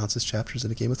like Sansa's chapters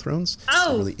in A Game of Thrones. It's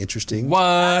really interesting. What?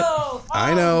 Oh.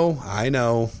 I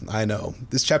know.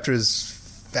 This chapter is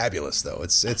fabulous, though.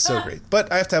 It's so great.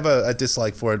 But I have to have a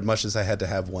dislike for it, much as I had to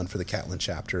have one for the Catelyn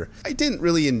chapter. I didn't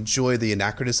really enjoy the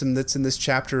anachronism that's in this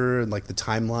chapter and like the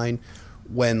timeline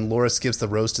when Loras gives the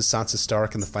rose to Sansa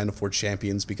Stark in the Final Four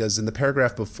Champions, because in the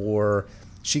paragraph before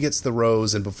she gets the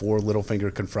rose and before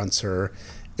Littlefinger confronts her,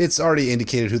 It's already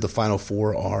indicated who the final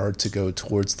four are to go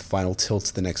towards the final tilt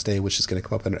the next day, which is going to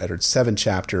come up in Eddard 7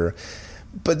 chapter.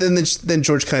 But then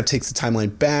George kind of takes the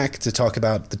timeline back to talk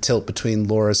about the tilt between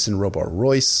Loras and Robar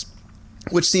Royce,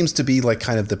 which seems to be like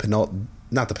kind of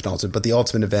not the penultimate, but the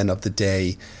ultimate event of the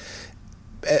day.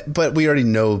 But we already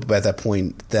know by that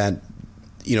point that,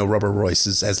 Robar Royce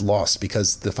has lost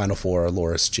because the final four are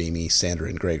Loras, Jaime, Sandor,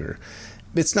 and Gregor.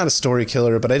 It's not a story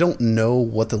killer, but I don't know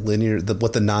what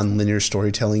the non-linear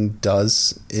storytelling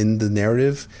does in the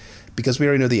narrative, because we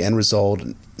already know the end result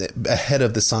ahead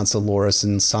of the Sansa Loras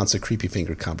and Sansa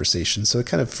Creepyfinger conversation. So it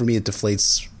kind of, for me, it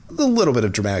deflates the little bit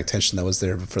of dramatic tension that was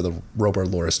there for the Robar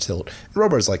Loras tilt.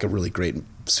 Robar is like a really great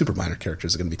super minor character,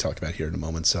 is going to be talked about here in a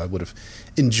moment. So I would have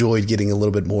enjoyed getting a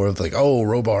little bit more of like, oh,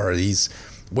 Robar, he's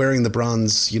wearing the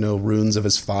bronze, runes of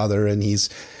his father, and he's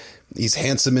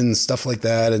handsome and stuff like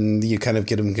that, and you kind of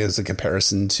get him as a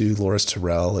comparison to Loras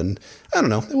Tyrell, and I don't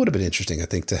know, it would have been interesting, I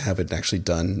think, to have it actually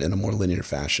done in a more linear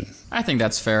fashion. I think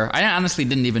that's fair. I honestly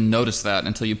didn't even notice that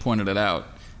until you pointed it out,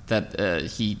 that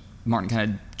Martin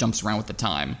kind of jumps around with the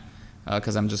time,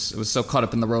 because I was so caught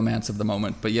up in the romance of the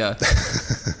moment. But yeah,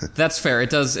 that's fair.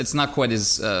 It's not quite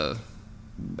as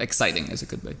exciting as it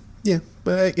could be. Yeah,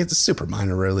 but it's super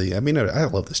minor, really. I mean, I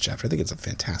love this chapter. I think it's a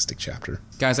fantastic chapter.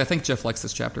 Guys, I think Jeff likes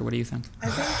this chapter. What do you think? I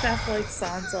think Jeff likes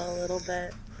Sansa a little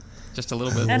bit. Just a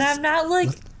little bit. And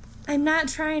I'm not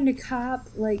trying to cop,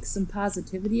 some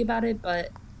positivity about it, but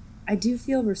I do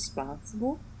feel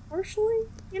responsible, partially.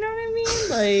 You know what I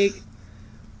mean?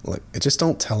 Look, just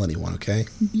don't tell anyone, okay?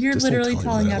 You're just literally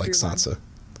telling everyone. Sansa.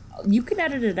 You can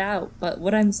edit it out, but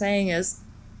what I'm saying is,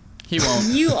 he won't.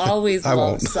 You always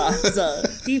love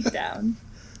Sansa. Deep down.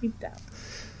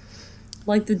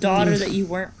 Like the daughter that you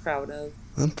weren't proud of.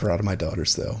 I'm proud of my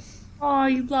daughters, though. Oh,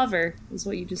 you love her, is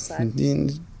what you just said.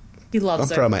 He loves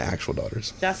her. I'm proud of my actual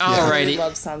daughters. Definitely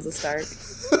loves Sansa Stark.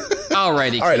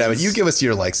 Alrighty, all right, Evan, you give us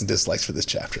your likes and dislikes for this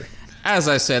chapter. As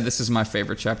I said, this is my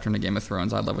favorite chapter in the Game of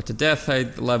Thrones. I love it to death. I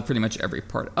love pretty much every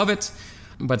part of it.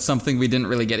 But something we didn't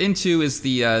really get into is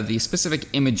the specific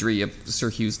imagery of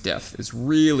Sir Hugh's death is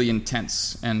really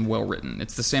intense and well written.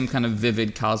 It's the same kind of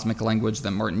vivid cosmic language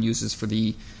that Martin uses for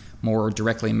the more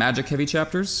directly magic-heavy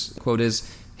chapters. The quote is,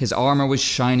 "His armor was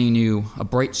shiny new. A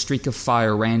bright streak of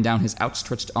fire ran down his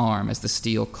outstretched arm as the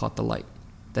steel caught the light.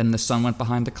 Then the sun went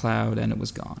behind the cloud and it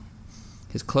was gone.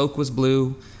 His cloak was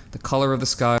blue, the color of the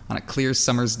sky on a clear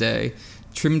summer's day,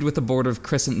 trimmed with a border of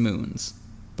crescent moons.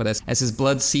 But as his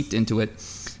blood seeped into it,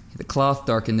 the cloth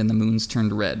darkened and the moons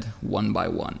turned red, one by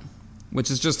one." Which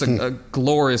is just a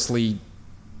gloriously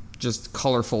just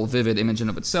colorful, vivid image in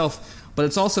of itself. But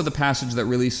it's also the passage that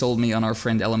really sold me on our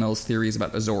friend LML's theories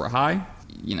about Azor Ahai.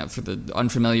 For the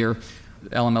unfamiliar,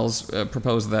 LML's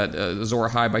proposed that Azor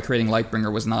Ahai, by creating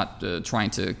Lightbringer, was not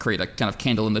trying to create a kind of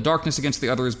candle in the darkness against the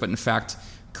others, but in fact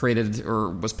created or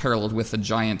was paralleled with a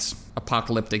giant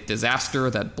apocalyptic disaster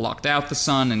that blocked out the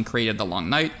sun and created the long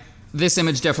night. This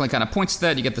image definitely kind of points to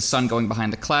that. You get the sun going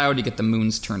behind the cloud, you get the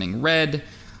moons turning red,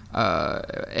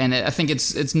 and I think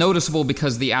it's noticeable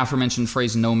because the aforementioned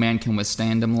phrase "no man can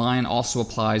withstand him" line also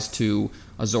applies to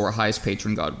Azor Ahai's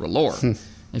patron god R'hllor.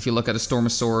 If you look at A Storm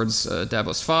of Swords,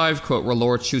 Davos 5, quote,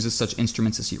 "R'hllor chooses such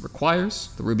instruments as he requires.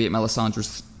 The ruby at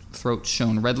Melisandre's throat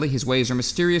shone redly. His ways are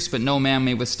mysterious, but no man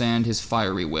may withstand his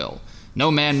fiery will. No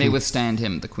man may withstand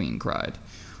him," the queen cried.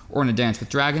 Or in A Dance with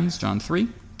Dragons, Jon 3,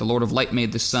 "The Lord of Light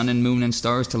made the sun and moon and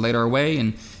stars to light our way,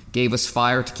 and gave us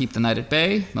fire to keep the night at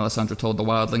bay. Melisandre told the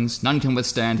wildlings, none can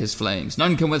withstand his flames.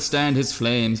 None can withstand his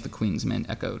flames," the queen's men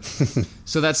echoed.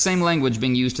 So that same language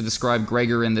being used to describe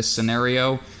Gregor in this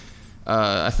scenario,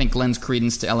 I think lends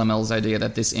credence to LML's idea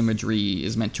that this imagery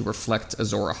is meant to reflect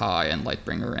Azor Ahai and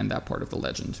Lightbringer and that part of the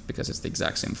legend, because it's the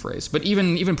exact same phrase. But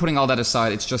even putting all that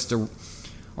aside, it's just a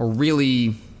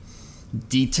really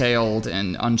detailed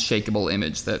and unshakable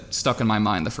image that stuck in my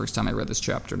mind the first time I read this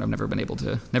chapter, and I've never been able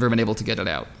to get it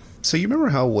out. So you remember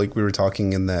how we were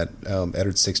talking in that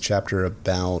Eddard 6 chapter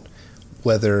about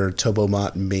whether Tobho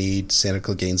Mott made Sandor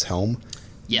Clegane's helm?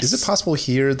 Yes. Is it possible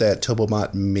here that Tobho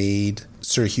Mott made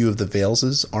Sir Hugh of the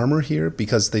Vales' armor here?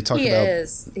 Because they talk about...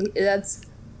 He is.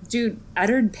 Dude,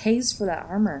 Eddard pays for that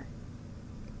armor.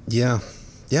 Yeah.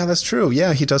 Yeah, that's true.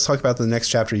 Yeah, he does talk about the next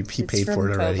chapter. He paid for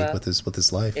it already with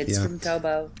his life. It's from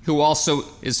Tobho. Who also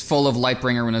is full of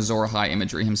Lightbringer and Azor Ahai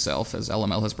imagery himself, as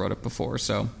LML has brought up before.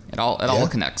 So it all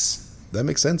connects. That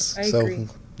makes sense. I agree.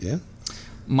 Yeah.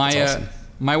 Awesome.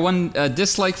 My one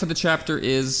dislike for the chapter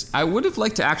is I would have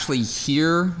liked to actually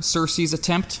hear Cersei's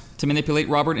attempt to manipulate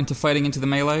Robert into fighting into the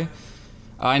melee.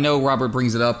 I know Robert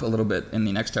brings it up a little bit in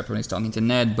the next chapter when he's talking to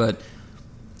Ned, but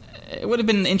it would have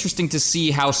been interesting to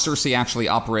see how Cersei actually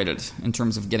operated in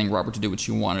terms of getting Robert to do what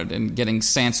she wanted and getting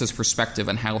Sansa's perspective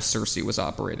on how Cersei was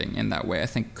operating in that way. I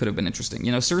think could have been interesting.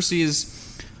 You know, Cersei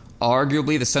is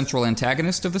arguably the central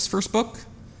antagonist of this first book.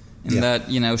 In that,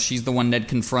 you know, she's the one Ned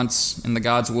confronts in the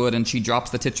God's Wood, and she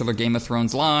drops the titular Game of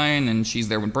Thrones line, and she's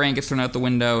there when Bran gets thrown out the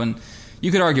window, and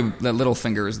you could argue that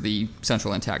Littlefinger is the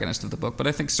central antagonist of the book, but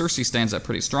I think Cersei stands up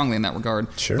pretty strongly in that regard.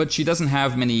 Sure. But she doesn't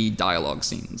have many dialogue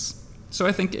scenes. So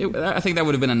I think that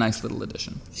would have been a nice little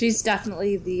addition. She's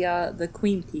definitely the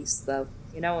queen piece, though,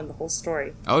 you know, in the whole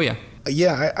story. Oh, yeah.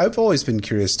 Yeah, I've always been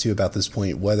curious, too, about this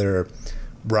point, whether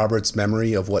Robert's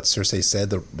memory of what Cersei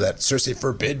said, that Cersei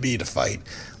forbid me to fight,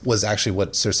 was actually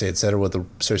what Cersei had said, or whether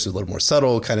Cersei was a little more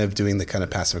subtle, kind of doing the kind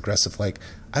of passive-aggressive, like,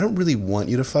 I don't really want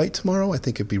you to fight tomorrow. I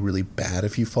think it'd be really bad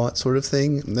if you fought sort of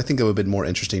thing. And I think it would have been more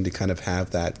interesting to kind of have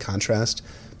that contrast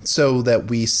so that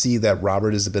we see that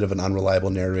Robert is a bit of an unreliable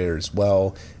narrator as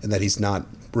well, and that he's not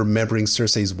remembering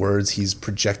Cersei's words. He's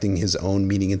projecting his own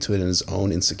meaning into it and his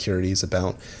own insecurities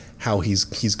about how he's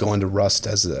going to rust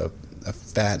as a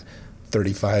fat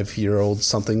 35-year-old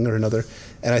something or another.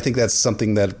 And I think that's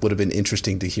something that would have been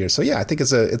interesting to hear. So yeah, I think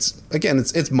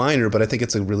it's minor, but I think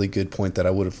it's a really good point that I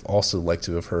would have also liked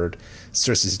to have heard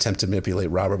Cersei's attempt to manipulate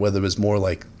Robert, whether it was more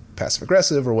like passive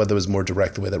aggressive or whether it was more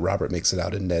direct, the way that Robert makes it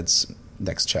out in Ned's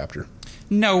next chapter.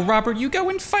 No, Robert, you go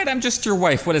and fight. I'm just your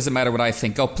wife. What does it matter what I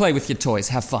think? Go play with your toys.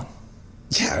 Have fun.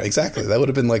 Yeah, exactly. That would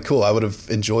have been like cool. I would have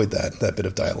enjoyed that bit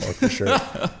of dialogue for sure.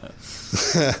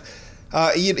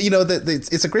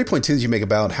 It's a great point too that you make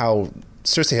about how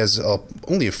Cersei has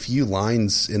only a few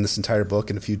lines in this entire book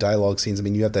and a few dialogue scenes. I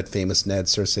mean, you have that famous Ned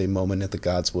Cersei moment at the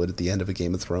God's Wood at the end of A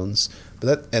Game of Thrones,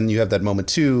 and you have that moment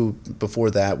too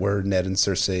before that where Ned and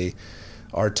Cersei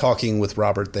are talking with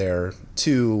Robert there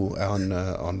too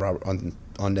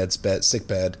on Ned's sick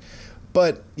bed.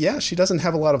 But yeah, she doesn't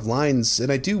have a lot of lines,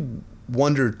 and I do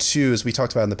wonder too, as we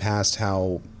talked about in the past,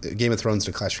 how Game of Thrones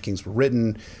and Clash of Kings were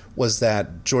written, was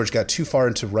that George got too far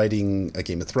into writing A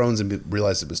Game of Thrones and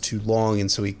realized it was too long,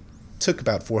 and so he took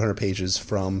about 400 pages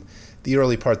from the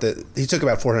early part he took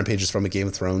about 400 pages from A Game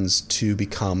of Thrones to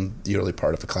become the early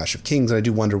part of A Clash of Kings. And I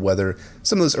do wonder whether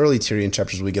some of those early Tyrion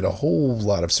chapters where we get a whole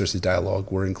lot of Cersei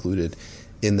dialogue were included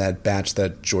in that batch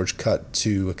that George cut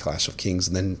to A Clash of Kings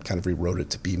and then kind of rewrote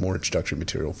it to be more introductory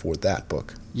material for that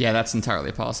book. Yeah, that's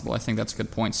entirely possible. I think that's a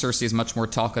good point. Cersei is much more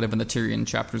talkative in the Tyrion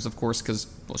chapters, of course, because,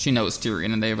 well, she knows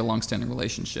Tyrion and they have a long-standing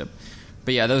relationship.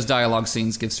 But yeah, those dialogue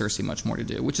scenes give Cersei much more to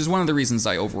do, which is one of the reasons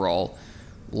I overall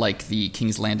like the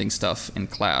King's Landing stuff in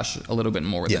Clash a little bit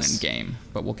more than in Game.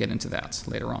 But we'll get into that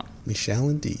later on. We shall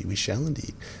indeed. We shall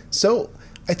indeed. So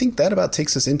I think that about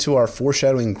takes us into our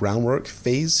foreshadowing groundwork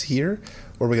phase here,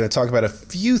 where we're going to talk about a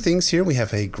few things here. We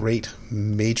have a great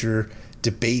major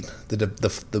debate,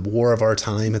 the war of our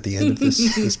time at the end of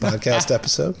this podcast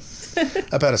episode,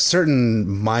 about a certain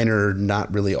minor,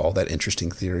 not really all that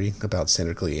interesting theory about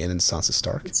Sandor Clegane and Sansa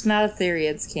Stark. It's not a theory,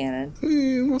 it's canon.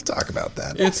 We'll talk about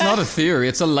that. It's not a theory,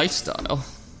 it's a lifestyle.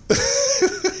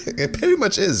 It pretty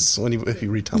much is if you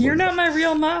read Tumblr. You're not my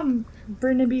real mom,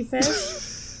 Burnaby Fish.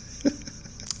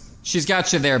 She's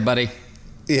got you there, buddy.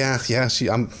 Yeah,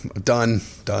 I'm done.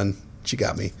 She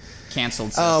got me.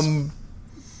 Canceled, sis.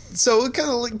 So kind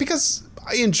of like, because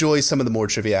I enjoy some of the more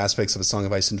trivia aspects of A Song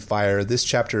of Ice and Fire, this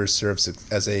chapter serves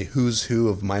as a who's who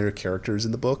of minor characters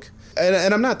in the book.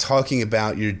 And I'm not talking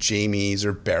about your Jaimes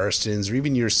or Barristons or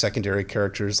even your secondary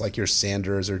characters like your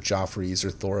Sandors or Joffreys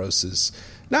or Thoroses.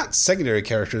 Not secondary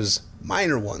characters,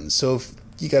 minor ones. So if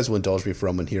you guys will indulge me for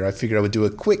a moment here, I figured I would do a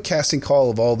quick casting call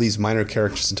of all these minor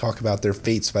characters and talk about their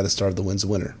fates by the start of The Winds of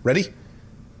Winter. Ready?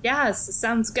 Yes,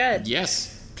 sounds good.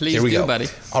 Yes. Please Here we go, buddy.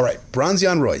 All right,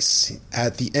 Bronzion Royce.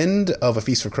 At the end of A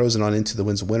Feast for Crows and on into The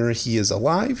Winds of Winter, he is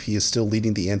alive. He is still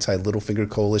leading the anti-Littlefinger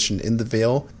coalition in the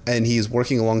Vale, and he is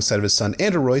working alongside of his son,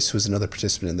 Andor Royce, who is another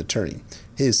participant in the tourney.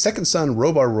 His second son,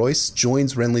 Robar Royce,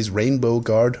 joins Renly's Rainbow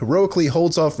Guard, heroically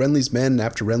holds off Renly's men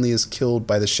after Renly is killed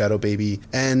by the Shadow Baby,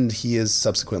 and he is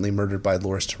subsequently murdered by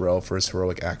Loras Tyrell for his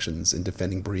heroic actions in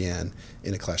defending Brienne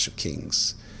in A Clash of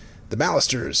Kings. The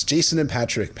Mallisters, Jason and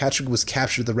Patrick. Patrick was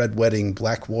captured at the Red Wedding.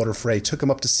 Blackwater Frey took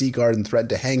him up to Seaguard and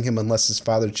threatened to hang him unless his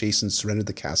father Jason surrendered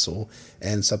the castle,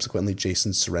 and subsequently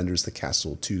Jason surrenders the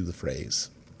castle to the Freys.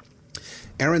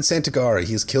 Aaron Santagara,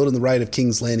 he is killed in the riot of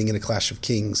King's Landing in A Clash of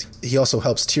Kings. He also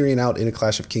helps Tyrion out in A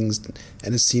Clash of Kings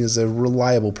and is seen as a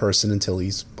reliable person until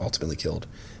he's ultimately killed.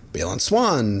 Balon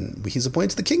Swan, he's appointed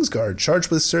to the Kingsguard, charged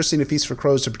with Cersei and A Feast for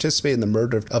Crows to participate in the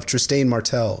murder of Trystane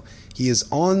Martell. He is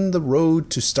on the road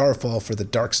to Starfall for the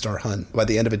Darkstar Hunt by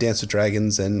the end of A Dance with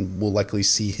Dragons, and we'll likely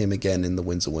see him again in The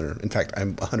Winds of Winter. In fact,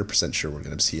 I'm 100% sure we're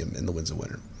going to see him in The Winds of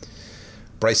Winter.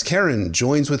 Bryce Caron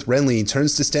joins with Renly,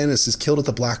 turns to Stannis, is killed at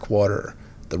the Blackwater.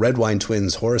 The Redwine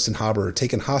twins, Horus and Hobber, are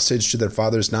taken hostage to their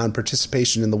father's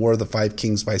non-participation in the War of the Five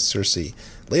Kings by Cersei.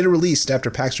 Later released after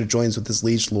Paxter joins with his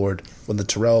liege lord when the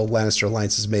Tyrell-Lannister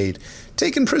alliance is made.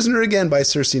 Taken prisoner again by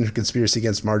Cersei in her conspiracy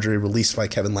against Margaery, released by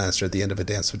Kevin Lannister at the end of A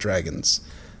Dance with Dragons.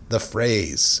 The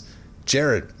Freys.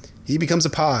 Jared, he becomes a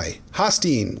pie.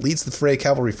 Hostine leads the Frey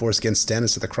cavalry force against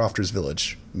Stannis at the Crofters'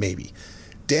 village. Maybe.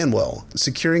 Danwell,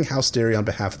 securing House Derry on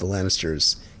behalf of the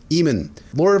Lannisters. Eamon,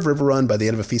 Lord of Riverrun by the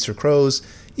end of A Feast for Crows.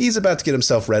 He's about to get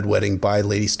himself red wedding by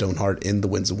Lady Stoneheart in The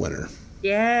Winds of Winter.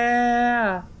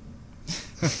 Yeah.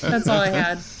 That's all I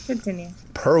had. Continue.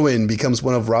 Perwyn becomes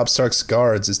one of Robb Stark's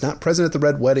guards, is not present at the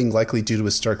Red Wedding, likely due to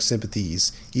his Stark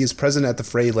sympathies. He is present at the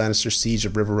Frey Lannister siege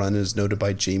of Riverrun and is noted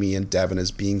by Jaime and Davin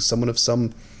as being someone of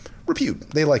some repute.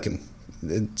 They like him,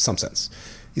 in some sense.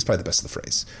 He's probably the best of the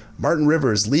Freys. Martin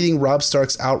Rivers, leading Robb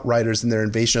Stark's Outriders in their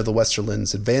invasion of the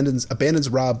Westerlands, abandons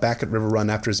Robb back at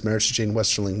Riverrun after his marriage to Jane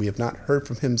Westerling. We have not heard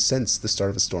from him since the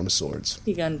start of A Storm of Swords.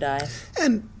 He's gonna die.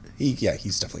 And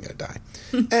he's definitely gonna die.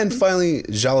 And finally,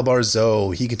 Jalabhar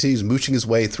Zoe. He continues mooching his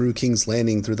way through King's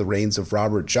Landing through the reigns of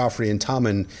Robert, Joffrey, and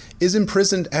Tommen, is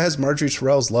imprisoned as Margaery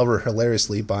Tyrell's lover,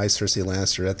 hilariously, by Cersei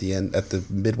Lannister at the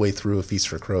midway through A Feast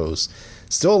for Crows.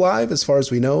 Still alive, as far as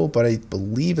we know, but I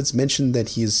believe it's mentioned that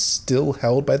he is still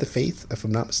held by the Faith, if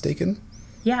I'm not mistaken.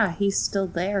 Yeah, he's still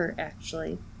there,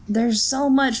 actually. There's so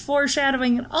much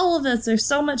foreshadowing in all of this. There's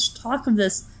so much talk of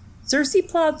this. Cersei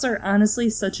plots are honestly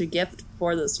such a gift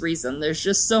for this reason. There's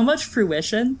just so much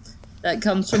fruition that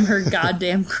comes from her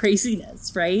goddamn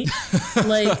craziness, right?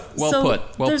 Like, Well put.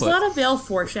 There's a lot of veiled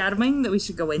foreshadowing that we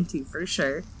should go into for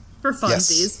sure. For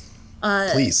funsies.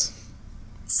 Yes. Please.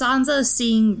 Sansa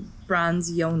seeing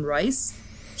Bronze Yohn Royce.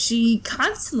 She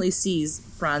constantly sees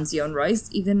Bronze Yohn Royce,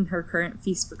 even in her current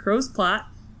Feast for Crows plot.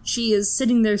 She is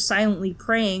sitting there silently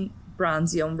praying.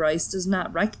 Bronze Yohn Royce does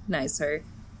not recognize her.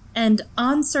 And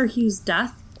on Sir Hugh's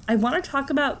death, I want to talk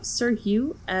about Sir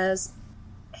Hugh as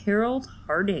Harold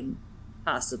Harding,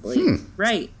 possibly.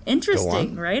 Right.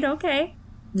 Interesting, right? Okay.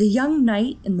 The young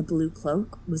knight in the blue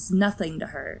cloak was nothing to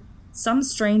her. Some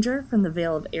stranger from the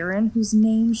Vale of Arryn whose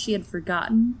name she had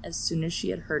forgotten as soon as she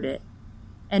had heard it.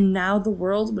 And now the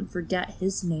world would forget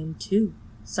his name too,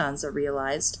 Sansa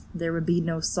realized. There would be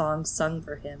no song sung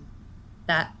for him.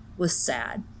 That was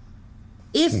sad.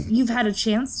 If you've had a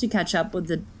chance to catch up with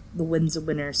the Winds of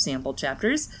Winter sample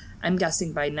chapters, I'm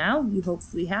guessing by now you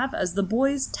hopefully have, as the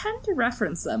boys tend to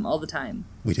reference them all the time.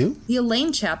 We do? The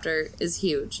Elaine chapter is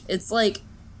huge. It's like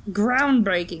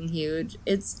groundbreaking huge.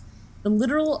 It's the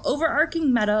literal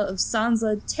overarching meta of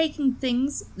Sansa taking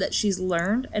things that she's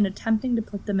learned and attempting to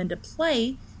put them into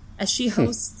play as she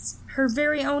hosts her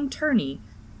very own tourney.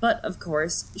 But, of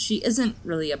course, she isn't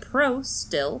really a pro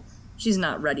still. She's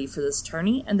not ready for this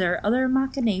tourney, and there are other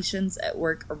machinations at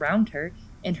work around her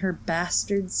in her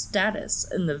bastard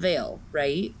status in the Vale,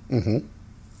 right? Mm-hmm.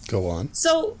 Go on.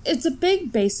 So, it's a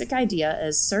big basic idea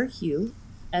as Sir Hugh,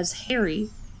 as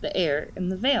Harry, the heir in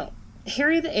the Vale.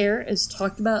 Harry the heir is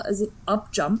talked about as an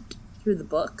up-jumped through the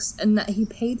books, and that he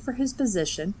paid for his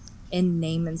position in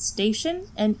name and station,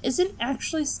 and isn't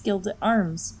actually skilled at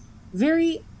arms.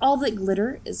 Very all that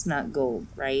glitter is not gold,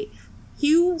 right?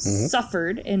 Hugh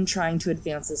suffered in trying to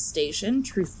advance his station,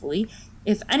 truthfully.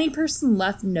 If any person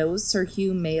left knows Sir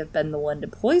Hugh may have been the one to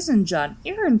poison Jon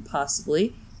Arryn,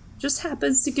 possibly, just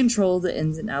happens to control the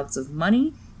ins and outs of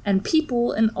money and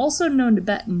people, and also known to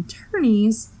bet in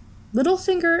tourneys.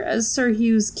 Littlefinger as Sir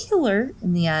Hugh's killer,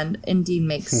 in the end, indeed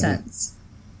makes sense.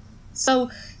 So,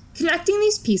 connecting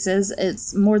these pieces,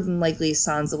 it's more than likely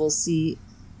Sansa will see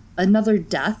another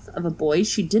death of a boy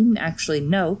she didn't actually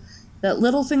know that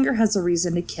Littlefinger has a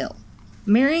reason to kill.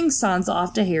 Marrying Sansa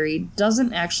off to Harry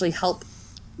doesn't actually help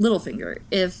Littlefinger.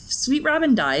 If Sweet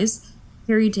Robin dies,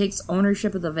 Harry takes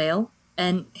ownership of the Vale,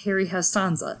 and Harry has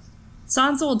Sansa.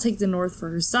 Sansa will take the North for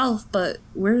herself, but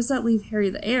where does that leave Harry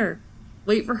the heir?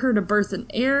 Wait for her to birth an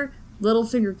heir?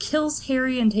 Littlefinger kills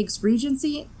Harry and takes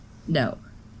Regency? No.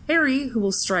 Harry, who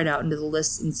will stride out into the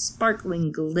lists in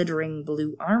sparkling, glittering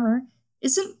blue armor,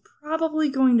 isn't probably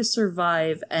going to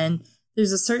survive, and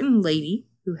there's a certain lady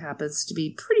who happens to be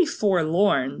pretty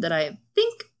forlorn that I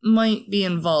think might be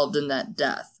involved in that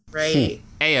death, right?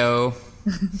 Ayo.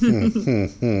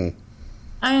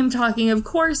 I am talking, of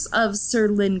course, of Sir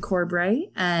Lyn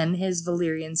Corbray and his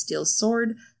Valyrian steel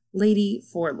sword, Lady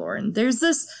Forlorn. There's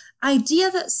this idea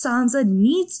that Sansa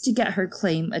needs to get her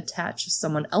claim attached to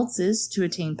someone else's to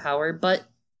attain power, but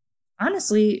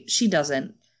honestly, she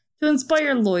doesn't. To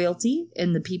inspire loyalty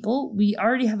in the people, we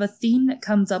already have a theme that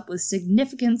comes up with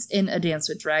significance in A Dance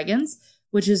with Dragons,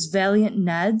 which is valiant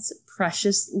Ned's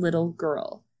precious little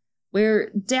girl. Where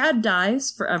Dad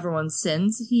dies for everyone's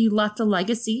sins, he left a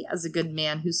legacy as a good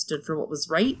man who stood for what was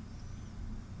right.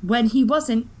 When he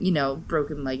wasn't,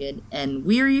 broken-legged and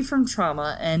weary from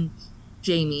trauma and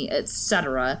Jamie,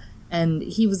 etc., and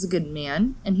he was a good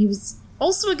man, and he was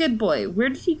also a good boy. Where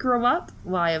did he grow up?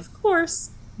 Why, of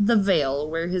course, the Vale,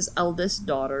 where his eldest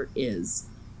daughter is.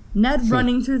 Ned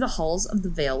running through the halls of the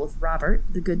Vale with Robert,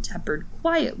 the good-tempered,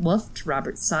 quiet wolf to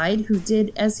Robert's side, who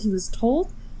did as he was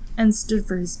told and stood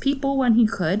for his people when he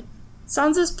could.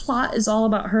 Sansa's plot is all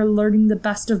about her learning the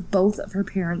best of both of her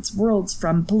parents' worlds,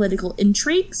 from political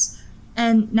intrigues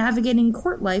and navigating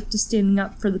court life to standing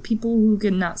up for the people who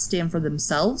cannot stand for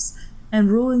themselves,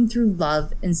 and ruling through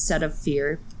love instead of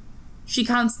fear. She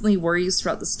constantly worries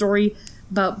throughout the story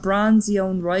about Bronn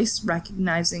Zeon Royce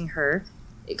recognizing her.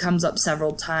 It comes up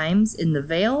several times in the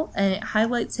Vale, and it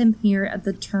highlights him here at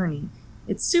the tourney.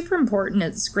 It's super important.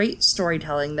 It's great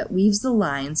storytelling that weaves the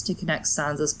lines to connect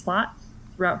Sansa's plot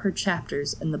throughout her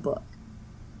chapters in the book.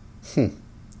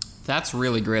 That's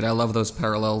really great. I love those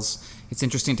parallels. It's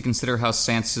interesting to consider how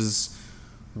Sansa's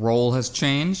role has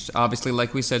changed. Obviously,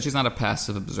 like we said, she's not a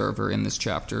passive observer in this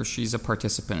chapter. She's a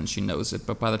participant and she knows it.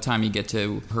 But by the time you get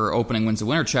to her opening Winds of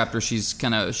Winter chapter, she's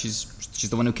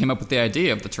the one who came up with the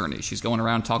idea of the tourney. She's going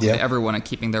around talking to everyone and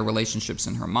keeping their relationships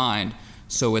in her mind.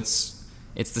 So it's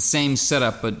the same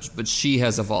setup, but she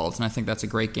has evolved, and I think that's a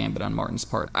great gambit on Martin's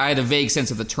part. I had a vague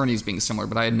sense of the tourneys being similar,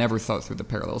 but I had never thought through the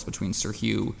parallels between Sir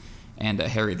Hugh and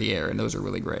Harry the Heir, and those are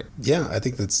really great. Yeah, I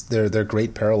think they're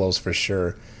great parallels for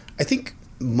sure. I think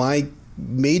my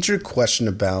major question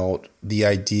about the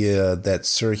idea that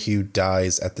Sir Hugh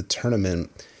dies at the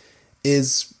tournament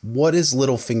is, what is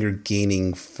Littlefinger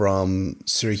gaining from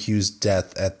Sir Hugh's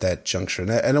death at that juncture?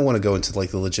 And I don't want to go into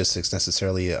the logistics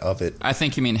necessarily of it. I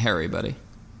think you mean Harry, buddy.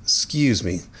 Excuse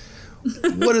me.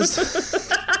 What is...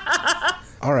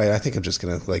 All right, I think I'm just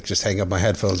going to just hang up my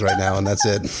headphones right now, and that's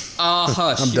it.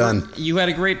 Hush. I'm done. You had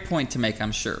a great point to make,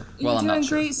 I'm sure. Well, I'm not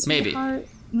sure. Great, maybe.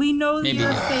 We know that you're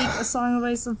a fake A Song of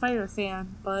Ice and Fire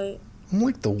fan, but... I'm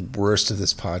like the worst of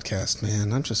this podcast,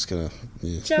 man. I'm just going to...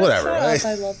 Yeah. Jeff, whatever. Shut up.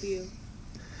 I love you.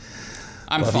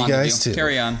 I'm love fond you guys of you. Too.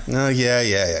 Carry on. Oh,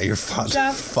 yeah. You're fond.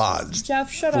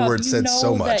 Jeff, shut up. Word said know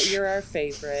so much. That you're our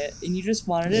favorite, and you just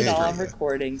wanted it all on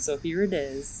recording, so here it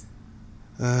is.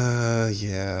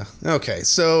 Yeah. Okay,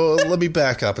 so let me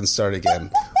back up and start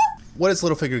again. What does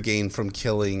Littlefinger gain from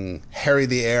killing Harry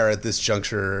the Heir at this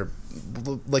juncture?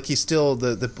 He's still,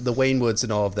 the Waynwoods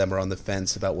and all of them are on the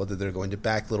fence about whether they're going to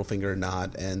back Littlefinger or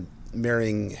not, and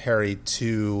marrying Harry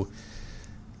to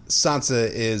Sansa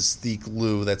is the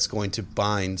glue that's going to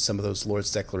bind some of those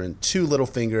Lords Declarant to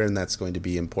Littlefinger, and that's going to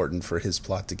be important for his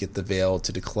plot to get the Vale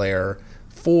to declare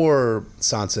for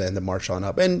Sansa and the march on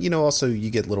up. And, also you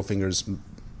get Littlefinger's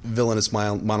villainous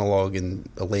monologue in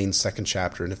Elaine's second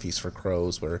chapter in A Feast for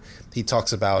Crows, where he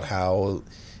talks about how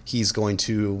he's going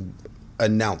to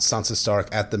announce Sansa Stark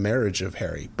at the marriage of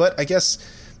Harry. But I guess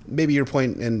maybe your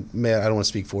point, and I don't want to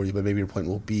speak for you, but maybe your point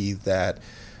will be that,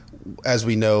 as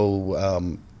we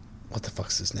know, what the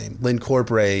fuck's his name? Lyn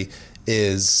Corbray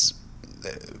is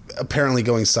apparently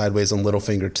going sideways on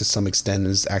Littlefinger to some extent, and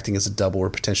is acting as a double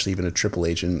or potentially even a triple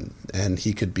agent, and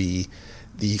he could be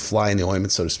the fly in the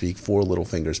ointment, so to speak, for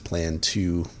Littlefinger's plan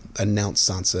to announce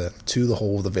Sansa to the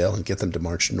whole of the Vale and get them to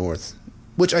march north,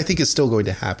 which I think is still going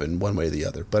to happen one way or the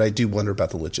other, but I do wonder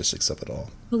about the logistics of it all.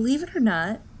 Believe it or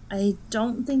not, I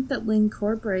don't think that Lyn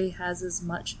Corbray has as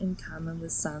much in common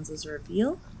with Sansa's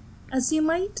reveal as you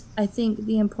might. I think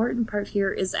the important part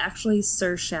here is actually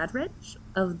Sir Shadrich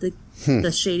of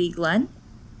the Shady Glen.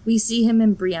 We see him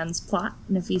in Brienne's plot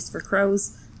in A Feast for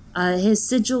Crows. His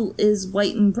sigil is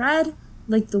white and red.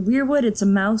 Like the weirwood, it's a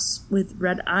mouse with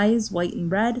red eyes, white and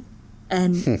red.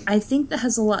 And I think that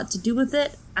has a lot to do with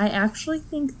it. I actually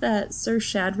think that Sir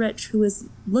Shadrich, who is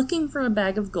looking for a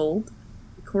bag of gold,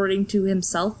 according to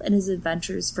himself and his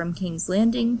adventures from King's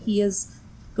Landing, he is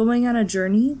going on a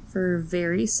journey for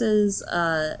Varys'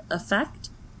 effect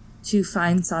to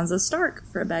find Sansa Stark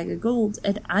for a bag of gold.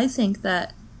 And I think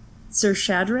that Sir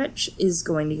Shadrich is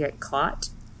going to get caught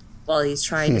while he's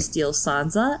trying to steal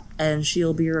Sansa, and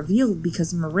she'll be revealed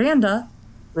because Miranda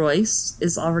Royce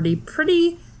is already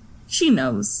pretty... She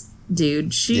knows,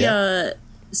 dude. She's told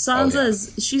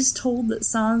that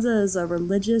Sansa is a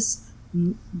religious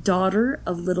daughter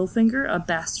of Littlefinger, a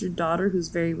bastard daughter who's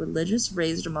very religious,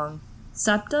 raised among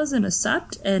septas in a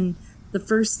sept, and the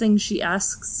first thing she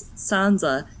asks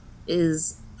Sansa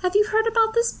is, "Have you heard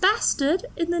about this bastard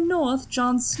in the north,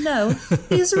 Jon Snow?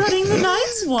 He's running the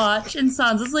Night's Watch." And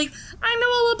Sansa's like, "I know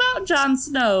all about Jon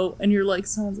Snow." And you're like,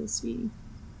 "Sansa, sweetie,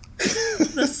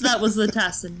 That was the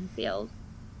test, and he failed.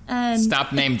 And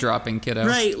stop name dropping, kiddo.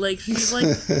 Right, like she's like,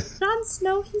 Jon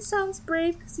Snow, he sounds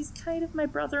brave because he's kind of my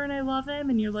brother and I love him,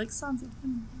 and you're like, sounds like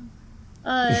him.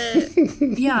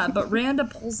 Yeah, but Randa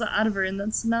pulls it out of her, and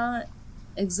that's not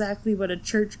exactly what a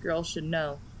church girl should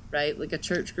know, right? Like a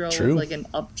church girl with like an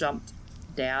up-jumped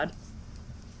dad.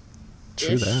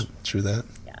 True that.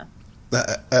 Yeah.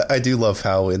 I do love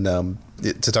how to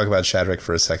talk about Shadrach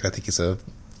for a second, I think he's a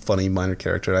funny minor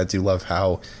character, and I do love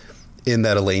how in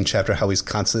that Elaine chapter, how he's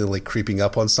constantly like creeping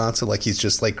up on Sansa, like he's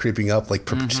just like creeping up, like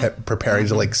preparing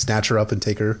to like snatch her up and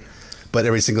take her. But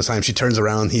every single time she turns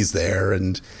around, he's there,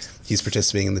 and he's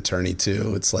participating in the tourney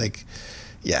too. It's like,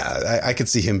 yeah, I could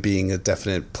see him being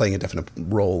playing a definite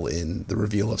role in the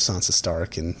reveal of Sansa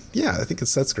Stark. And yeah, I think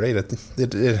that's great.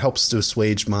 It helps to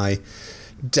assuage my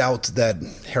doubt that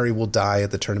Harry will die at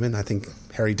the tournament. I think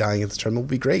Harry dying at the tournament will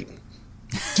be great.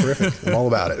 Terrific. I'm all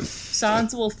about it.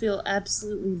 Sansa will feel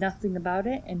absolutely nothing about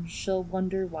it, and she'll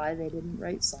wonder why they didn't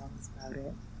write songs about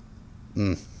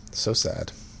it. So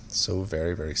sad. So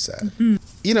very, very sad. Mm-hmm.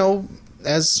 You know,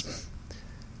 as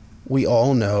we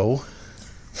all know,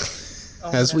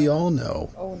 we all know,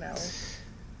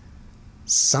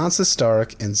 Sansa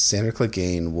Stark and Sandor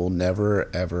Clegane will never,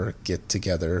 ever get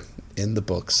together in the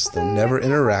books. They'll never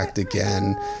interact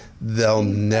again. They'll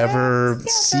never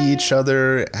see each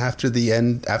other after the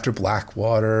end, after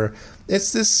Blackwater.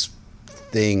 It's this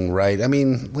thing, right? I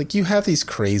mean, like you have this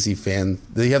crazy fan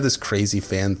theory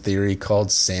called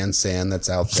Sansan that's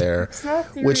out there,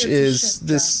 which is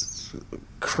this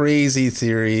crazy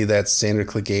theory that Sandor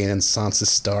Clegane and Sansa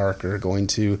Stark are going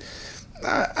to.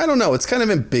 I don't know. It's kind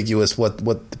of ambiguous what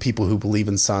the people who believe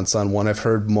in Sansa want. I've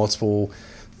heard multiple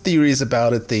theories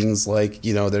about it, things like,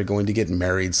 you know, they're going to get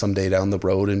married someday down the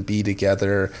road and be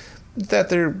together, that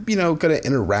they're, you know, going to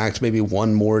interact maybe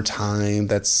one more time,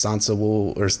 that Sandor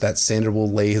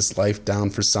will lay his life down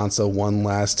for Sansa one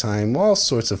last time, all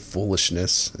sorts of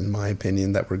foolishness, in my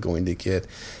opinion, that we're going to get.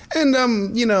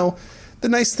 And, you know, the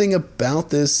nice thing about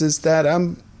this is that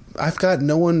I've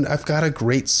got a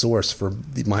great source for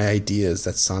my ideas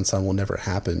that Sansa will never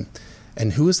happen.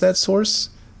 And who is that source?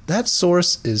 That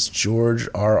source is George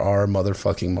R.R.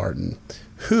 motherfucking Martin,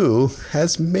 who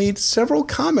has made several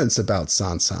comments about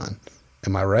Sansa.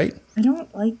 Am I right? I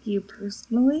don't like you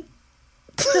personally.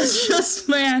 That's just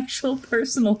my actual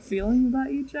personal feeling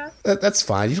about you, Jeff. That's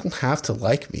fine. You don't have to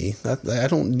like me. I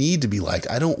don't need to be liked.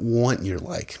 I don't want your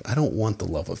like. I don't want the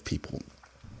love of people.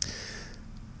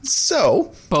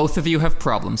 So both of you have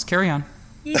problems. Carry on.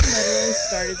 He literally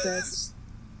started this.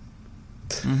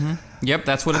 Mm-hmm. Yep,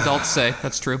 that's what adults say.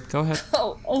 That's true. Go ahead.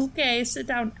 Oh, okay. Sit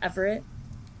down, Everett.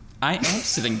 I am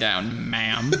sitting down,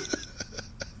 ma'am.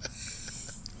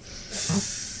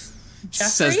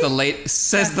 Says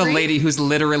the lady who's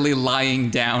literally lying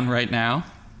down right now.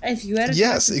 If you had a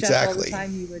Jeff all the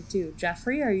time, you would too.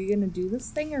 Jeffrey, are you going to do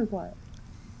this thing or what?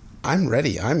 I'm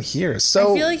ready. I'm here.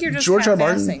 So I feel like you're just George R.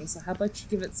 Martin. So how about you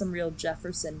give it some real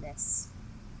Jefferson-ness?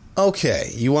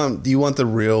 Okay, you want the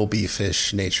real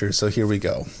beefish nature, so here we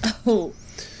go. Oh.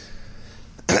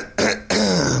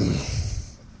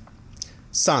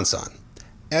 Sansa.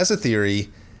 As a theory,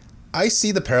 I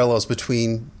see the parallels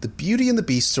between the Beauty and the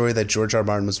Beast story that George R.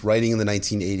 Martin was writing in the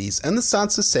 1980s and the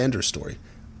Sansa Sandor story.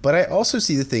 But I also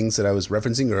see the things that I was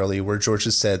referencing earlier where George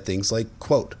has said things like,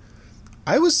 quote,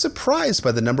 I was surprised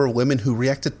by the number of women who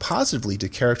reacted positively to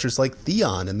characters like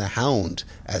Theon and the Hound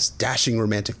as dashing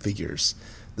romantic figures.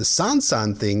 The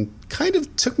Sansa thing kind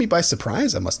of took me by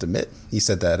surprise, I must admit. He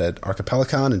said that at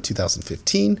Archipelicon in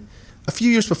 2015. A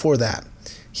few years before that,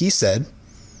 he said,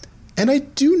 and I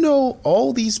do know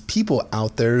all these people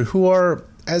out there who are,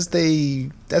 as they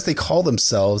call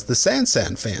themselves, the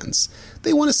Sansa fans.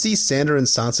 They want to see Sandor and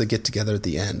Sansa get together at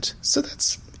the end. So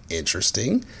that's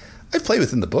interesting. I play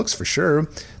within the books for sure.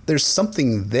 There's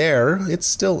something there. It's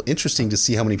still interesting to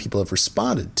see how many people have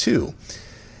responded too.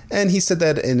 And he said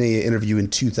that in an interview in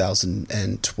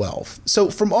 2012. So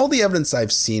from all the evidence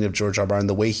I've seen of George R. R. Martin,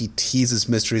 the way he teases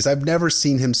mysteries, I've never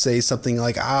seen him say something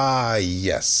like,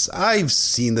 yes, I've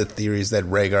seen the theories that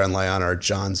Rhaegar and Lyanna are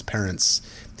Jon's parents.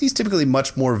 He's typically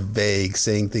much more vague,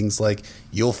 saying things like,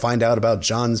 you'll find out about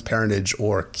Jon's parentage,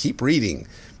 or keep reading,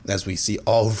 as we see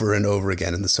over and over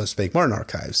again in the So Spake Martin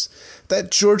archives. That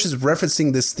George is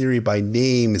referencing this theory by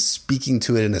name, is speaking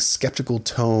to it in a skeptical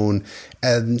tone,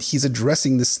 and he's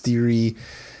addressing this theory,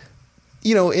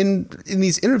 you know, in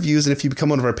these interviews. And if you become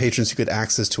one of our patrons, you get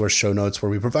access to our show notes where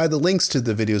we provide the links to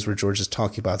the videos where George is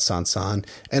talking about Sansa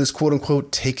and is quote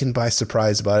unquote taken by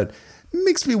surprise about it.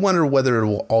 Makes me wonder whether it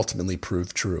will ultimately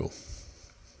prove true.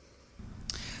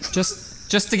 Just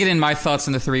just to get in my thoughts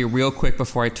on the three real quick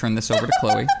before I turn this over to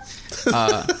Chloe.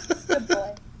 Good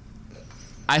boy.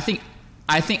 I think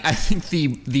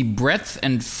the breadth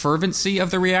and fervency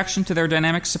of the reaction to their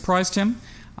dynamics surprised him.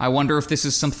 I wonder if this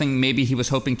is something maybe he was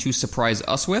hoping to surprise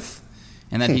us with,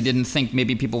 and that he didn't think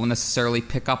maybe people would necessarily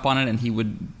pick up on it, and he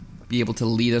would be able to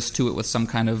lead us to it with some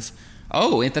kind of,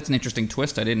 that's an interesting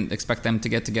twist. I didn't expect them to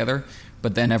get together,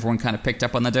 but then everyone kind of picked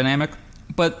up on the dynamic.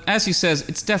 But as he says,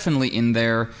 it's definitely in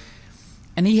there.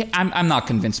 And I'm not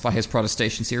convinced by his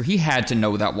protestations here. He had to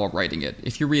know that while writing it.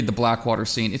 If you read the Blackwater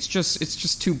scene, it's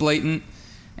just too blatant.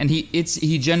 And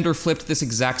he gender flipped this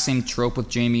exact same trope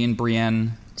with Jaime and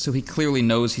Brienne, so he clearly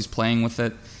knows he's playing with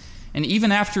it. And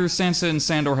even after Sansa and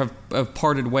Sandor have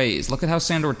parted ways, look at how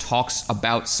Sandor talks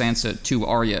about Sansa to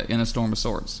Arya in A Storm of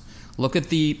Swords. Look at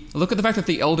the fact that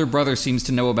the elder brother seems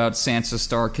to know about Sansa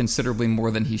Stark considerably more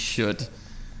than he should.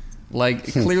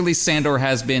 Like, clearly Sandor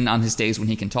has been, on his days when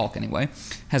he can talk anyway,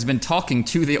 has been talking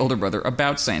to the older brother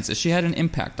about Sansa. She had an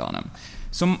impact on him.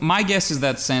 So my guess is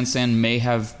that Sansa may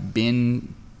have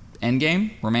been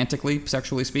endgame, romantically,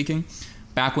 sexually speaking,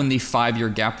 back when the 5-year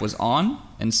gap was on,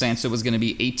 and Sansa was going to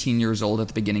be 18 years old at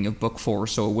the beginning of Book 4,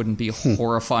 so it wouldn't be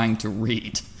horrifying to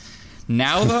read.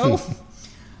 Now, though,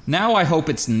 now I hope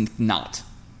it's not.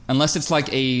 Unless it's like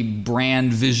a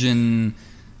Brand Vision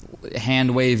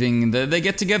hand-waving, they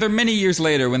get together many years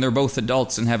later when they're both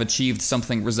adults and have achieved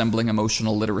something resembling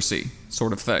emotional literacy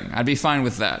sort of thing. I'd be fine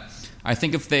with that. I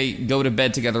think if they go to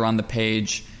bed together on the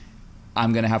page,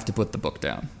 I'm going to have to put the book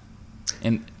down.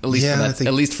 And at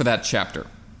least for that chapter.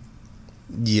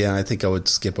 Yeah, I think I would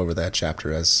skip over that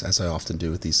chapter as I often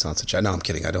do with these Sansa chapters. No, I'm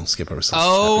kidding. I don't skip over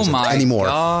Sansa chapters my anymore.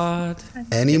 God.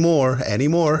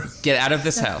 Anymore. Get out of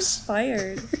this house.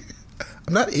 Fired.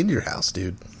 I'm not in your house,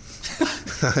 dude.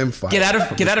 I'm fine. Get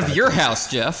out of your house,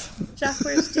 Jeff. Jeff,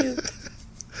 where's Duke?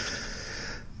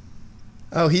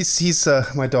 Oh, he's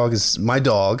my dog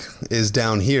is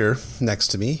down here next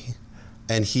to me,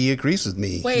 and he agrees with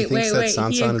me. Wait. He thinks that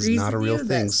Sansa is not a real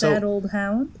thing. That sad old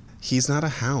hound? He's not a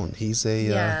hound. He's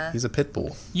a pit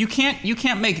bull. You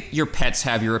can't make your pets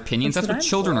have your opinions. That's what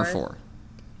children are for.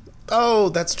 Oh,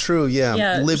 that's true.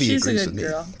 Yeah, Libby agrees with me.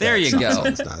 There you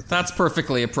go. That's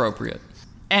perfectly appropriate.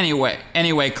 Anyway,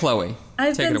 Chloe,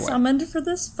 I've take it been away. summoned for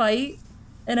this fight,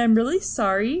 and I'm really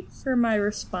sorry for my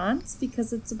response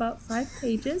because it's about 5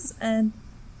 pages, and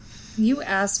you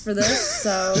asked for this,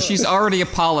 so... She's already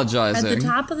apologizing. At the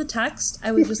top of the text,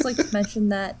 I would just like to mention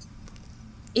that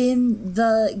in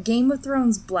the Game of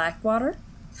Thrones Blackwater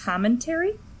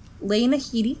commentary, Lena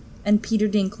Headey and Peter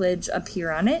Dinklage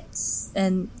appear on it,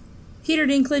 and Peter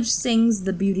Dinklage sings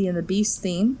the Beauty and the Beast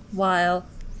theme, while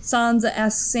Sansa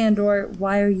asks Sandor,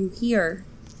 "Why are you here?"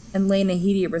 And Lena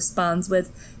Headey responds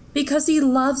with, "Because he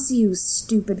loves you,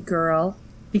 stupid girl."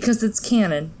 Because it's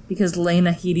canon. Because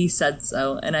Lena Headey said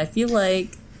so. And I feel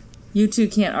like you two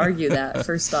can't argue that,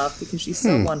 first off, because she's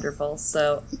so wonderful.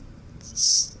 So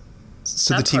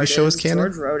the TV show is canon?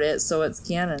 George wrote it, so it's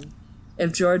canon.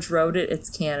 If George wrote it, it's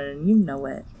canon, and you know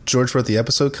it. George wrote the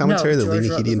episode commentary that Lena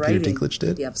Headey and Peter writing Dinklage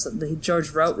did? The episode.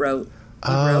 George wrote.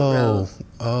 Oh,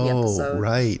 the episode.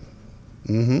 Right.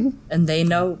 Mm-hmm. And they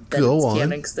know that it's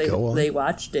canon because they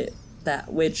watched it,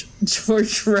 that which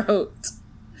George wrote.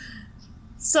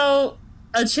 So,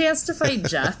 a chance to fight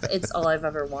Jeff. It's all I've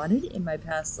ever wanted in my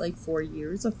past, 4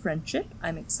 years of friendship.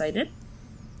 I'm excited.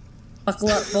 Buckle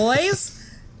up, boys.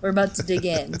 We're about to dig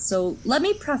in. So, let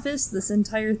me preface this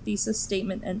entire thesis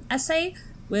statement and essay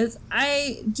with,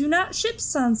 I do not ship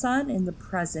Sansa in the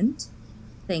present.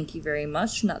 Thank you very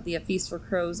much. Not the A Feast for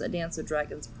Crows, A Dance of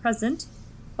Dragons present.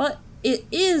 But it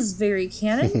is very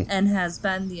canon and has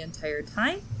been the entire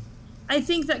time. I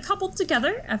think that coupled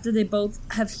together, after they both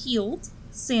have healed,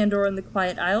 Sandor in the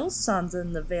Quiet Isles, Sansa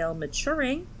in the Vale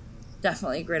maturing,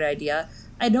 definitely a great idea.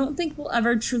 I don't think we'll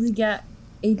ever truly get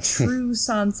a true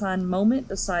Sansa moment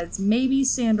besides maybe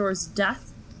Sandor's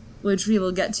death, which we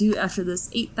will get to after this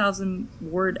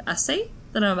 8,000-word essay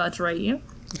that I'm about to write you.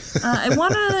 I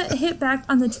want to hit back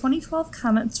on the 2012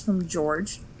 comments from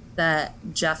George that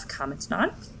Jeff commented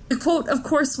on. The quote, of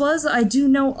course, was, "I do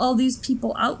know all these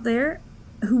people out there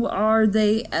who are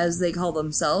they, as they call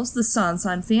themselves, the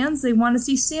Sansa fans. They want to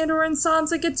see Sandor and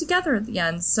Sansa get together at the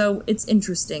end, so it's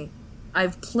interesting.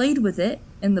 I've played with it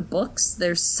in the books.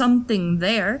 There's something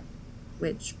there,"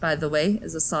 which, by the way,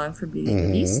 is a song for Beauty and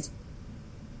the Beast.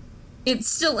 It's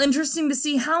still interesting to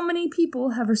see how many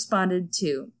people have responded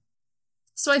to.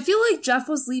 So I feel like Jeff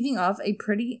was leaving off a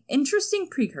pretty interesting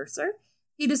precursor.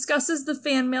 He discusses the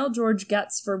fan mail George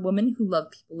gets for women who love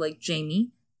people like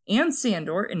Jaime and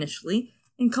Sandor initially,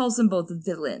 and calls them both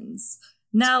villains.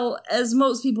 Now, as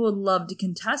most people would love to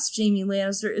contest, Jaime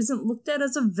Lannister isn't looked at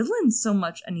as a villain so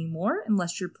much anymore,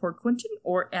 unless you're Port Quentin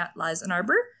or at Lysan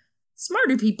Arbor.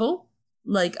 Smarter people,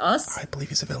 like us... I believe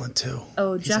he's a villain, too.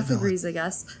 Oh, Jeff agrees, I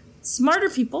guess. Smarter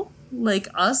people, like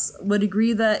us, would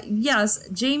agree that, yes,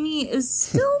 Jaime is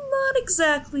still not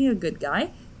exactly a good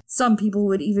guy. Some people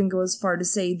would even go as far to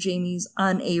say Jaime's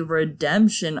on a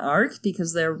redemption arc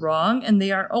because they're wrong and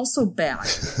they are also bad.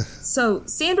 So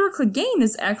Sandor Clegane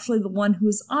is actually the one who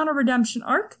is on a redemption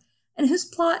arc, and his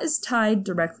plot is tied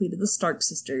directly to the Stark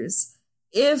sisters.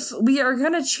 If we are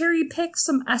going to cherry pick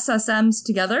some SSMs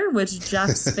together, which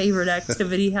Jeff's favorite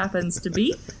activity happens to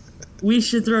be, we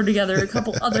should throw together a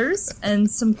couple others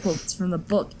and some quotes from the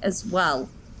book as well.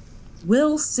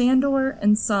 Will Sandor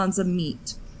and Sansa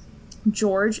meet?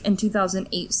 George in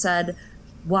 2008 said,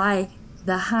 "Why,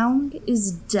 the Hound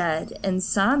is dead, and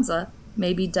Sansa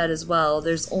may be dead as well.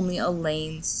 There's only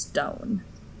Elaine Stone."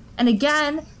 And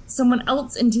again, someone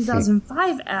else in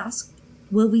 2005 asked,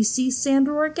 "Will we see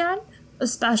Sandor again,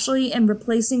 especially in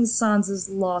replacing Sansa's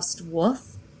lost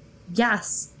wolf?"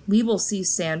 Yes, we will see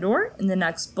Sandor in the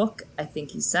next book, I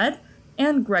think he said,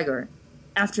 and Gregor.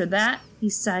 After that, he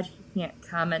said he can't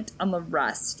comment on the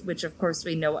rest, which of course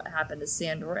we know what happened to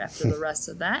Sandor after the rest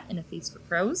of that in A Feast for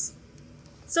Crows.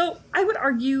 So I would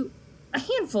argue a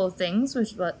handful of things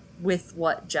with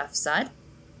what Jeff said.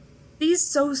 These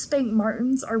So Spank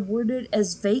Martins are worded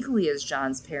as vaguely as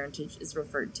Jon's parentage is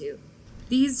referred to.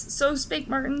 These So Spank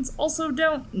Martins also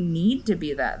don't need to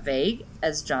be that vague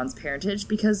as Jon's parentage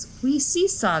because we see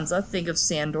Sansa think of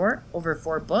Sandor over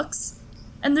 4 books,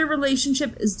 and their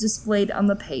relationship is displayed on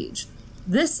the page.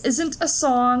 This isn't a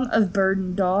song of bird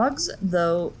and dogs,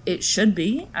 though it should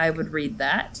be. I would read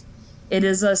that. It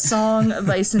is a song of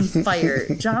ice and fire.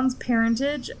 Jon's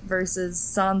parentage versus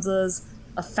Sansa's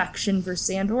affection for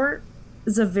Sandor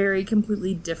is a very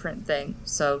completely different thing.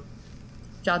 So,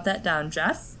 jot that down,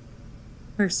 Jeff.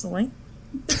 Personally.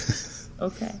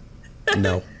 Okay.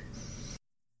 No.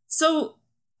 So,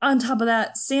 on top of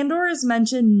that, Sandor is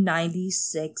mentioned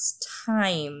 96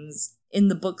 times in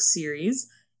the book series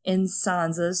in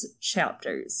Sansa's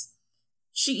chapters.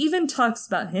 She even talks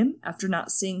about him after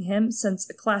not seeing him since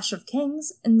A Clash of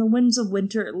Kings in The Winds of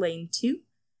Winter Lane 2,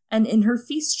 and in her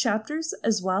Feast chapters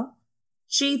as well.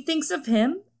 She thinks of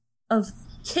him, of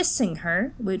kissing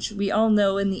her, which we all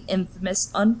know in the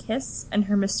infamous Unkiss and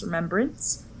her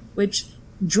misremembrance, which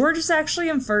George has actually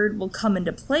inferred will come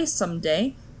into play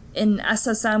someday in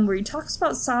SSM, where he talks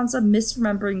about Sansa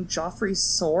misremembering Joffrey's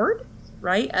sword,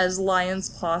 right, as Lion's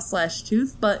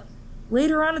Paw/Tooth, but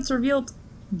later on it's revealed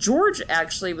George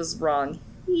actually was wrong.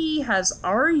 He has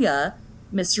Arya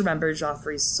misremember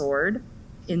Joffrey's sword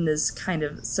in this kind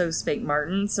of So Spake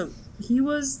Martin, so he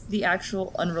was the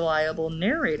actual unreliable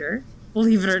narrator,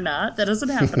 believe it or not. That doesn't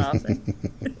happen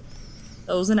often.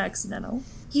 That was an accidental.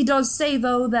 He does say,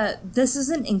 though, that this is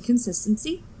an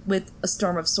inconsistency with A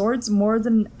Storm of Swords more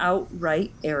than an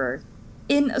outright error.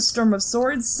 In A Storm of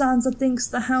Swords, Sansa thinks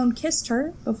the Hound kissed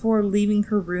her before leaving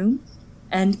her room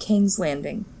and King's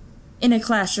Landing. In A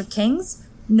Clash of Kings,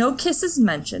 no kiss is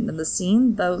mentioned in the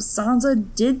scene, though Sansa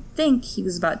did think he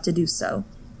was about to do so.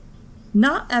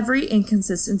 Not every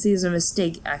inconsistency is a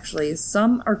mistake, actually.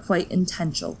 Some are quite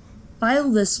intentional.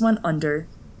 File this one under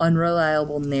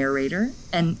Unreliable Narrator,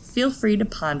 and feel free to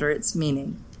ponder its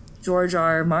meaning. George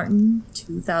R. Martin,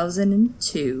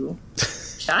 2002.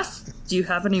 Jeff, do you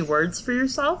have any words for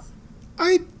yourself?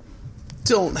 I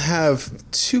don't have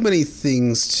too many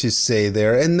things to say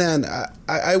there. And then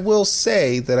I will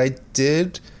say that I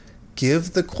did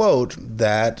give the quote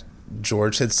that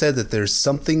George had said, that there's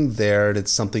something there, and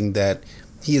it's something that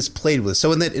he has played with.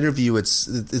 So in that interview,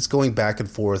 it's going back and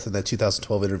forth in that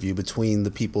 2012 interview between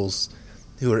the peoples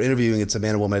who are interviewing. It's a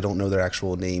man and woman. I don't know their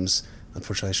actual names.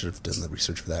 Unfortunately, I should have done the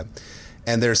research for that.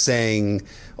 And they're saying,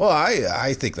 well,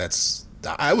 I think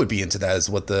I would be into that, is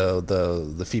what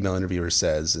the female interviewer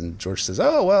says. And George says,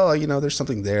 oh, well, there's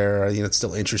something there. It's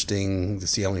still interesting to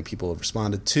see how many people have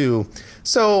responded to.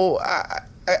 So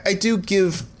I do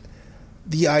give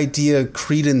the idea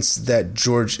credence that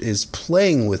George is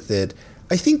playing with it.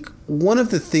 I think one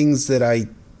of the things that I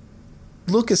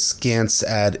look askance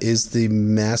at is the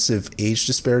massive age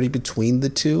disparity between the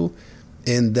two,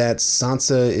 and that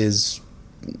Sansa is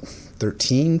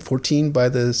 13, 14 by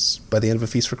the end of A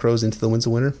Feast for Crows into the Winds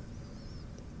of Winter.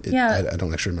 I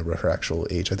don't actually remember her actual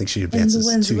age. I think she advances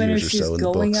 2 years or so in the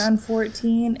books. She's going on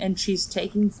 14, and she's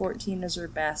taking 14 as her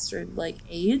bastard-like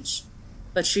age,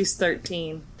 but she's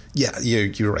 13. Yeah,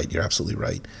 you're right. You're absolutely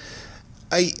right.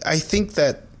 I think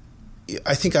that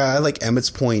I think I like Emmett's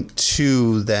point,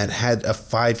 too, that had a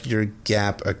 5-year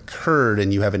gap occurred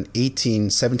and you have an 17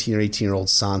 or 18-year-old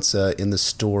Sansa in the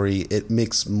story, it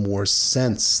makes more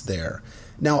sense there.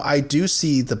 Now, I do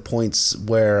see the points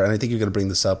where, and I think you're going to bring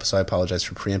this up, so I apologize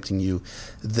for preempting you,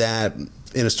 that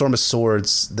in A Storm of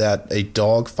Swords, that a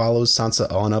dog follows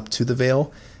Sansa on up to the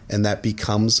Vale, and that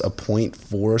becomes a point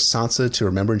for Sansa to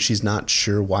remember, and she's not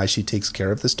sure why she takes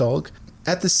care of this dog.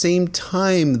 At the same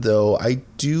time, though, I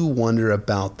do wonder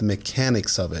about the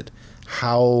mechanics of it.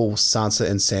 How Sansa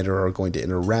and Sandor are going to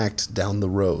interact down the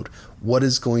road. What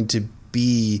is going to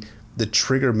be the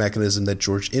trigger mechanism that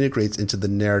George integrates into the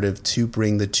narrative to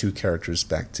bring the two characters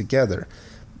back together?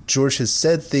 George has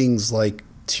said things like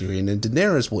Tyrion and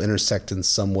Daenerys will intersect in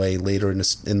some way later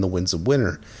in the Winds of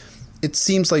Winter. It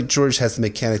seems like George has the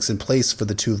mechanics in place for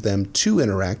the two of them to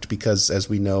interact because, as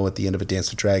we know, at the end of A Dance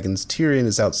with Dragons, Tyrion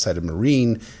is outside of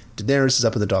Meereen, Daenerys is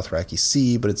up in the Dothraki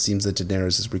Sea, but it seems that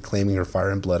Daenerys is reclaiming her Fire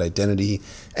and Blood identity,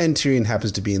 and Tyrion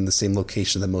happens to be in the same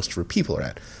location that most of her people are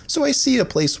at. So I see a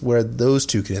place where those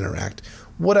two can interact.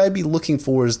 What I'd be looking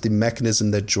for is the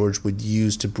mechanism that George would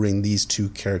use to bring these two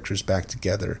characters back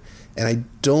together, and I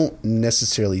don't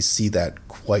necessarily see that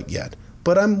quite yet.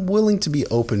 But I'm willing to be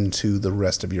open to the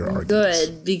rest of your arguments.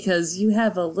 Good, because you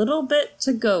have a little bit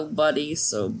to go, buddy,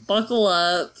 so buckle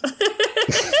up.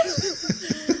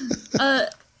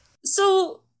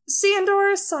 So,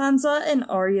 Sandor, Sansa, and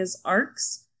Arya's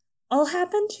arcs all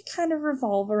happen to kind of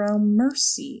revolve around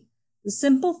mercy. The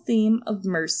simple theme of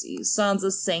mercy.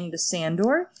 Sansa sang to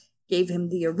Sandor, gave him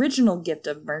the original gift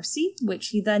of mercy, which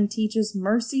he then teaches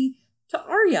mercy to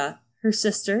Arya, her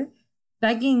sister,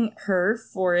 begging her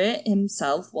for it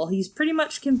himself while he's pretty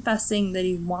much confessing that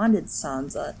he wanted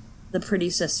Sansa, the pretty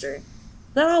sister.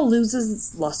 That all loses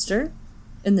its luster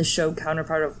in the show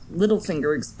counterpart of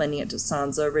Littlefinger explaining it to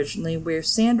Sansa originally, where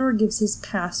Sandor gives his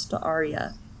past to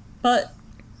Arya. But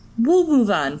we'll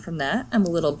move on from that. I'm a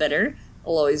little bitter.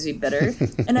 I'll always be bitter.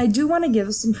 And I do want to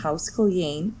give some House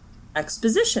Clegane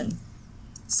exposition.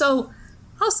 So,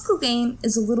 House Clegane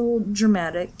is a little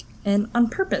dramatic and on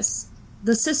purpose.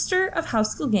 The sister of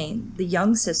House Clegane, the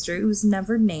young sister who was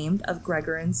never named of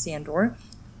Gregor and Sandor,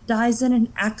 dies in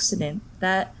an accident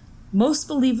that most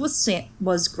believe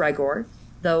was Gregor,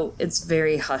 though it's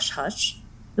very hush-hush.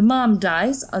 The mom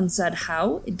dies, unsaid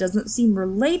how. It doesn't seem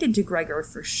related to Gregor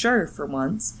for sure for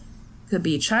once. Could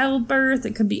be childbirth,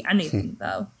 it could be anything,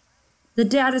 though. The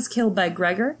dad is killed by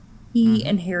Gregor. He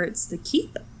inherits the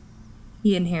keep.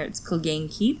 He inherits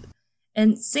Clegane Keep.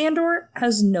 And Sandor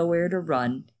has nowhere to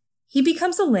run. He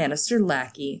becomes a Lannister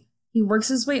lackey. He works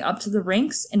his way up to the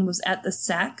ranks and was at the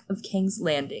sack of King's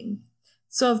Landing.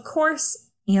 So, of course,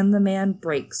 and the man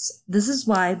breaks. This is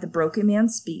why the Broken Man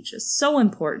speech is so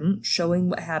important, showing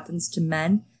what happens to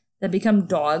men that become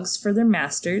dogs for their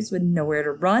masters with nowhere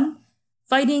to run,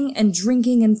 fighting and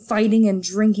drinking and fighting and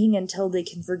drinking until they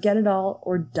can forget it all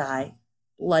or die,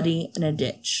 bloody in a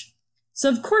ditch. So,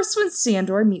 of course, when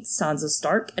Sandor meets Sansa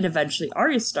Stark and eventually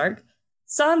Arya Stark,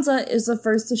 Sansa is the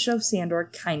first to show Sandor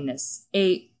kindness.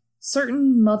 A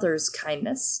certain mother's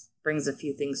kindness brings a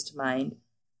few things to mind.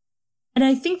 And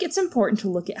I think it's important to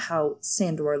look at how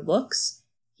Sandor looks.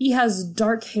 He has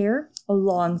dark hair, a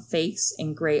long face,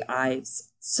 and gray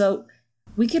eyes. So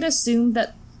we can assume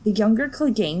that the younger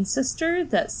Clegane sister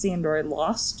that Sandor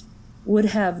lost would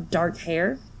have dark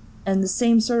hair and the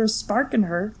same sort of spark in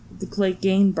her the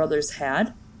Clegane brothers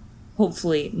had.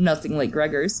 Hopefully nothing like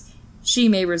Gregor's. She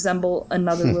may resemble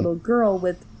another little girl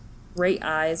with gray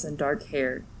eyes and dark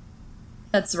hair.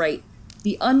 That's right.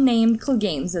 The unnamed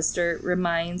Clegane sister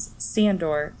reminds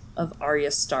Sandor of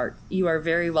Arya Stark. You are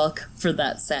very welcome for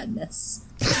that sadness.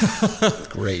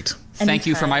 Great. Thank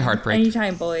you for my heartbreak.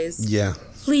 Anytime, boys. Yeah.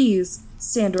 Please,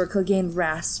 Sandor Clegane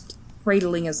rasped,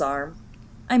 cradling his arm.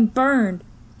 I'm burned.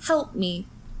 Help me.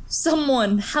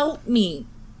 Someone help me.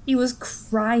 He was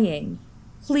crying.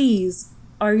 Please.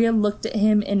 Arya looked at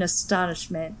him in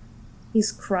astonishment.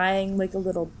 He's crying like a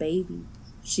little baby,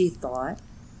 she thought.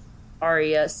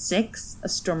 Arya 6, A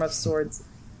Storm of Swords.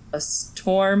 A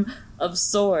Storm of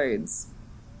Swords.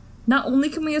 Not only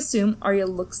can we assume Arya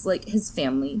looks like his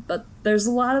family, but there's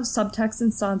a lot of subtext in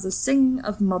Sansa's singing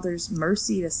of Mother's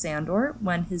mercy to Sandor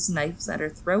when his knife's at her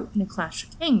throat in A Clash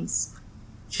of Kings.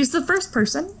 She's the first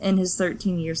person in his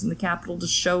 13 years in the capital to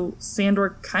show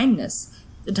Sandor kindness,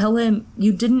 to tell him,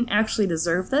 you didn't actually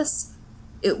deserve this.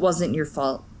 It wasn't your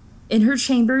fault. In her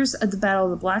chambers at the Battle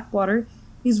of the Blackwater,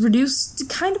 he's reduced to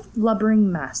kind of a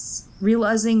blubbering mess,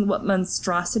 realizing what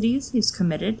monstrosities he's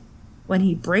committed when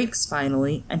he breaks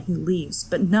finally and he leaves,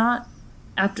 but not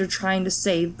after trying to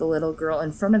save the little girl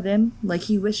in front of him like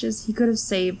he wishes he could have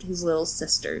saved his little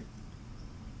sister.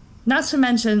 Not to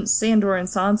mention, Sandor and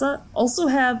Sansa also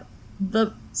have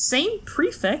the same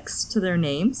prefix to their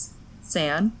names.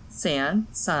 San,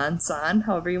 San,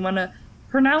 however you want to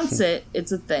pronounce it,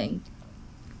 it's a thing.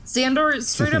 Sandor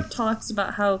straight up talks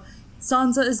about how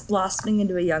Sansa is blossoming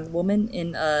into a young woman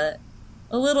in a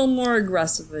little more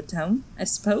aggressive a tone, I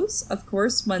suppose. Of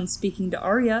course, when speaking to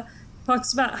Arya,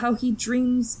 talks about how he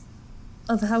dreams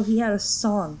of how he had a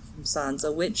song from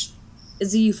Sansa, which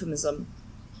is a euphemism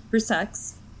for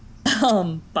sex,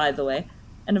 by the way.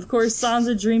 And of course,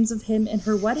 Sansa dreams of him in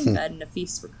her wedding bed in A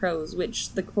Feast for Crows,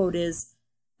 which the quote is,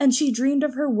 "And she dreamed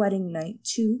of her wedding night,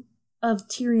 too, of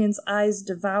Tyrion's eyes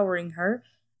devouring her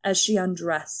as she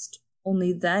undressed.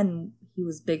 Only then he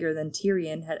was bigger than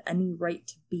Tyrion had any right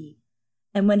to be.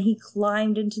 And when he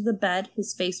climbed into the bed,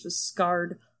 his face was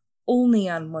scarred only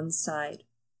on one side.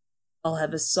 'I'll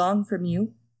have a song from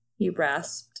you,' he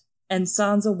rasped, and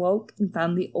Sansa woke and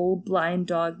found the old blind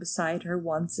dog beside her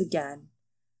once again.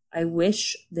 'I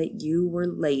wish that you were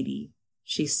lady,'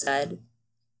 she said."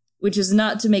 Which is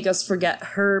not to make us forget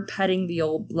her petting the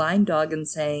old blind dog and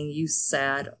saying, "You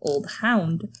sad old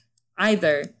hound,"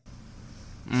 either.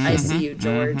 Mm-hmm. I see you,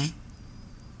 George.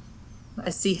 Mm-hmm. I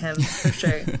see him, for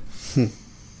sure.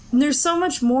 And there's so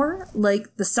much more,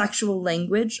 like the sexual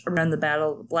language around the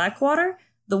Battle of the Blackwater.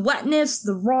 The wetness,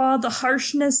 the raw, the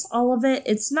harshness, all of it.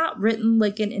 It's not written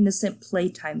like an innocent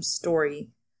playtime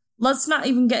story. Let's not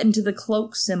even get into the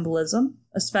cloak symbolism,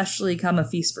 especially come A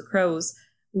Feast for Crows.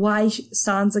 Why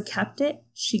Sansa kept it,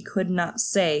 she could not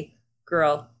say.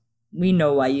 Girl, we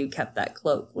know why you kept that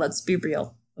cloak. Let's be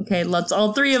real. Okay, let's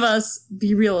all three of us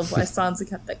be real of why Sansa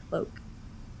kept that cloak.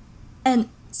 And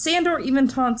Sandor even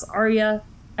taunts Arya,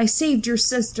 "I saved your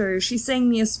sister. She sang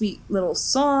me a sweet little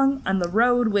song on the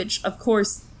road," which, of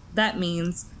course, that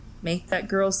means make that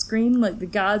girl scream like the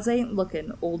gods ain't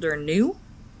looking old or new.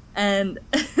 And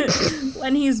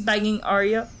when he's begging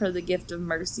Arya for the gift of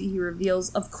mercy, he reveals,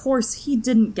 of course, he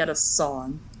didn't get a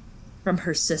song from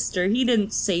her sister. He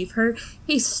didn't save her.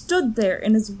 He stood there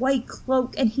in his white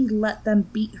cloak and he let them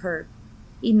beat her.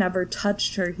 He never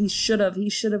touched her. He should have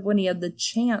when he had the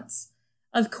chance.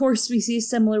 Of course, we see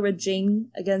similar with Jaime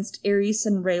against Aerys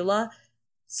and Rhaella.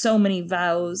 So many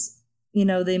vows,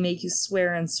 they make you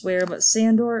swear and swear, but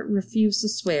Sandor refused to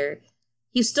swear.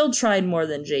 He still tried more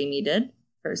than Jaime did,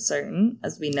 for certain,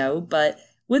 as we know, but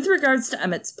with regards to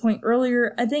Emmett's point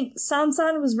earlier, I think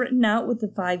Sansa was written out with a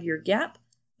 5-year gap.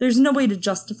 There's no way to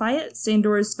justify it.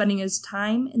 Sandor is spending his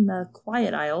time in the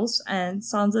Quiet Isles, and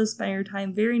Sansa is spending her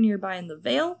time very nearby in the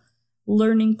Vale,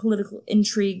 learning political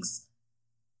intrigues.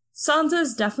 Sansa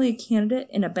is definitely a candidate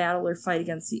in a battle or fight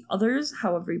against the others,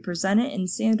 however you present it, and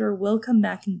Sandor will come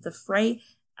back into the fray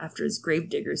after his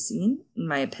Gravedigger scene, in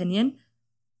my opinion.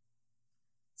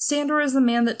 Sandor is the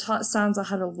man that taught Sansa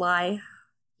how to lie.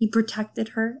 He protected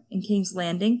her in King's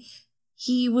Landing.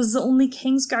 He was the only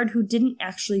Kingsguard who didn't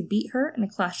actually beat her in A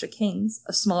Clash of Kings.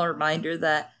 A small reminder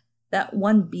that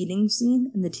one beating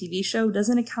scene in the TV show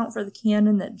doesn't account for the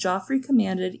canon that Joffrey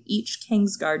commanded each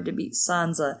Kingsguard to beat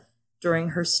Sansa during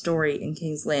her story in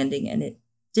King's Landing, and it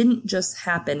didn't just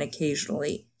happen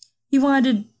occasionally.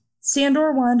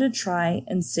 Sandor wanted to try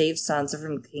and save Sansa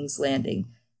from King's Landing.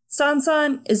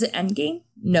 Sansa, is it endgame?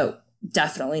 No,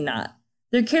 definitely not.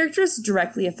 Their characters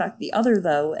directly affect the other,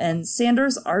 though, and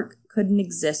Sandor's arc couldn't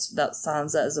exist without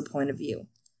Sansa as a point of view.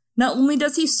 Not only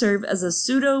does he serve as a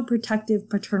pseudo-protective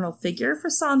paternal figure for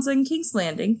Sansa in King's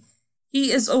Landing,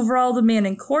 he is overall the man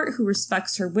in court who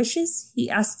respects her wishes. He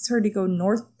asks her to go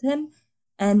north with him,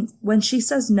 and when she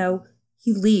says no,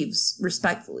 he leaves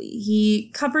respectfully. He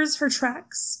covers her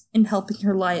tracks in helping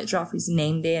her lie at Joffrey's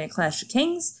name day in A Clash of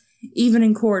Kings, even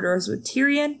in corridors with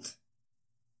Tyrion.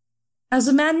 As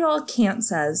Immanuel Kant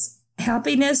says,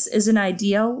 happiness is an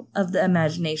ideal of the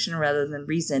imagination rather than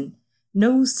reason.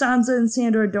 No, Sansa and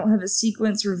Sandor don't have a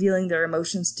sequence revealing their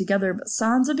emotions together, but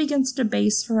Sansa begins to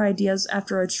base her ideas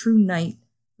after a true knight,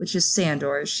 which is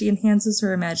Sandor. She enhances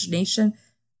her imagination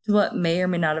to what may or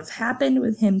may not have happened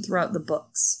with him throughout the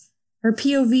books. Her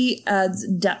POV adds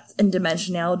depth and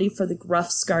dimensionality for the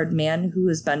gruff, scarred man who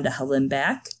has been to hell and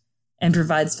back, and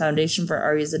provides foundation for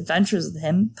Arya's adventures with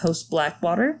him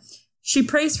post-Blackwater. She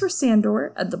prays for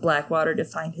Sandor at the Blackwater to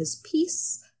find his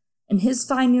peace, and his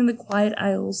finding the Quiet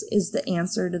Isles is the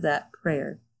answer to that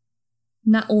prayer.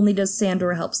 Not only does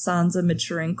Sandor help Sansa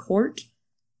mature in court,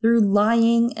 through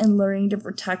lying and learning to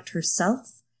protect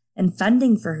herself, and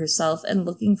fending for herself and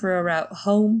looking for a route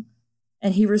home,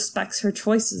 and he respects her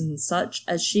choices and such.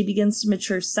 As she begins to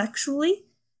mature sexually,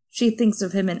 she thinks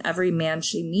of him in every man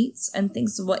she meets, and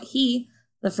thinks of what he,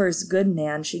 the first good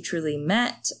man she truly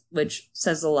met, which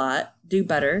says a lot, do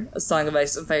better, A Song of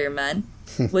Ice and Fire Men,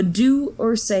 would do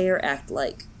or say or act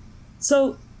like.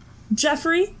 So, Jeff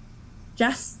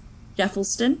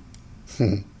Jeffelston,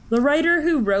 the writer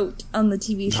who wrote on the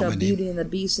TV show Beauty and the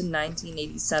Beast in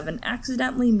 1987,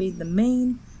 accidentally made the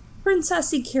main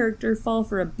princessy character fall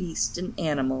for a beast, an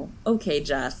animal. Okay,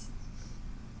 Jeff.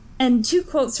 And 2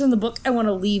 quotes from the book I want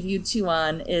to leave you two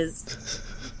on is,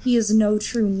 "He is no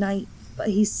true knight, but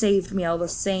he saved me all the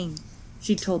same,"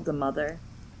 she told the mother.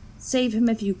 "Save him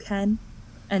if you can,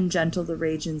 and gentle the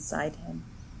rage inside him.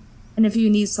 And if you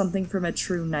need something from a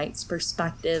true knight's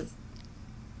perspective,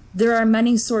 there are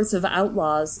many sorts of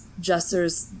outlaws, just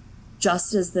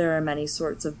as there are many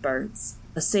sorts of birds.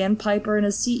 A sandpiper and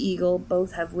a sea eagle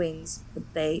both have wings, but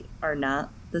they are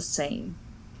not the same."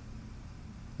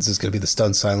 This is going to be the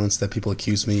stunned silence that people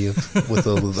accuse me of with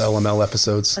the LML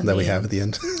episodes that we have at the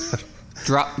end.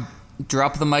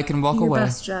 Drop the mic and walk away. Do your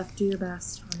best, Jeff. Do your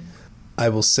best. I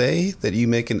will say that you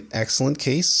make an excellent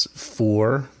case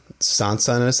for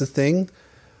Sansa as a thing.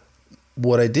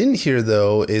 What I didn't hear,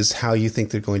 though, is how you think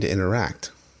they're going to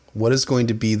interact. What is going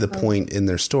to be the point in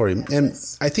their story? And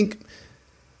I think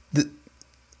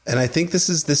this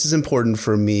is important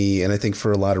for me, and I think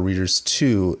for a lot of readers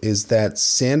too, is that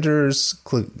Sandor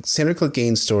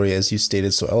Clegane's story, as you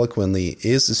stated so eloquently,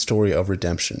 is a story of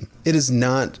redemption. It is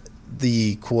not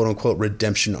the quote-unquote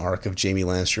redemption arc of Jaime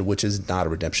Lannister, which is not a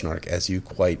redemption arc, as you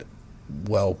quite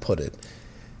well put it.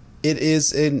 It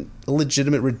is a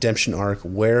legitimate redemption arc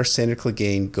where Sandor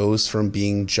Clegane goes from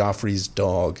being Joffrey's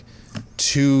dog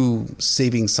to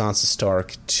saving Sansa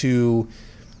Stark to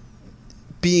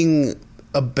being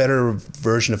a better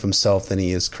version of himself than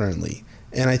he is currently.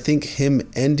 And I think him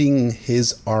ending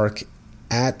his arc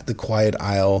at the Quiet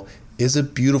Isle is a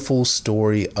beautiful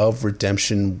story of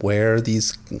redemption where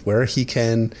he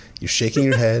can, you're shaking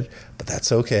your head, but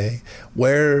that's okay,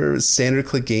 where Sandor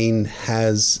Clegane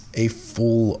has a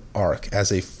full arc,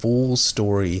 as a full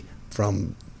story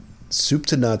from soup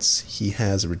to nuts. He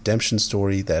has a redemption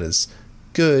story that is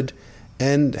good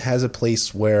and has a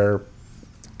place where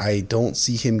I don't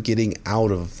see him getting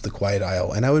out of the Quiet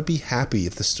Isle. And I would be happy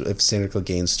if Sandor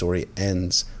Clegane's story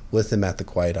ends with him at the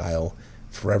Quiet Isle,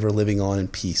 forever living on in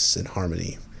peace and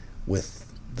harmony with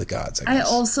the gods, I guess.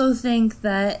 I also think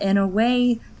that, in a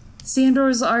way,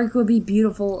 Sandor's arc would be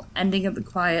beautiful, ending at the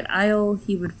Quiet Isle.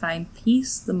 He would find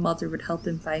peace. The mother would help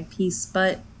him find peace.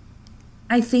 But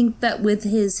I think that with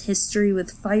his history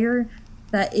with fire,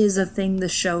 that is a thing the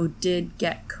show did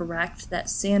get correct, that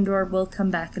Sandor will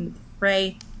come back into the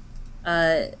fray.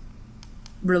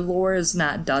 R'hllor is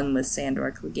not done with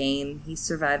Sandor Clegane. He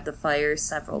survived the fire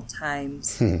several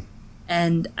times.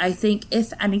 And I think,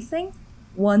 if anything,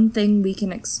 one thing we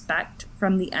can expect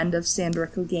from the end of Sandor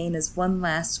Clegane is one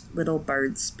last little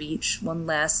bird speech, one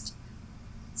last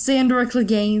Sandor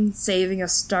Clegane saving a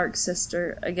Stark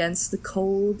sister against the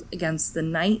cold, against the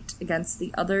night, against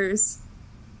the others,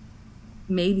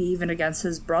 maybe even against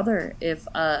his brother. If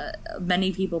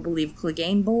many people believe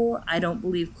Clegane Bowl, I don't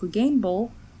believe Clegane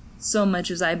Bowl so much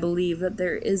as I believe that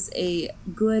there is a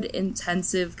good,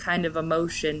 intensive kind of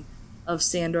emotion of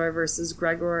Sandor versus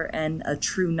Gregor and a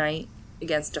true knight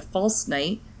against a false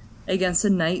knight, against a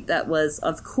knight that was,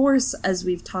 of course, as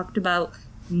we've talked about,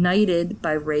 knighted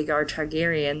by Rhaegar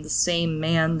Targaryen, the same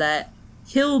man that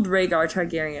killed Rhaegar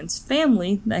Targaryen's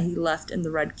family that he left in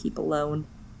the Red Keep alone.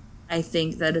 I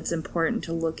think that it's important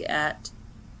to look at,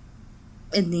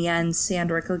 in the end,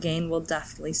 Sandor Clegane will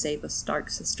definitely save a Stark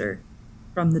sister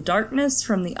from the darkness,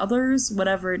 from the others,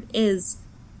 whatever it is.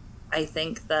 I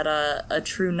think that a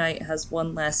true knight has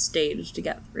one last stage to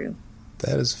get through.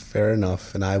 That is fair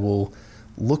enough, and I will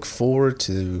look forward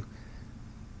to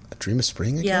A Dream of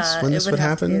Spring, I guess, when this would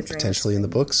happen, potentially in the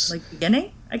books. Like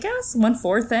beginning, I guess?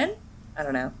 1/4 in? I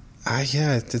don't know.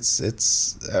 Yeah,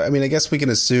 it's. I mean, I guess we can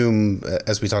assume,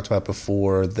 as we talked about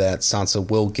before, that Sansa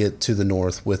will get to the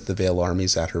north with the Vale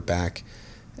armies at her back,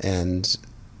 and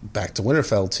back to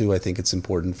Winterfell too. I think it's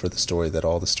important for the story that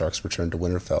all the Starks return to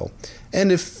Winterfell.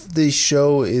 And if the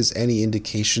show is any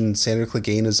indication, Sandor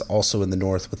Clegane is also in the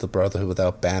north with the Brotherhood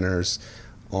Without Banners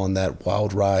on that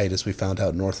wild ride, as we found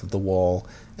out, north of the Wall,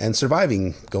 and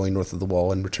surviving going north of the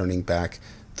Wall and returning back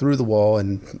through the Wall,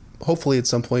 and hopefully at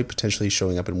some point potentially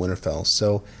showing up in Winterfell.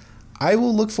 So I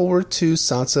will look forward to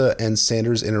Sansa and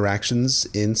Sandor's interactions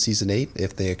in Season 8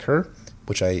 if they occur,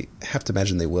 which I have to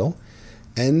imagine they will.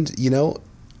 And,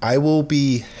 I will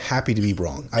be happy to be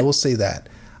wrong. I will say that.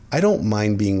 I don't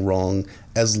mind being wrong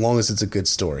as long as it's a good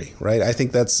story, right? I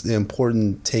think that's the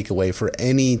important takeaway for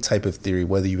any type of theory,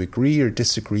 whether you agree or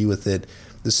disagree with it.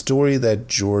 The story that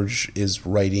George is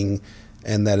writing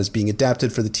and that is being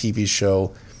adapted for the TV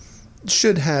show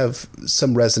should have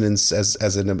some resonance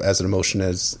as an emotion,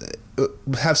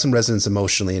 have some resonance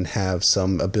emotionally, and have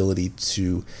some ability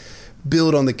to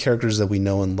build on the characters that we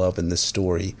know and love in this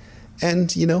story.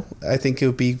 And, I think it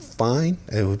would be fine.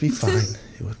 It would be fine.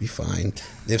 It would be fine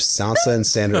if Sansa and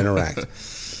Sandor interact.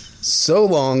 So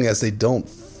long as they don't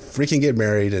freaking get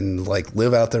married and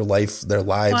live out their lives and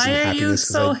happiness. Why are you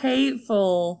so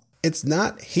hateful? It's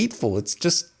not hateful.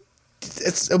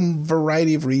 It's a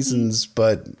variety of reasons,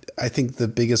 but I think the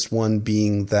biggest one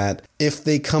being that if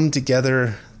they come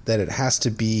together, that it has to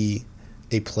be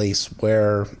a place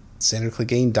where Sandor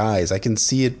Clegane dies. I can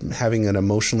see it having an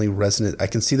emotionally resonant. I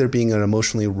can see there being an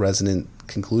emotionally resonant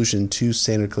conclusion to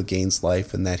Sandor Clegane's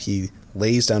life, and that he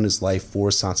lays down his life for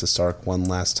Sansa Stark one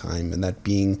last time, and that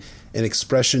being an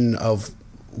expression of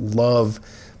love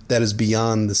that is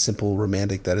beyond the simple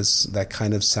romantic, that is that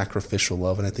kind of sacrificial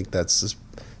love. And I think that's the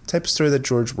type of story that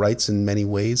George writes in many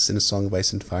ways in A Song of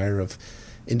Ice and Fire, of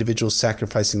individuals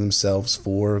sacrificing themselves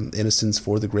for innocence,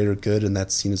 for the greater good, and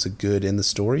that's seen as a good in the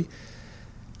story.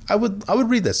 I would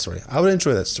read that story. I would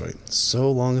enjoy that story, so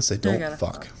long as they don't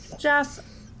fuck. Jeff,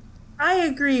 I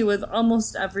agree with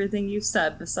almost everything you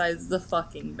said besides the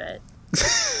fucking bit.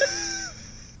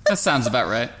 That sounds about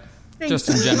right. Just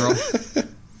in general.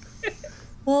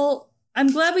 Well,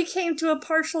 I'm glad we came to a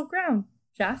partial ground.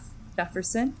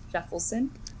 Jefferson.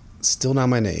 Still not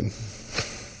my name.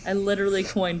 I literally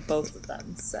coined both of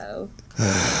them, so.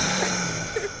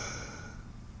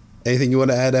 Anything you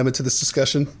want to add, Emma, to this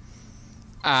discussion?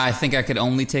 I think I could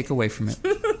only take away from it.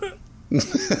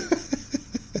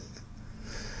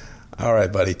 All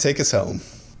right, buddy, take us home.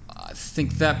 I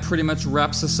think that pretty much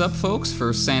wraps us up, folks,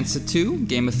 for Sansa 2,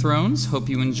 Game of Thrones. Hope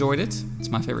you enjoyed it. It's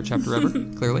my favorite chapter ever,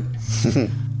 clearly.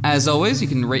 As always, you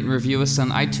can rate and review us on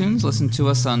iTunes, listen to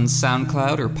us on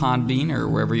SoundCloud or Podbean or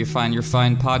wherever you find your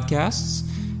fine podcasts.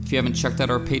 If you haven't checked out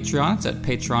our Patreon, it's at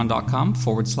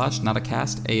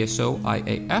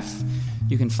patreon.com/NotaCastASOIAF.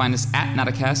 You can find us at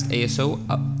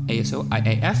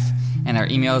NotaCastASOIAF, and our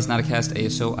email is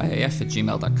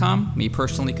NotaCastASOIAF@gmail.com. Me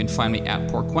personally, you can find me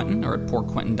at PoorQuentin or at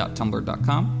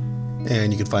PoorQuentin.tumblr.com.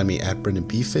 And you can find me at Brendan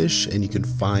B. Fish, and you can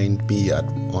find me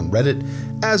on Reddit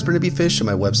as Brendan B. Fish, and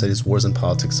my website is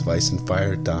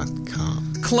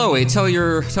warsandpoliticsofIceandfire.com. Chloe, tell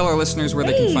our listeners where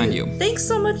they can find you. Thanks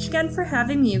so much again for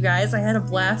having me, you guys. I had a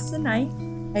blast tonight.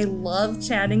 I love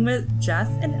chatting with Jeff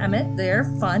and Emmett. They're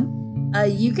fun.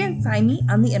 You can find me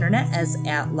on the internet as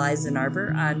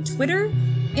 @LizaNarbor on Twitter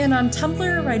and on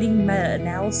Tumblr writing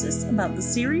meta-analysis about the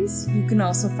series. You can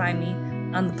also find me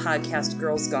on the podcast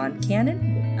Girls Gone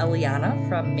Canon with Eliana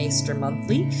from Maester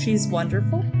Monthly. She's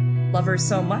wonderful. Love her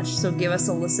so much, so give us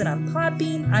a listen on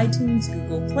Podbean, iTunes,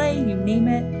 Google Play, you name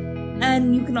it.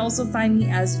 And you can also find me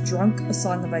as Drunk, A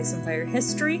Song of Ice and Fire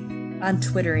History on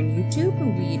Twitter and YouTube.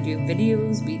 We do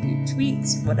videos, we do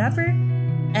tweets, whatever.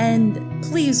 And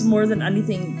please, more than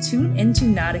anything, tune into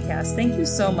NotaCast. Thank you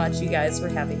so much, you guys, for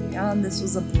having me on. This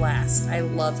was a blast. I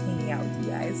love hanging out with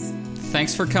you guys.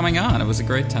 Thanks for coming on. It was a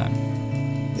great time.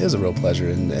 It was a real pleasure.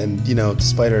 And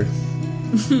despite our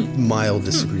mild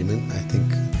disagreement, I think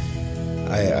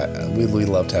we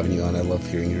loved having you on. I love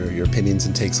hearing your opinions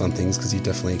and takes on things, because you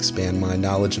definitely expand my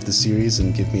knowledge of the series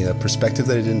and give me a perspective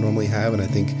that I didn't normally have. And I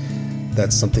think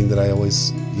that's something that I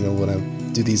always, when I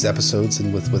do these episodes,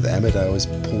 and with Emmett, I always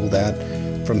pull that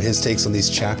from his takes on these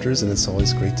chapters, and it's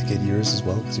always great to get yours as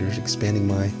well, because you're expanding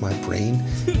my brain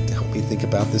to help me think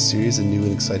about this series in new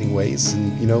and exciting ways.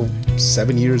 And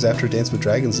 7 years after Dance with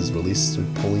Dragons is released,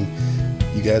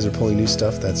 you guys are pulling new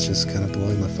stuff that's just kind of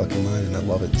blowing my fucking mind, and I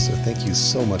love it. So thank you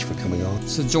so much for coming on.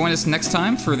 So join us next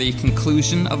time for the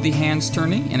conclusion of the Hands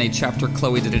Turning, in a chapter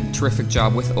Chloe did a terrific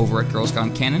job with over at Girls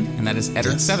Gone Canon, and that is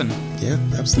Eddard 7. Yeah,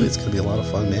 absolutely. It's going to be a lot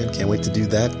of fun, man. Can't wait to do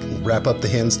that. Wrap up the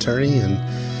Hands Turning and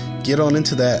get on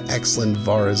into that excellent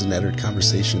Varys and Eddard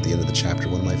conversation at the end of the chapter.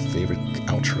 One of my favorite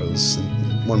outros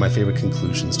and one of my favorite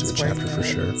conclusions to a chapter for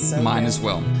sure. So mine as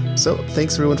well. So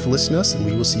thanks everyone for listening to us, and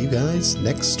we will see you guys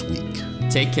next week.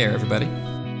 Take care, everybody.